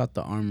 I thought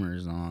the armor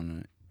is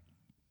on.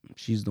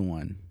 She's the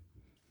one.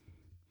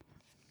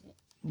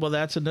 Well,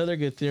 that's another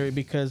good theory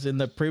because in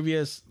the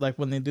previous, like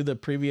when they do the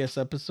previous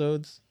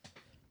episodes,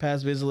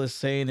 Paz Vizsla is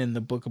saying in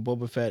the Book of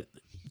Boba Fett,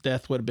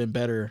 death would have been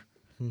better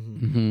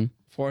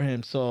for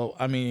him. So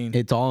I mean,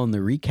 It's all in the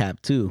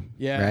recap too.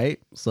 Yeah. Right.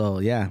 So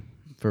yeah,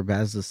 for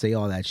Paz to say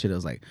all that shit, I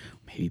was like,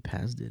 maybe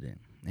Paz did it.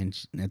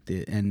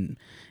 And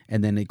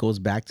then it goes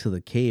back to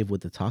the cave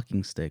with the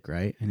talking stick,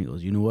 right? And he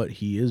goes, you know what?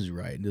 He is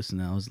right. This and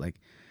that. I was like,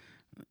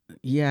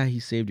 yeah, he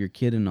saved your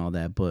kid and all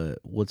that, but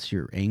what's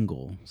your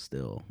angle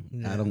still?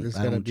 Yeah, I don't there's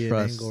gotta be an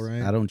trust. angle,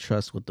 right? I don't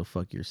trust what the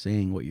fuck you're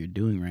saying, what you're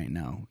doing right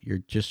now. You're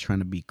just trying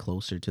to be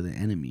closer to the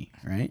enemy,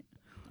 right?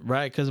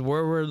 right? Because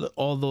where were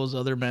all those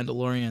other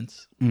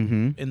Mandalorians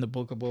Mm-hmm. in the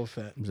Book of Boba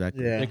Fett?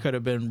 Exactly. Yeah. They could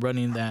have been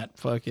running that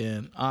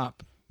fucking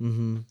op.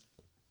 Mm-hmm.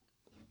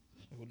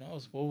 Who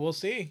knows? Well, we'll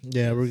see.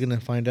 Yeah, we're gonna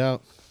find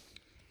out.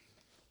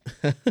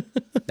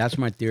 That's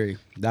my theory.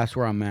 That's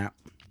where I'm at.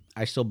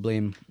 I still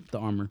blame the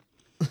armor.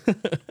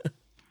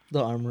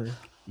 The armor.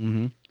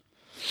 Mm-hmm.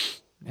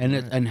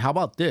 And how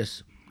about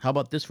this? How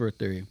about this for a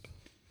theory?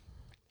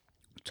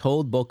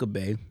 Told Boca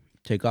Bay,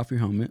 take off your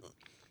helmet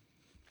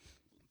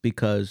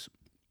because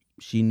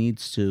she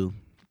needs to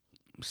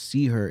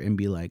see her and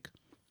be like,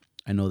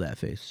 I know that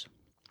face.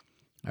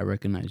 I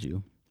recognize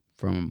you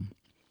from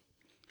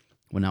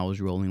when I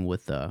was rolling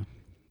with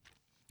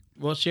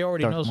Well, she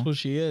already Darth knows Maul. who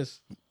she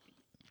is.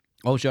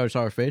 Oh, she already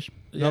saw her face?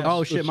 Yeah.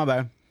 Oh shit, my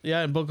bad.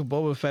 Yeah, in Book of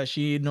Boba Fett,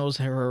 she knows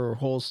her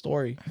whole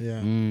story. Yeah.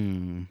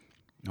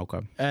 Okay.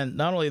 And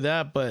not only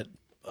that, but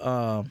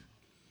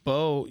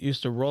Bo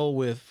used to roll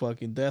with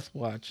fucking Death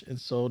Watch, and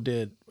so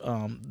did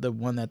the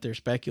one that they're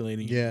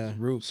speculating. Yeah.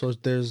 Rook. So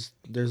there's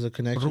a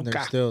connection there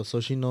Ruka. still. So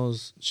she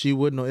knows, she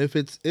would know if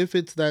it's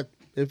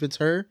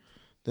her,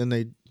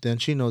 then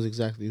she knows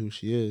exactly who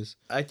she is.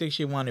 I think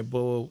she wanted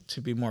Bo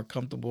to be more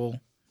comfortable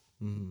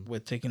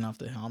with taking off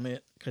the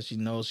helmet because she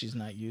knows she's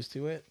not used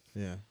to it.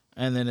 Yeah.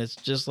 And then it's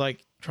just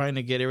like trying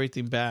to get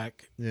everything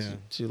back. Yeah.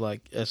 To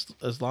like as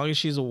long as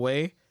she's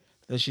away,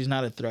 then she's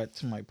not a threat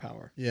to my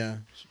power. Yeah.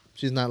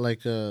 She's not like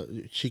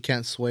she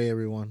can't sway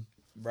everyone,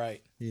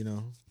 Right. you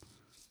know.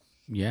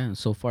 Yeah,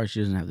 so far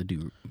she doesn't have to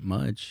do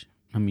much.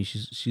 I mean,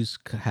 she's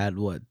had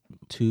what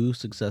 2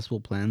 successful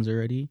plans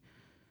already.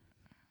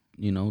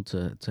 You know,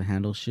 to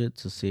handle shit,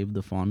 to save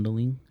the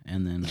Foundling,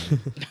 and then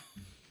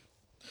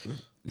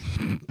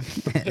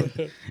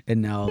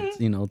and now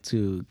you know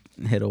to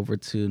head over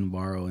to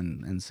Navarro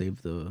and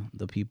save the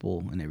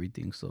people and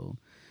everything. So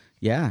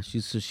yeah,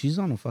 she's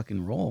on a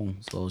fucking roll.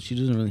 So she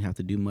doesn't really have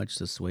to do much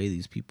to sway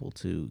these people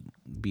to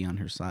be on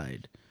her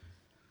side.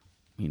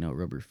 You know,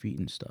 rub her feet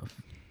and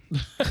stuff.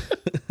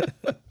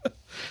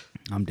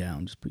 I'm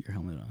down. Just put your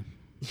helmet on.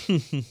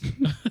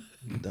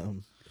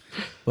 Dumb.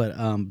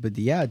 But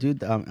yeah,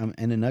 dude.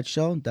 In a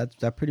nutshell,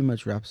 that pretty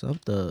much wraps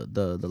up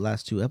the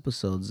last 2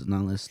 episodes. And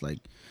unless like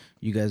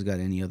you guys got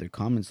any other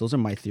comments, those are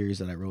my theories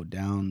that I wrote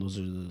down. Those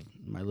are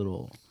my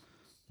little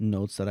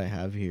notes that I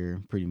have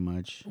here, pretty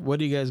much. What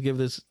do you guys give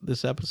this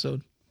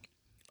episode?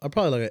 I'll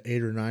probably like an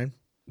 8 or 9.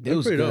 It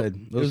was pretty dope.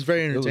 good. It was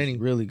very entertaining. It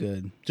was really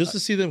good. Just to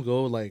see them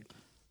go, like,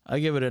 I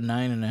give it a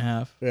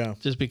 9.5. yeah,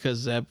 Just because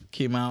Zeb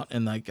came out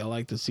and like I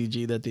like the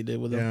CG that they did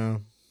with him. yeah,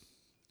 it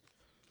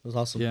was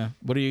awesome. Yeah.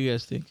 What do you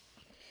guys think?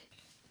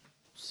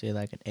 Say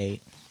like an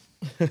 8.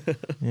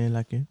 Yeah,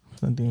 like it.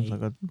 Something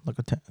like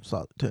a 10,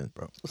 solid 10,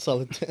 bro.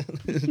 Solid 10.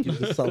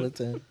 Give it a solid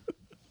 10.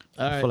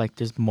 All I right. feel like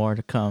there's more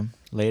to come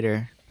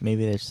later.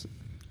 Maybe I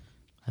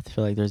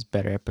feel like there's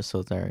better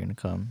episodes that are gonna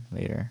come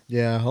later.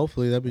 Yeah,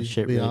 hopefully that'd The be,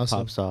 shit be really awesome.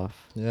 pops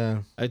off.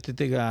 Yeah, I think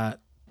they got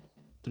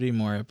 3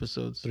 more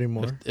episodes. 3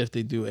 more? if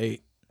they do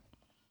 8,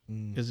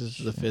 because this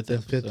is the 5th the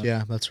episode. 5th.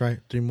 Yeah, that's right.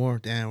 3 more.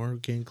 Damn, we're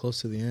getting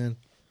close to the end.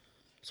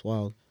 It's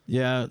wild.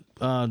 Yeah.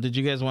 Did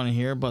you guys want to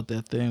hear about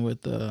that thing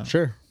with the?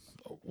 Sure.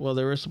 Well,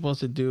 they were supposed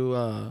to do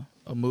a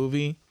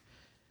movie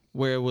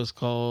where it was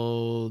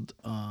called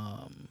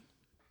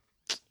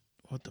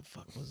what the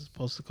fuck was it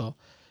supposed to call?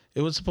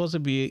 it was supposed to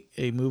be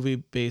a movie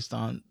based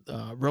on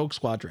Rogue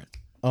Squadron.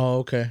 Oh,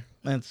 okay.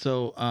 And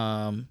so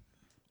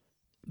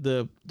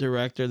the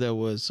director that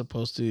was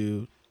supposed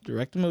to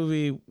direct the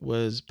movie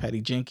was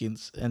Patty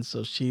Jenkins. And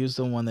so she was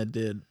the one that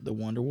did the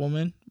Wonder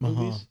Woman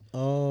movies.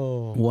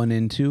 Oh, 1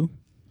 and 2.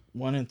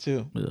 1 and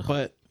 2. Ugh.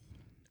 But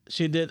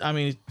she did, I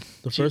mean,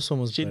 the first one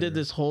was she better. did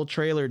this whole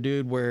trailer,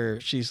 dude, where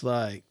she's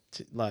like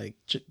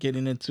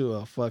getting into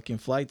a fucking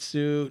flight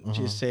suit.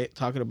 She's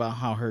talking about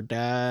how her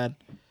dad,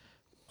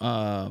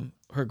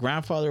 her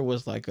grandfather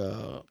was like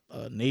a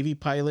Navy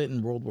pilot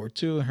in World War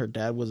II, and her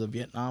dad was a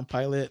Vietnam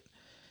pilot.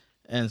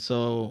 And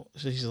so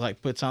she's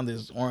like puts on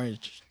this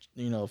orange,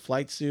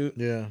 flight suit.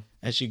 Yeah.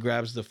 And she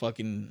grabs the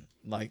fucking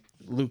like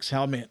Luke's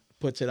helmet,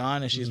 puts it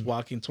on, and she's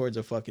walking towards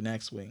a fucking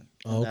X-wing.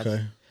 And Oh, okay.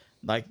 that's,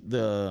 like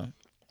the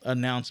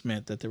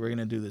announcement that they were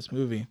gonna do this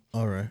movie.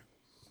 All right.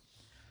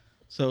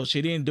 So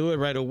she didn't do it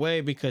right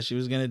away because she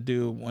was gonna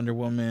do Wonder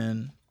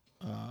Woman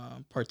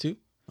Part 2.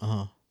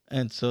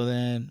 And so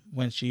then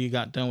when she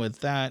got done with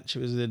that, she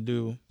was gonna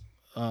do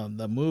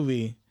the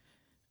movie.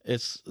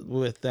 It's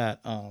with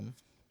that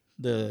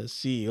the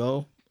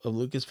CEO of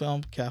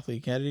Lucasfilm, Kathleen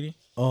Kennedy.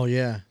 Oh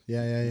yeah.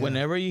 Yeah.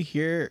 Whenever you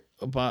hear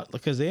about,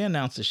 because they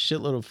announced a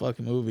shitload of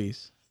fucking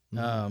movies.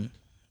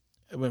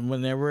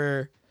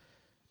 Whenever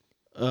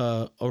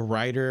a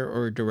writer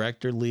or a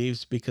director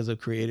leaves because of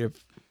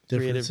creative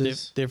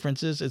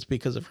differences, it's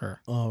because of her.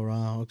 Oh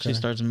wow. Okay. She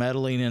starts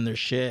meddling in their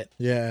shit.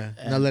 Yeah.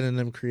 Not letting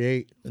them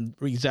create.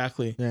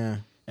 Exactly. Yeah.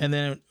 And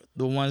then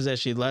the ones that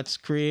she lets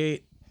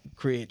create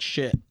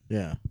shit,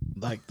 Yeah.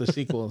 like the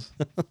sequels.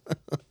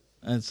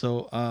 And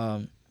so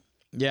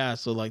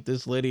so like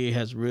this lady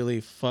has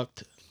really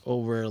fucked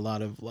over a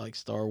lot of like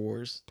Star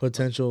Wars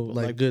Potential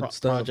like good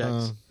stuff.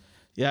 projects.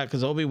 Yeah,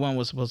 because Obi-Wan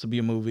was supposed to be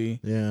a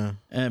movie. Yeah.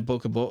 And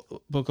Book of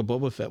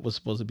Boba Fett was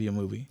supposed to be a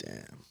movie.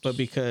 Damn. But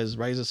because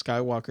Rise of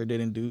Skywalker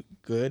didn't do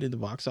good in the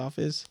box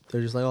office,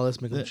 They're just like, oh,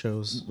 let's make them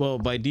shows. well,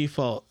 by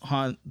default,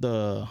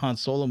 the Han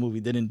Solo movie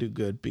didn't do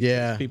good because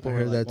Yeah, people I were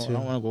heard like, that well, too. I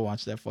don't want to go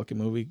watch that fucking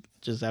movie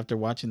just after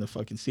watching the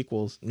fucking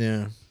sequels.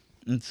 Yeah.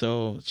 And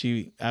so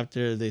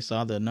after they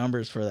saw the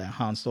numbers for that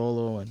Han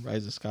Solo and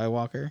Rise of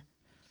Skywalker,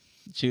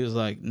 she was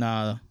like,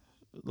 nah,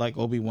 like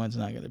Obi-Wan's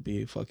not gonna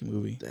be a fucking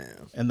movie.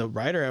 Damn. And the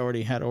writer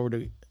already had all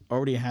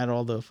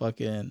the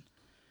fucking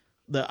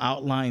the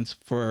outlines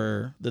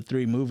for the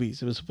 3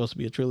 movies. It was supposed to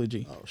be a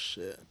trilogy. Oh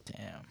shit.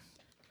 Damn.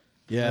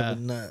 Yeah.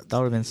 Nuts. That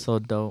would have been so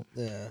dope.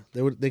 Yeah.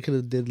 They could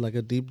have did like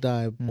a deep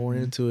dive more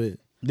into it.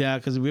 Yeah,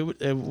 because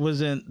it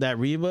wasn't that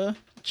Reba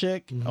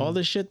chick. All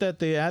the shit that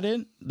they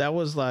added, that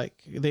was like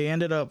they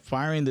ended up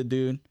firing the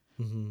dude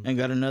and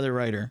got another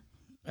writer.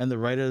 And the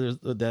writer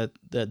that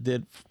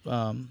did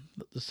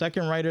the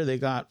second writer they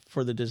got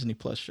for the Disney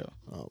Plus show.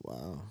 Oh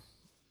wow.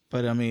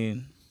 But I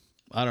mean,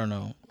 I don't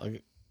know.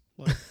 Like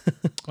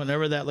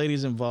whenever that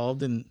lady's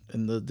involved in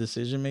the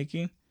decision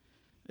making,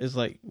 it's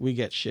like we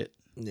get shit.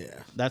 Yeah.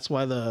 That's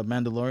why the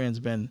Mandalorian's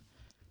been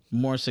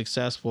more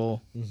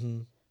successful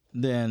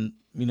than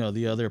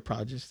the other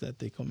projects that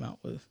they come out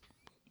with.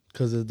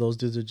 Because those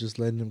dudes are just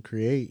letting them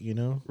create,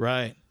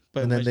 Right.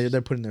 But and then it's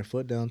they're putting their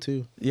foot down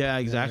too. yeah,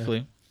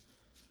 exactly.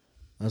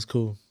 That's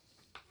cool.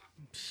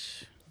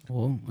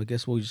 Well, I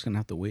guess we're just gonna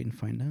have to wait and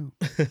find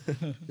out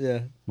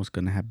Yeah. what's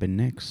gonna happen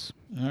next.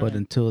 All But right.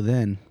 until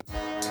then,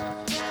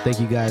 thank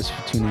you guys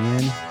for tuning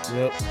in.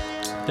 Yep.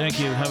 Thank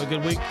you. Have a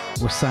good week.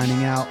 We're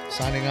signing out.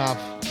 Signing off.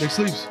 Big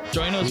sleeps.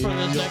 Join us for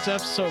this next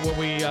episode where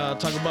we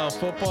talk about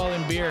football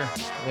and beer.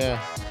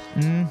 Yeah.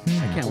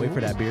 I can't wait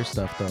for that beer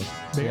stuff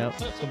though. Yep.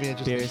 It's gonna be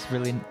interesting.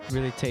 Beers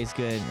really tastes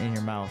good in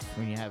your mouth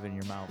when you have it in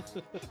your mouth.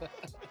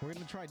 We're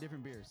gonna try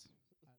different beers.